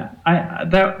like that.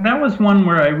 That was one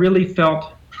where I really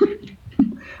felt...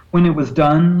 when it was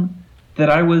done, that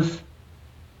I was,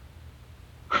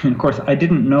 and of course I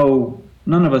didn't know,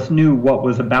 none of us knew what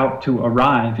was about to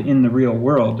arrive in the real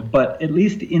world, but at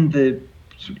least in the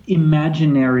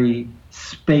imaginary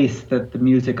space that the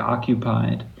music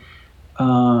occupied,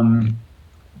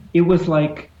 it was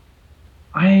like,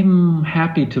 I'm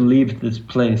happy to leave this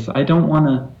place. I don't want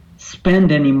to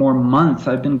spend any more months.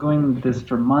 I've been going with this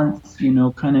for months,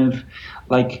 kind of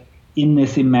like in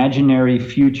this imaginary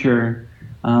future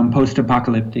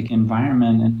post-apocalyptic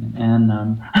environment, and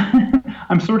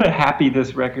I'm sort of happy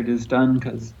this record is done,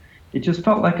 because it just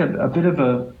felt like a bit of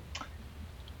a,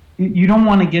 you don't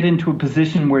want to get into a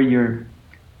position where you're,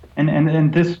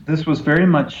 and this was very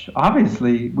much,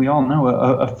 obviously, we all know,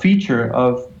 a feature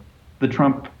of the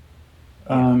Trump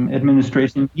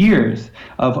administration years,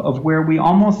 of where we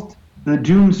almost, the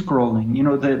doom scrolling,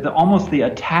 the almost the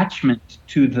attachment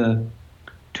to the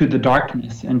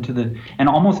darkness, and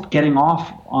almost getting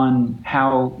off on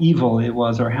how evil it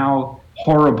was, or how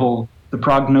horrible the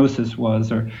prognosis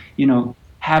was, or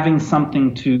having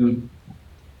something to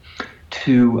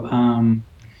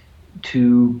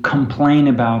complain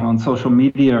about on social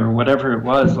media or whatever it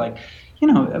was, like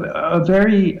a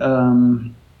very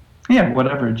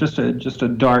just a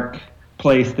dark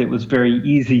place that was very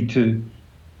easy to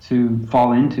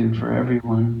fall into for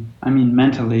everyone. I mean,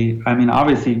 mentally. I mean,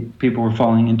 obviously, people were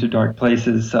falling into dark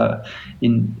places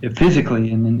in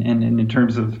physically and in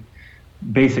terms of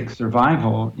basic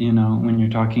survival. When you're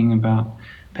talking about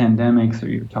pandemics, or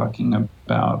you're talking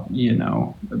about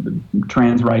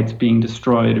trans rights being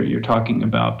destroyed, or you're talking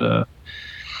about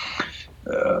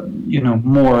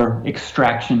more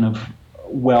extraction of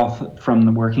wealth from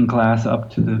the working class up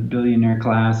to the billionaire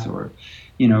class, or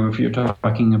if you're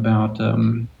talking about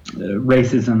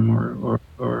racism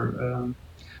or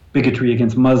bigotry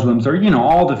against Muslims, or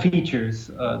all the features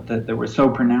that were so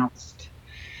pronounced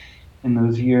in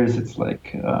those years, it's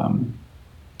like it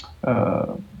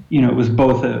was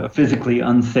both a physically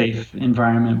unsafe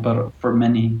environment, but for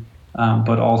many,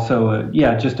 but also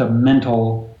just a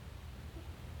mental.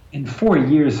 In 4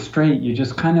 years straight, you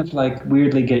just kind of like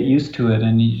weirdly get used to it,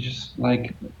 and you just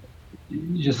like.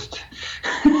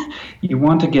 You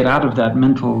want to get out of that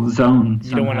mental zone.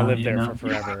 You don't want to live there for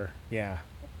forever. Yeah.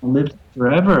 Live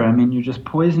forever. I mean, you're just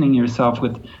poisoning yourself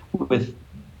with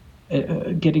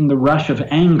getting the rush of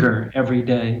anger every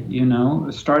day.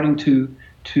 Starting to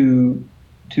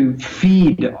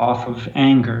feed off of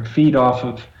anger, feed off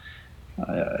of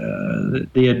the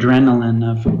adrenaline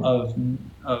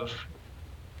of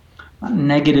not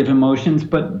negative emotions,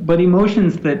 but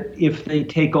emotions that, if they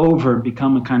take over,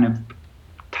 become a kind of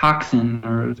toxin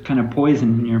or kind of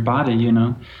poison in your body,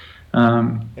 An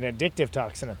addictive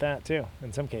toxin at that, too,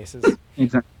 in some cases.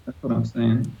 Exactly, that's what I'm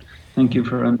saying. Thank you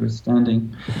for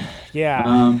understanding.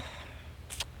 Yeah.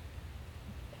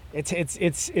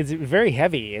 It's very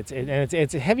heavy. It's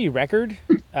a heavy record,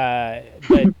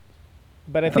 but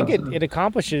I think it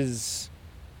accomplishes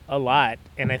a lot,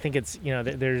 and I think it's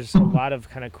there's a lot of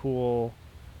kind of cool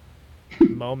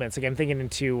moments. Like I'm thinking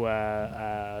into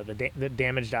the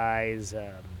Damaged Eyes.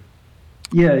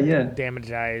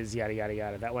 Damaged Eyes, yada yada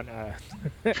yada. That one. I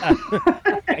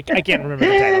can't remember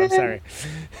the title. I'm sorry.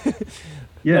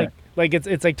 Yeah. Like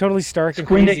it's like totally stark and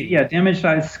crazy. Yeah, Damaged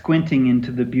Eyes squinting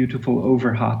into the beautiful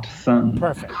overhot sun.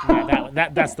 Perfect. Yeah,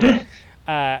 that's the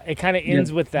one. It kind of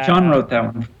ends with that. John wrote that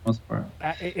one for the most part.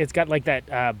 It's got like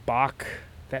that Bach,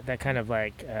 that kind of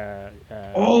like.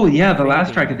 The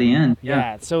last track at the end.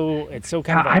 Yeah, it's so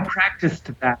kind of.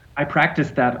 I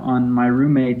practiced that on my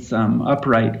roommate's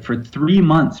upright for 3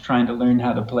 months trying to learn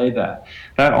how to play that.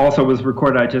 That also was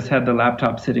recorded. I just had the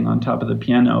laptop sitting on top of the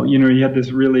piano. He had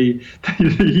this really.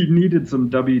 He needed some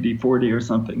WD-40 or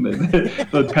something.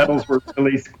 The pedals were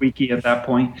really squeaky at that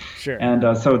point. Sure. And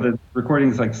so the recording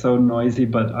is like so noisy,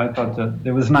 but I thought that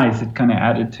it was nice. It kind of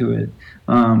added to it.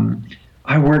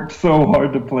 I worked so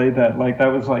hard to play that. Like that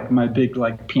was like my big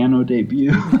like piano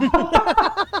debut.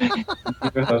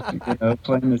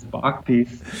 Playing this Bach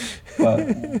piece.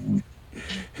 But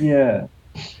yeah.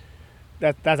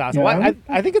 That's awesome. Well,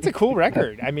 I think it's a cool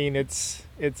record. I mean, it's.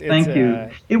 Thank you.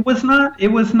 It was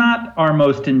not our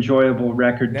most enjoyable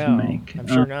record to make. I'm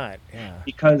sure not. Yeah.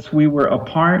 Because we were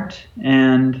apart,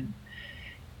 and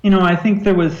I think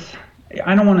there was.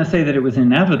 I don't want to say that it was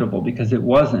inevitable because it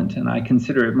wasn't, and I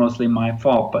consider it mostly my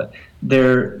fault. But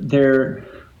there,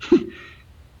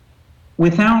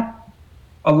 without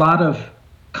a lot of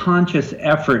conscious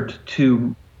effort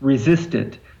to resist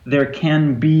it, there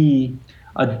can be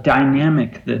a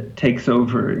dynamic that takes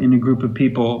over in a group of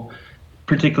people,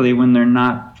 particularly when they're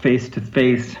not face to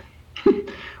face,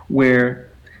 where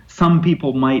some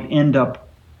people might end up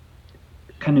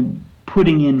kind of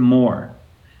putting in more,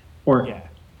 or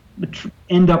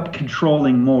end up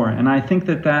controlling more. And I think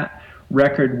that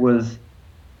record was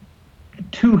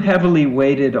too heavily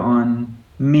weighted on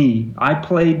me. I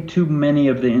played too many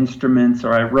of the instruments,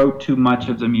 or I wrote too much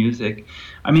of the music.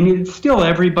 I mean, it's still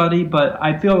everybody, but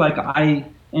I feel like I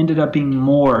ended up being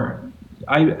more.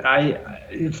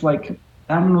 It's like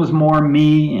that one was more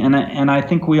me, and I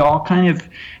think we all kind of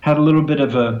had a little bit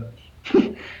of a,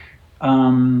 I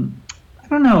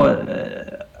don't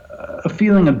know, a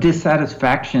feeling of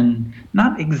dissatisfaction,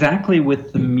 not exactly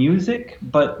with the music,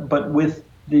 but with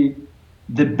the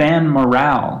band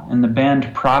morale and the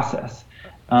band process.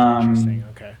 Interesting.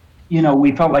 Okay.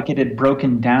 We felt like it had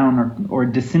broken down or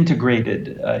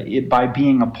disintegrated it by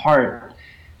being apart,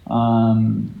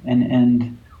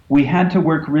 and we had to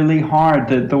work really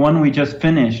hard. The one we just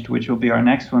finished, which will be our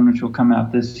next one, which will come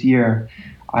out this year,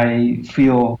 I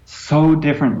feel so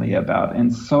differently about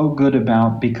and so good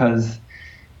about, because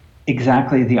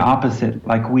exactly the opposite.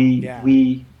 Like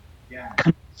we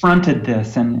confronted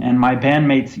this, and my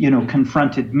bandmates,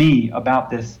 confronted me about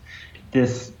this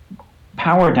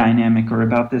power dynamic, or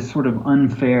about this sort of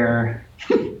unfair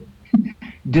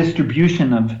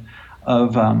distribution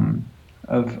of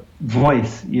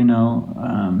voice,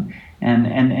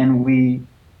 and we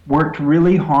worked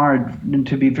really hard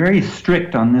to be very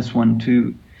strict on this one,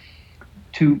 to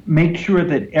make sure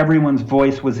that everyone's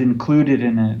voice was included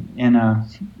in a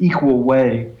equal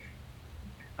way.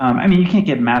 I mean, you can't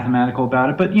get mathematical about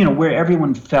it, but where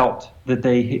everyone felt that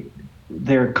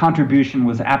their contribution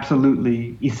was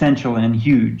absolutely essential and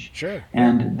huge. Sure.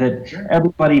 And that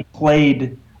everybody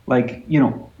played, like,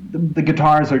 the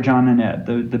guitars are John and Ed,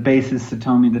 the bass is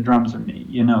Satomi, the drums are me.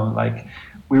 Like,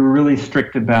 we were really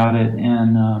strict about it,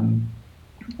 and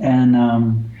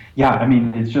yeah, I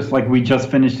mean, it's just like we just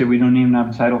finished it. We don't even have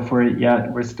a title for it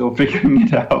yet. We're still figuring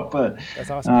it out. But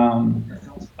that's awesome.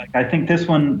 Like, I think this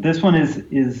one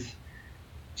is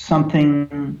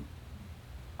something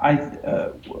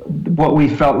what we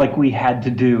felt like we had to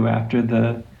do after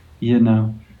the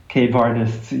Cave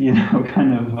Artists,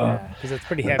 kind of. Because it's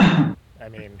pretty heavy. I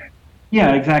mean.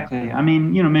 Yeah, exactly. I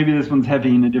mean, maybe this one's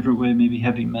heavy in a different way. Maybe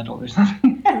heavy metal or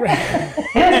something.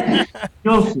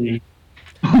 You'll see.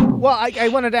 Well, I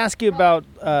wanted to ask you about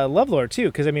Lovelore too,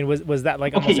 because I mean, was that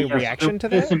like almost a reaction to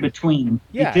that? This in between.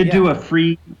 Yeah, we did do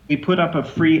we put up a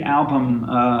free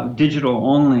album, digital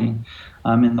only,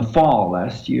 in the fall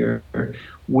last year,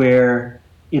 where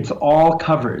it's all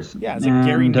covers. Yeah, it's like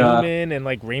Gary Newman and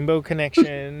like Rainbow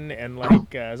Connection and like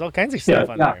there's all kinds of stuff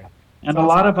on there. And a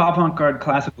lot of avant-garde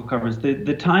classical covers.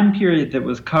 The time period that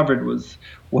was covered was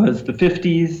the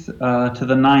 50s to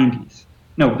the 90s.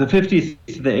 No, the 50s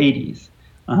to the 80s.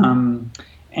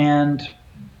 And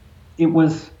it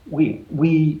was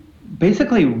we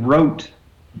basically wrote,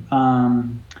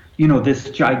 this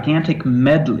gigantic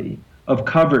medley of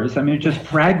covers. I mean, just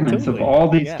fragments Totally. of all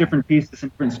these Yeah. different pieces in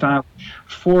different styles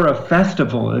for a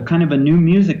festival, a kind of a new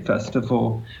music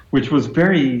festival, which was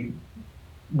very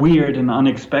weird and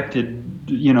unexpected,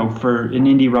 for an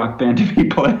indie rock band to be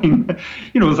playing.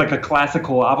 It was like a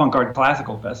classical, avant-garde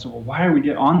classical festival. Why are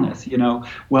we on this?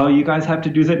 Well, you guys have to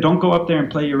do that. Don't go up there and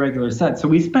play your regular set. So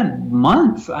we spent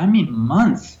months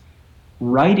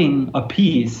writing a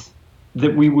piece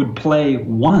that we would play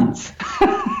once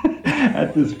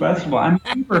at this festival. I mean,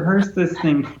 we rehearsed this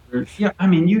thing for,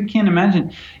 you can't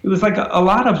imagine. It was like a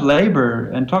lot of labor,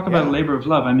 and talk about a labor of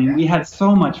love. I mean, we had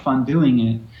so much fun doing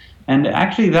it. And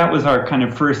actually, that was our kind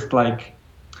of first,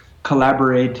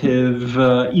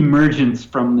 collaborative emergence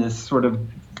from this sort of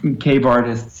cave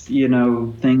artists,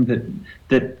 thing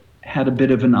that had a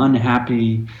bit of an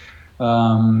unhappy,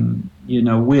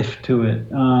 whiff to it.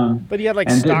 But you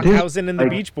had Stockhausen and the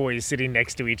Beach Boys sitting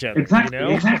next to each other.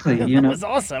 Exactly. That was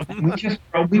awesome.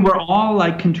 We were all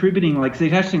contributing,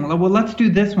 suggesting, well, let's do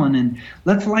this one, and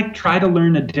let's try to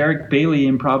learn a Derek Bailey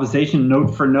improvisation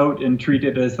note for note and treat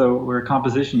it as though we're a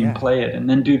composition and play it, and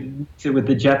then do it with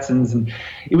the Jetsons. And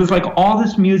it was all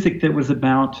this music that was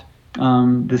about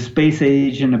the space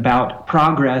age and about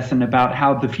progress and about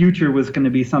how the future was going to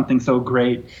be something so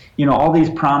great. All these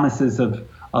promises of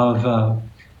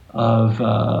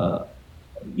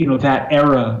that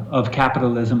era of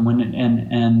capitalism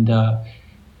and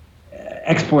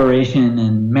exploration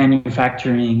and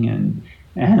manufacturing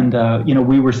and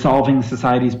we were solving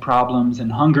society's problems, and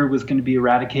hunger was going to be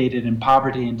eradicated, and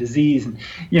poverty and disease, and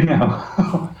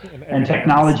and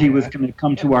technology was going to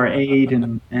come to our aid,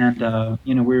 and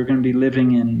we were going to be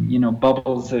living in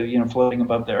bubbles floating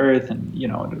above the earth,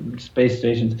 and space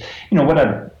stations,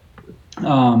 whatever.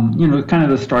 Kind of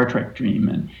the Star Trek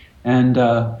dream, and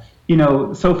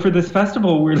so for this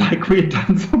festival, we had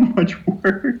done so much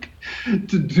work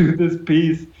to do this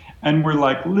piece, and we're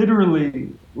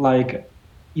literally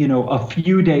a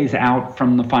few days out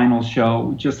from the final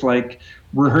show, just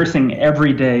rehearsing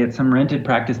every day at some rented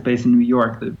practice space in New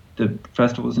York. The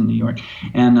festival's in New York,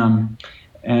 and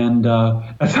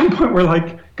at some point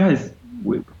we're guys,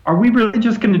 are we really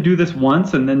just going to do this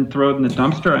once and then throw it in the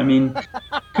dumpster? I mean,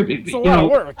 it's a lot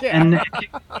of work, yeah. And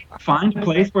find a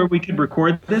place where we could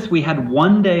record this. We had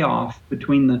one day off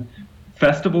between the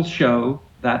festival show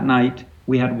that night.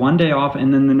 We had one day off,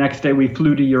 and then the next day we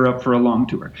flew to Europe for a long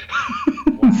tour.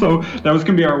 So that was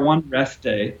going to be our one rest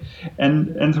day.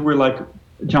 And so we're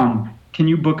John, can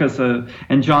you book us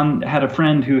and John had a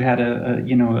friend who had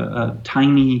a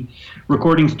tiny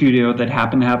recording studio that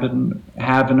happened to have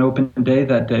an open day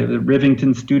that day, the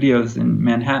Rivington Studios in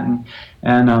Manhattan.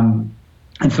 And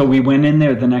so we went in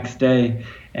there the next day,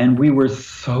 and we were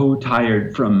so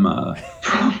tired from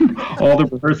all the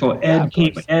rehearsal. Ed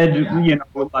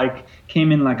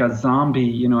came in like a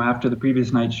zombie, after the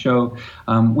previous night's show,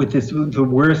 with the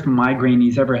worst migraine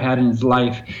he's ever had in his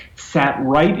life. Sat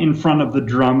right in front of the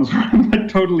drums,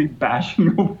 totally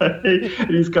bashing away. And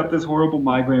he's got this horrible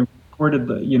migraine.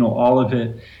 Recorded all of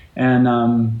it, and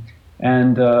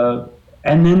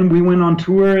then we went on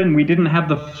tour, and we didn't have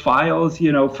the files,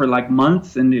 for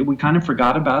months, and we kind of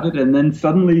forgot about it. And then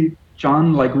suddenly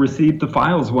John received the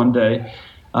files one day,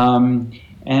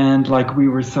 and we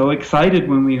were so excited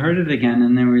when we heard it again.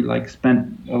 And then we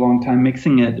spent a long time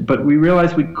mixing it, but we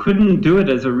realized we couldn't do it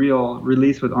as a real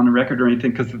release on a record or anything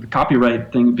because the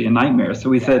copyright thing would be a nightmare. So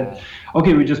we said,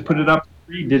 okay, we just put it up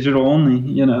free, digital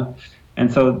only,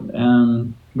 And so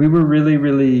we were really,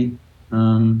 really.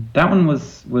 That one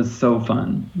was so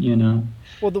fun,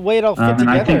 Well, the way it all fit together. And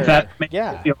I think that made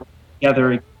us feel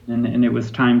together again, and it was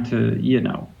time to,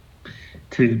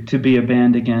 to be a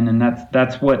band again, and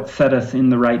that's what set us in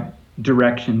the right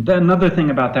direction. Another thing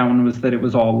about that one was that it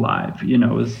was all live. It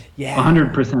was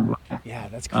 100% live. Yeah,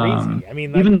 that's crazy. I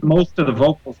mean, even most of the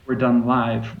vocals were done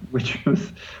live, which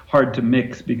was hard to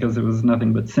mix because it was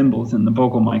nothing but cymbals in the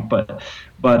vocal mic, but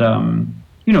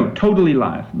totally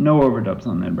live, no overdubs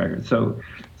on that record. So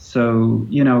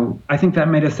I think that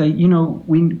made us say,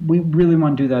 we really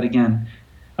want to do that again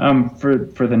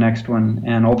for the next one.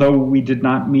 And although we did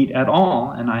not meet at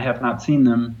all, and I have not seen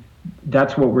them,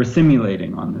 that's what we're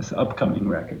simulating on this upcoming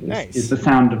record. Is the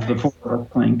sound of the four of us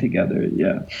playing together.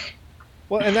 Yeah.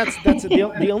 Well, and that's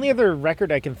the only other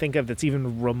record I can think of that's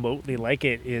even remotely like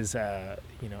it is I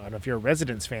don't know if you're a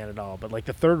Residents fan at all, but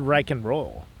the Third Reich and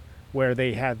Roll, where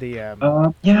they had the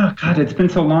God, it's been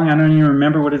so long I don't even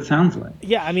remember what it sounds like.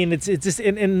 Yeah, I mean it's just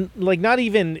and not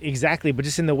even exactly, but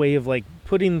just in the way of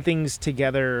putting things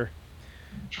together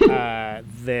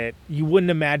that you wouldn't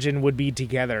imagine would be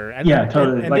together. And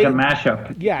totally, like a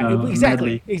mashup. Yeah,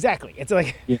 exactly. It's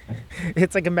like Yeah.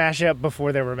 it's like a mashup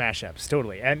before there were mashups.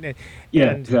 Totally,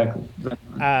 Exactly.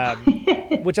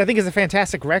 Which I think is a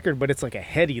fantastic record, but it's like a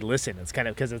heady listen. It's kind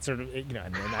of because it's sort of and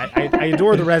I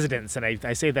adore the Residents, and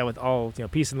I say that with all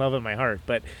peace and love in my heart.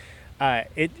 But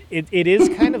it is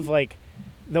kind of like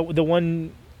the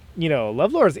one.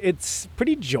 Love Lords, it's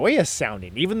pretty joyous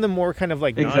sounding. Even the more kind of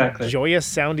like non-joyous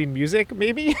sounding music,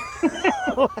 maybe.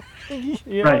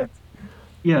 Right.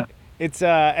 It's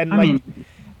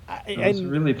it was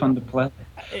really fun to play.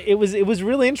 It was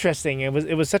really interesting. It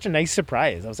was such a nice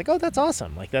surprise. I was like, oh, that's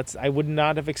awesome. Like I would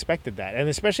not have expected that, and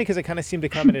especially because it kind of seemed to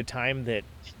come at a time that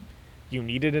you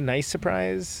needed a nice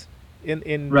surprise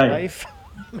in life.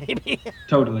 Maybe.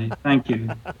 Totally. Thank you.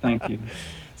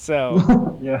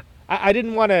 So yeah. I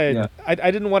didn't want to. Yeah.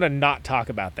 I didn't want to not talk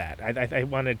about that. I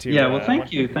wanted to. Yeah. Well,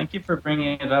 thank you. Thank you for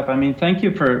bringing it up. I mean, thank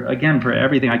you for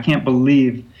everything. I can't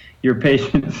believe your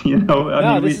patience.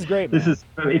 This is great. This is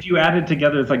if you add it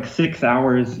together, it's like 6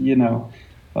 hours.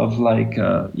 Of like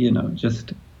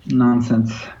just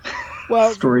nonsense.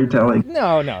 Well, storytelling.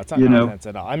 No, it's not nonsense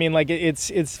at all. I mean, like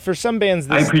it's for some bands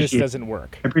this doesn't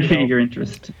work. I appreciate your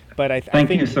interest. But I thank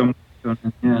think you so much.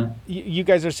 Yeah. You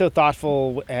guys are so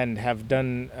thoughtful and have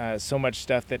done so much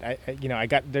stuff that I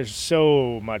got. There's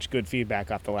so much good feedback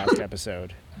off the last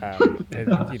episode.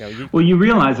 Well, you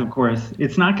realize, of course,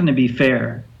 it's not going to be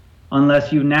fair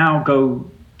unless you now go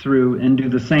through and do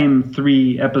the same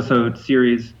 3-episode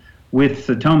series with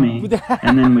Satomi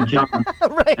and then with John,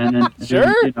 right? And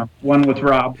then one with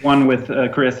Rob, one with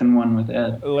Chris, and one with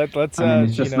Ed. Let's.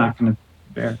 It's just not going to.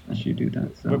 Fair as you do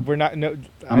that. So. We're not. No,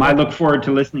 I look forward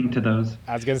to listening to those.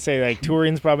 I was gonna say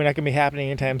touring's probably not gonna be happening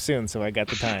anytime soon, so I got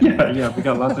the time. Yeah, we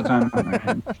got lots of time on our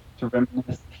hands to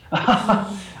reminisce.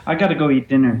 I gotta go eat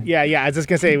dinner. Yeah. I was just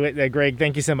gonna say, Greg,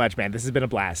 thank you so much, man. This has been a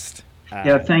blast.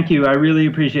 Thank you. I really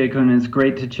appreciate it, Conan. It's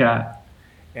great to chat,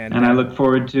 and I look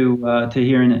forward to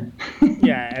hearing it.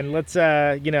 Yeah, and let's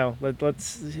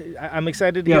let's. I'm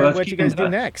excited to hear what you guys do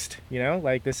next.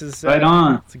 This is right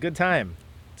on. It's a good time.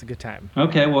 It's a good time.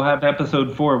 Okay, we'll have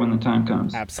episode 4 when the time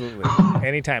comes. Absolutely.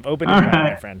 Anytime. Open your mind,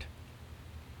 my friend.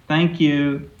 Thank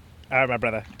you. All right, my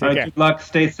brother. Take care. Good luck.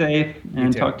 Stay safe,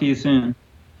 and talk to you soon.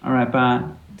 All right, bye.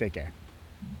 Take care.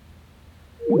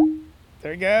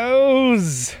 There he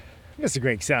goes. Mr.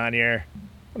 Greg Saunier.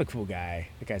 What a cool guy.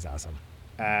 That guy's awesome.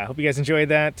 Hope you guys enjoyed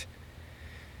that.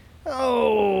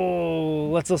 Oh,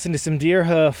 let's listen to some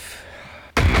Deerhoof.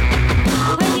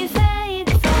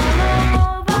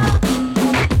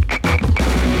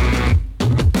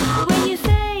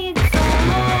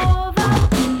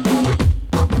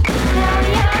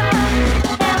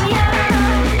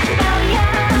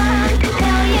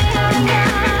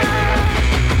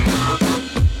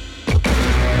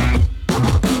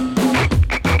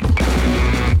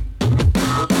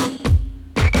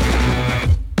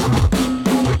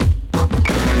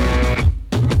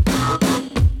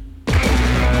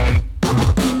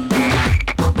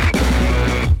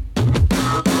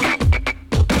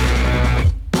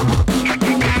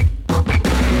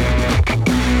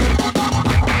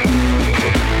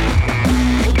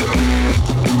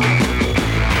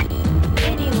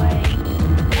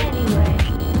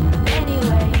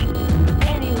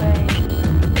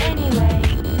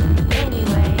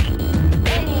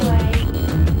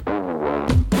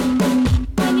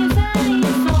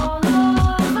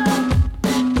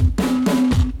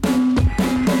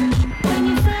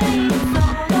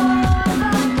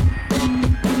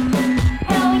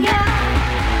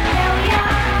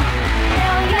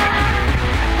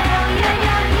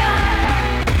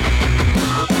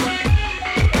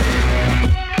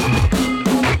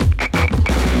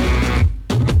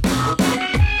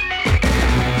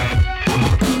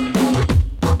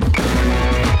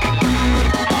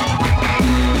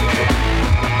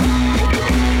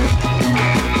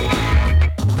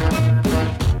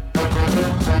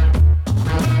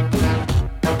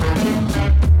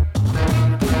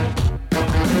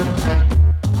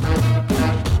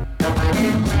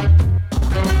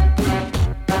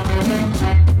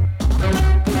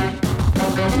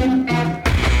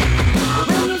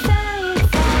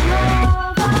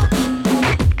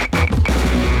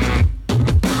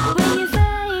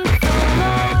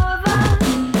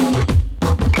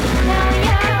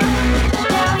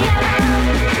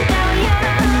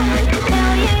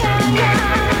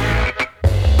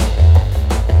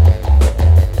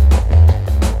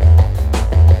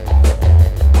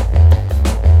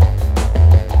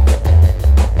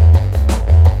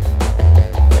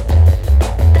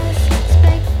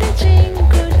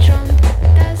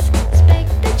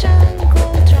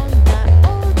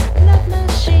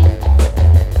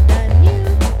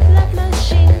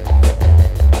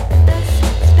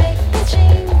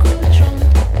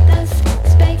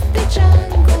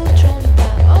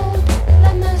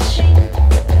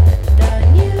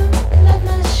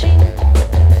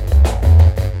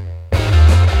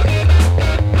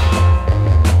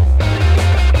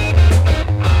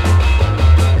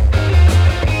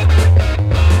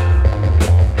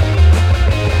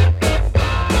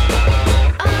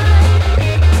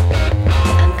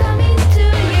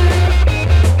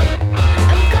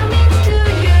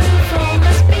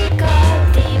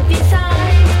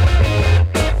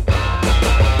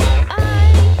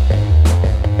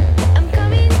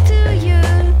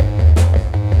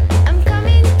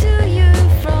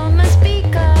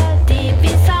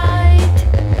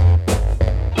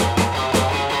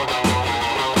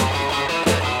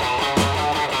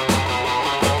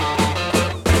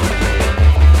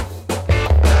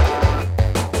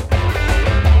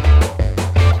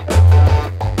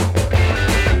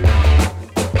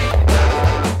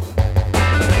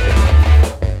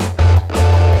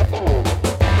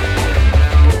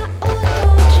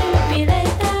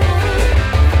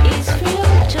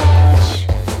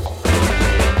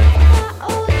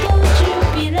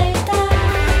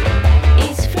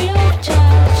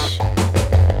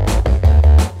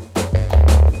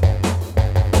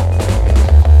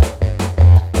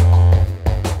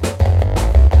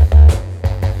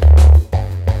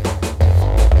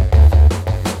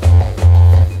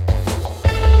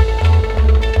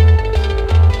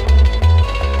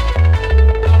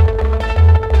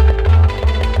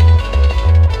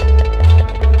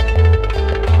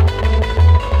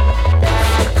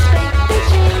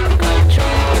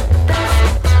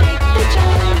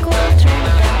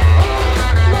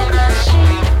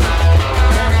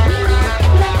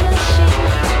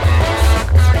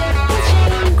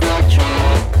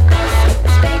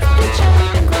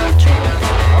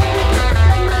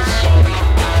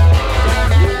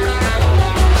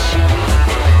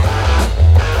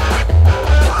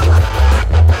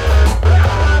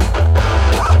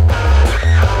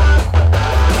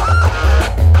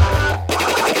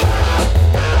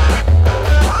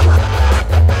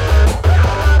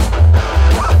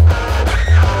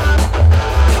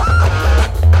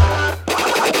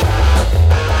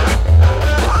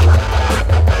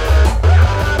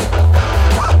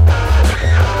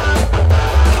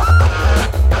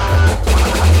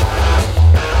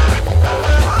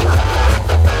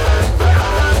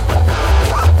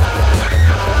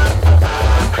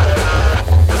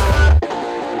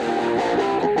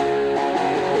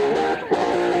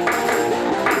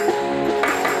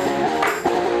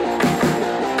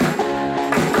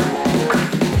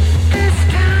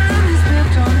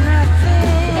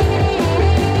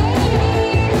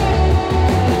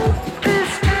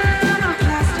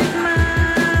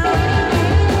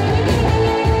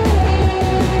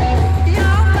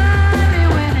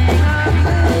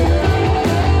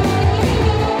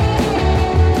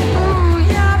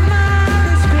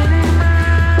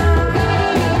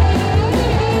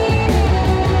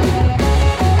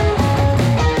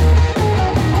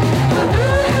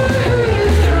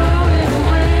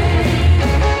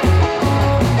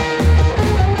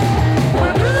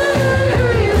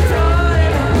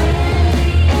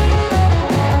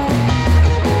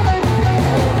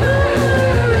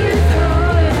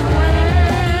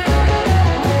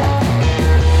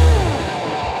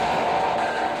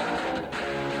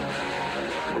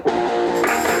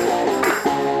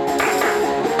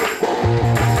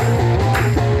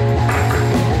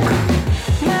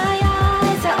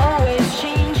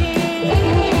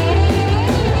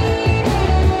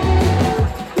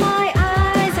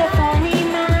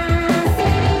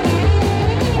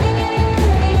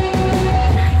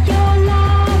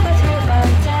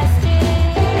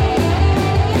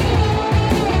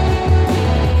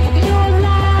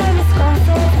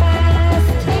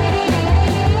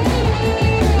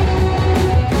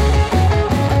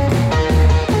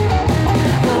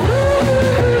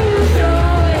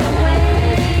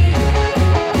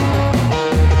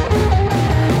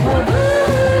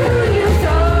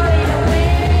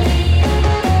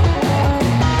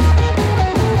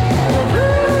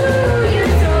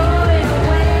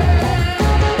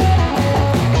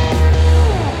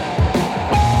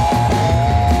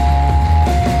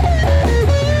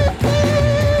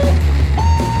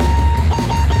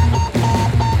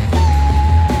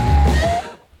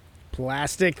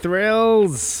 Plastic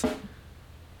Thrills.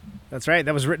 That's right.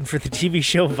 That was written for the TV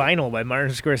show Vinyl by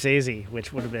Martin Scorsese,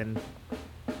 which would have been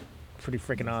pretty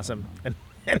freaking awesome and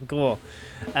cool.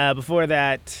 Before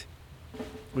that,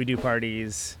 We Do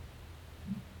Parties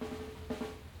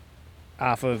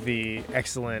off of the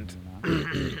excellent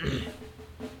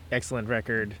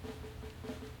record.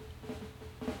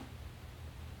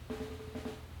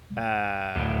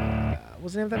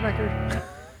 What's the name of that record?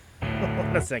 Hold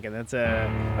on a second. That's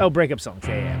Breakup Songs.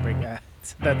 Yeah.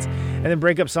 That's and then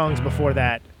Breakup Songs before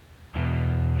that.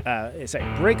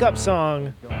 Breakup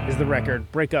Song is the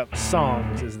record. Breakup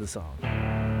Songs is the song.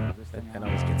 That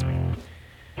always gets me.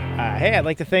 Hey, I'd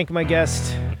like to thank my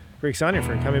guest, Rick Saunier,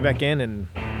 for coming back in and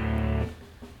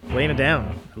laying it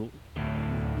down.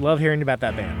 Love hearing about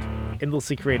that band.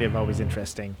 Endlessly creative, always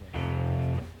interesting.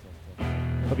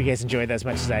 Hope you guys enjoyed that as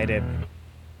much as I did.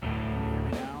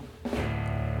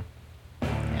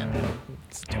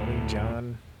 It's Tony,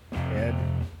 John, Ed,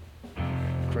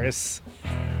 Chris,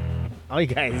 all you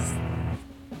guys.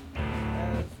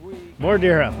 More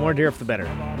Deerhoof the better.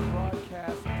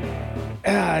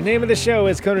 Name of the show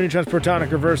is Conan Neutron's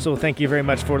Protonic Reversal. Thank you very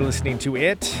much for listening to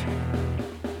it.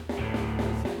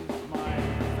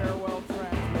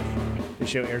 The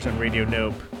show airs on Radio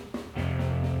Nope,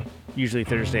 usually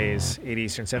Thursdays, 8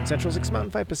 Eastern, 7 Central, 6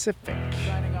 Mountain, 5 Pacific.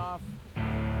 Signing off.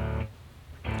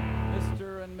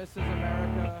 Mr. and Mrs.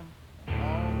 America,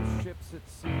 all the ships at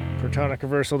sea.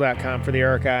 ProtonicReversal.com for the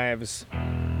archives.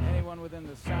 Anyone within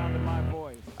the sound of my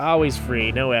voice. Always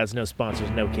free, no ads, no sponsors,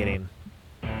 no kidding.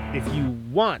 If you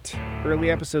want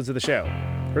early episodes of the show,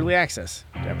 early access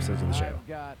to episodes of the show. I've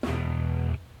got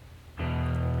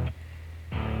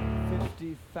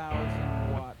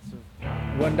 50,000 watts of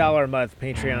power. $1 a month,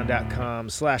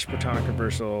 patreon.com/Protonic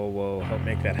Reversal will help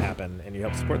make that happen, and you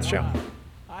help support the show.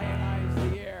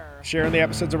 Ionize the air. Sharing the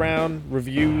episodes around,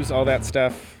 reviews, all that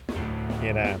stuff.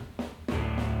 It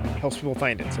helps people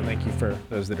find it, so thank you for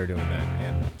those that are doing that,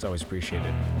 and it's always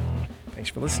appreciated. Thanks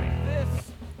for listening.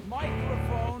 This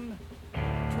microphone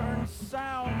turns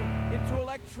sound into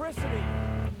electricity.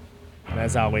 And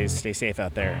as always, stay safe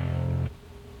out there.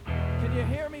 Can you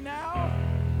hear me now?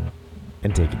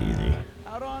 And take it easy.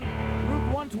 Out on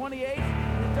Route 128,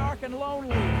 you're dark and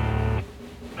lonely.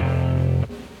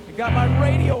 I got my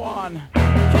radio on.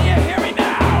 Can you hear me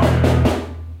now?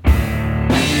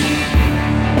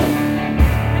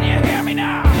 Can you hear me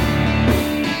now?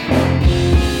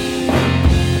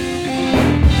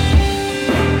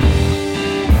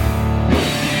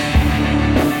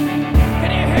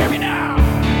 Can you hear me now?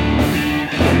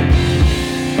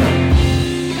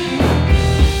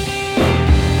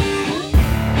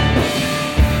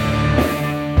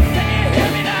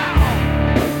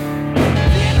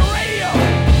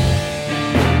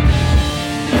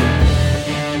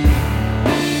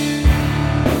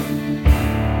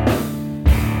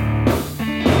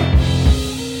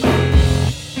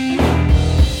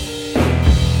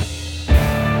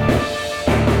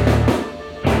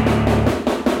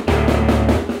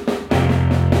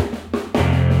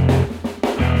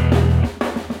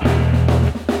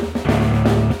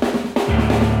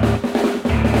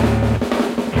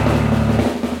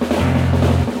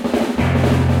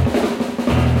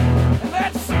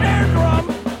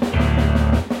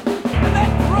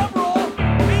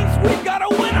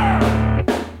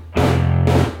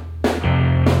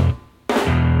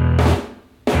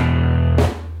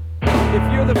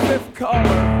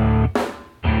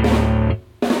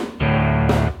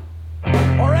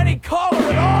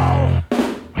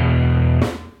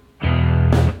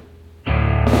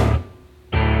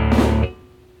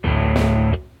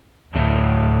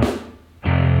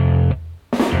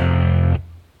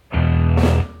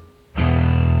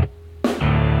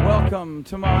 Welcome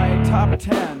to my top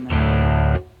 10.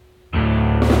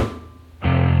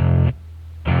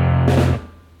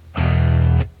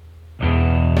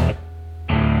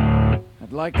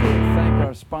 I'd like to thank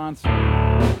our sponsor.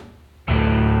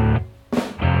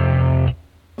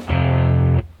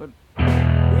 But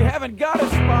we haven't got a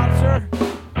sponsor.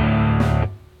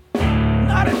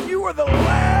 Not if you were the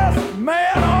last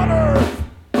man on Earth.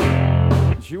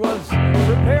 She was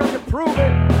prepared to prove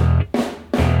it.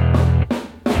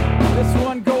 This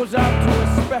one goes out to a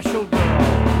special girl.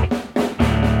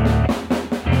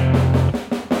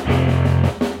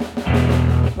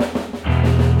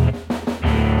 But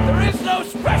there is no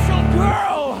special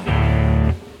girl.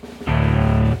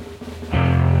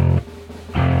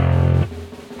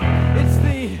 It's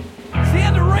the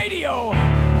end of radio.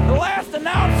 The last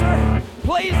announcer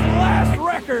plays the last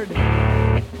record.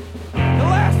 The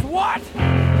last what?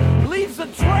 Leaves the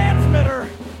transmitter.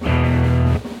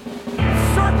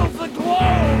 Circles the globe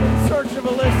and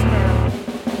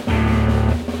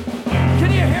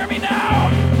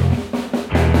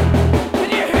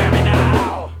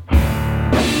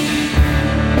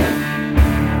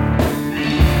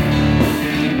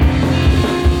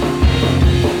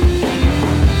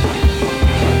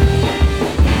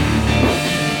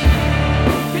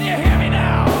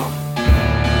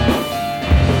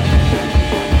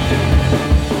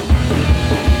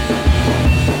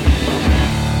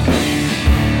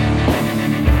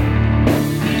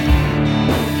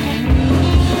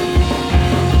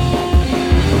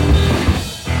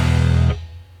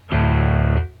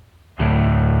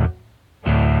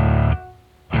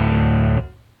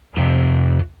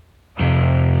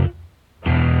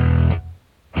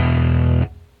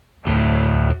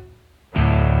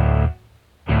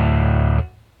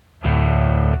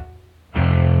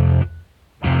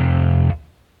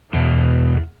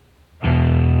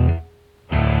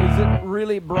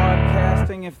really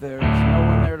broadcasting if there's no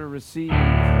one there to receive?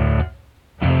 It's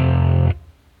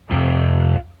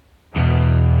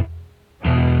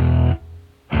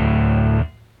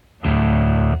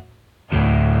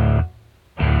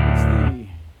the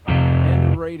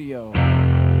end of radio.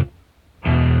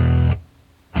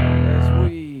 As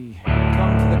we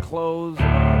come to the close of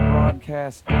our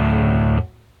broadcast day,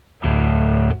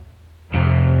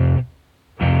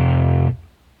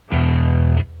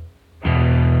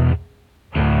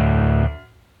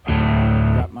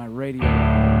 got my radio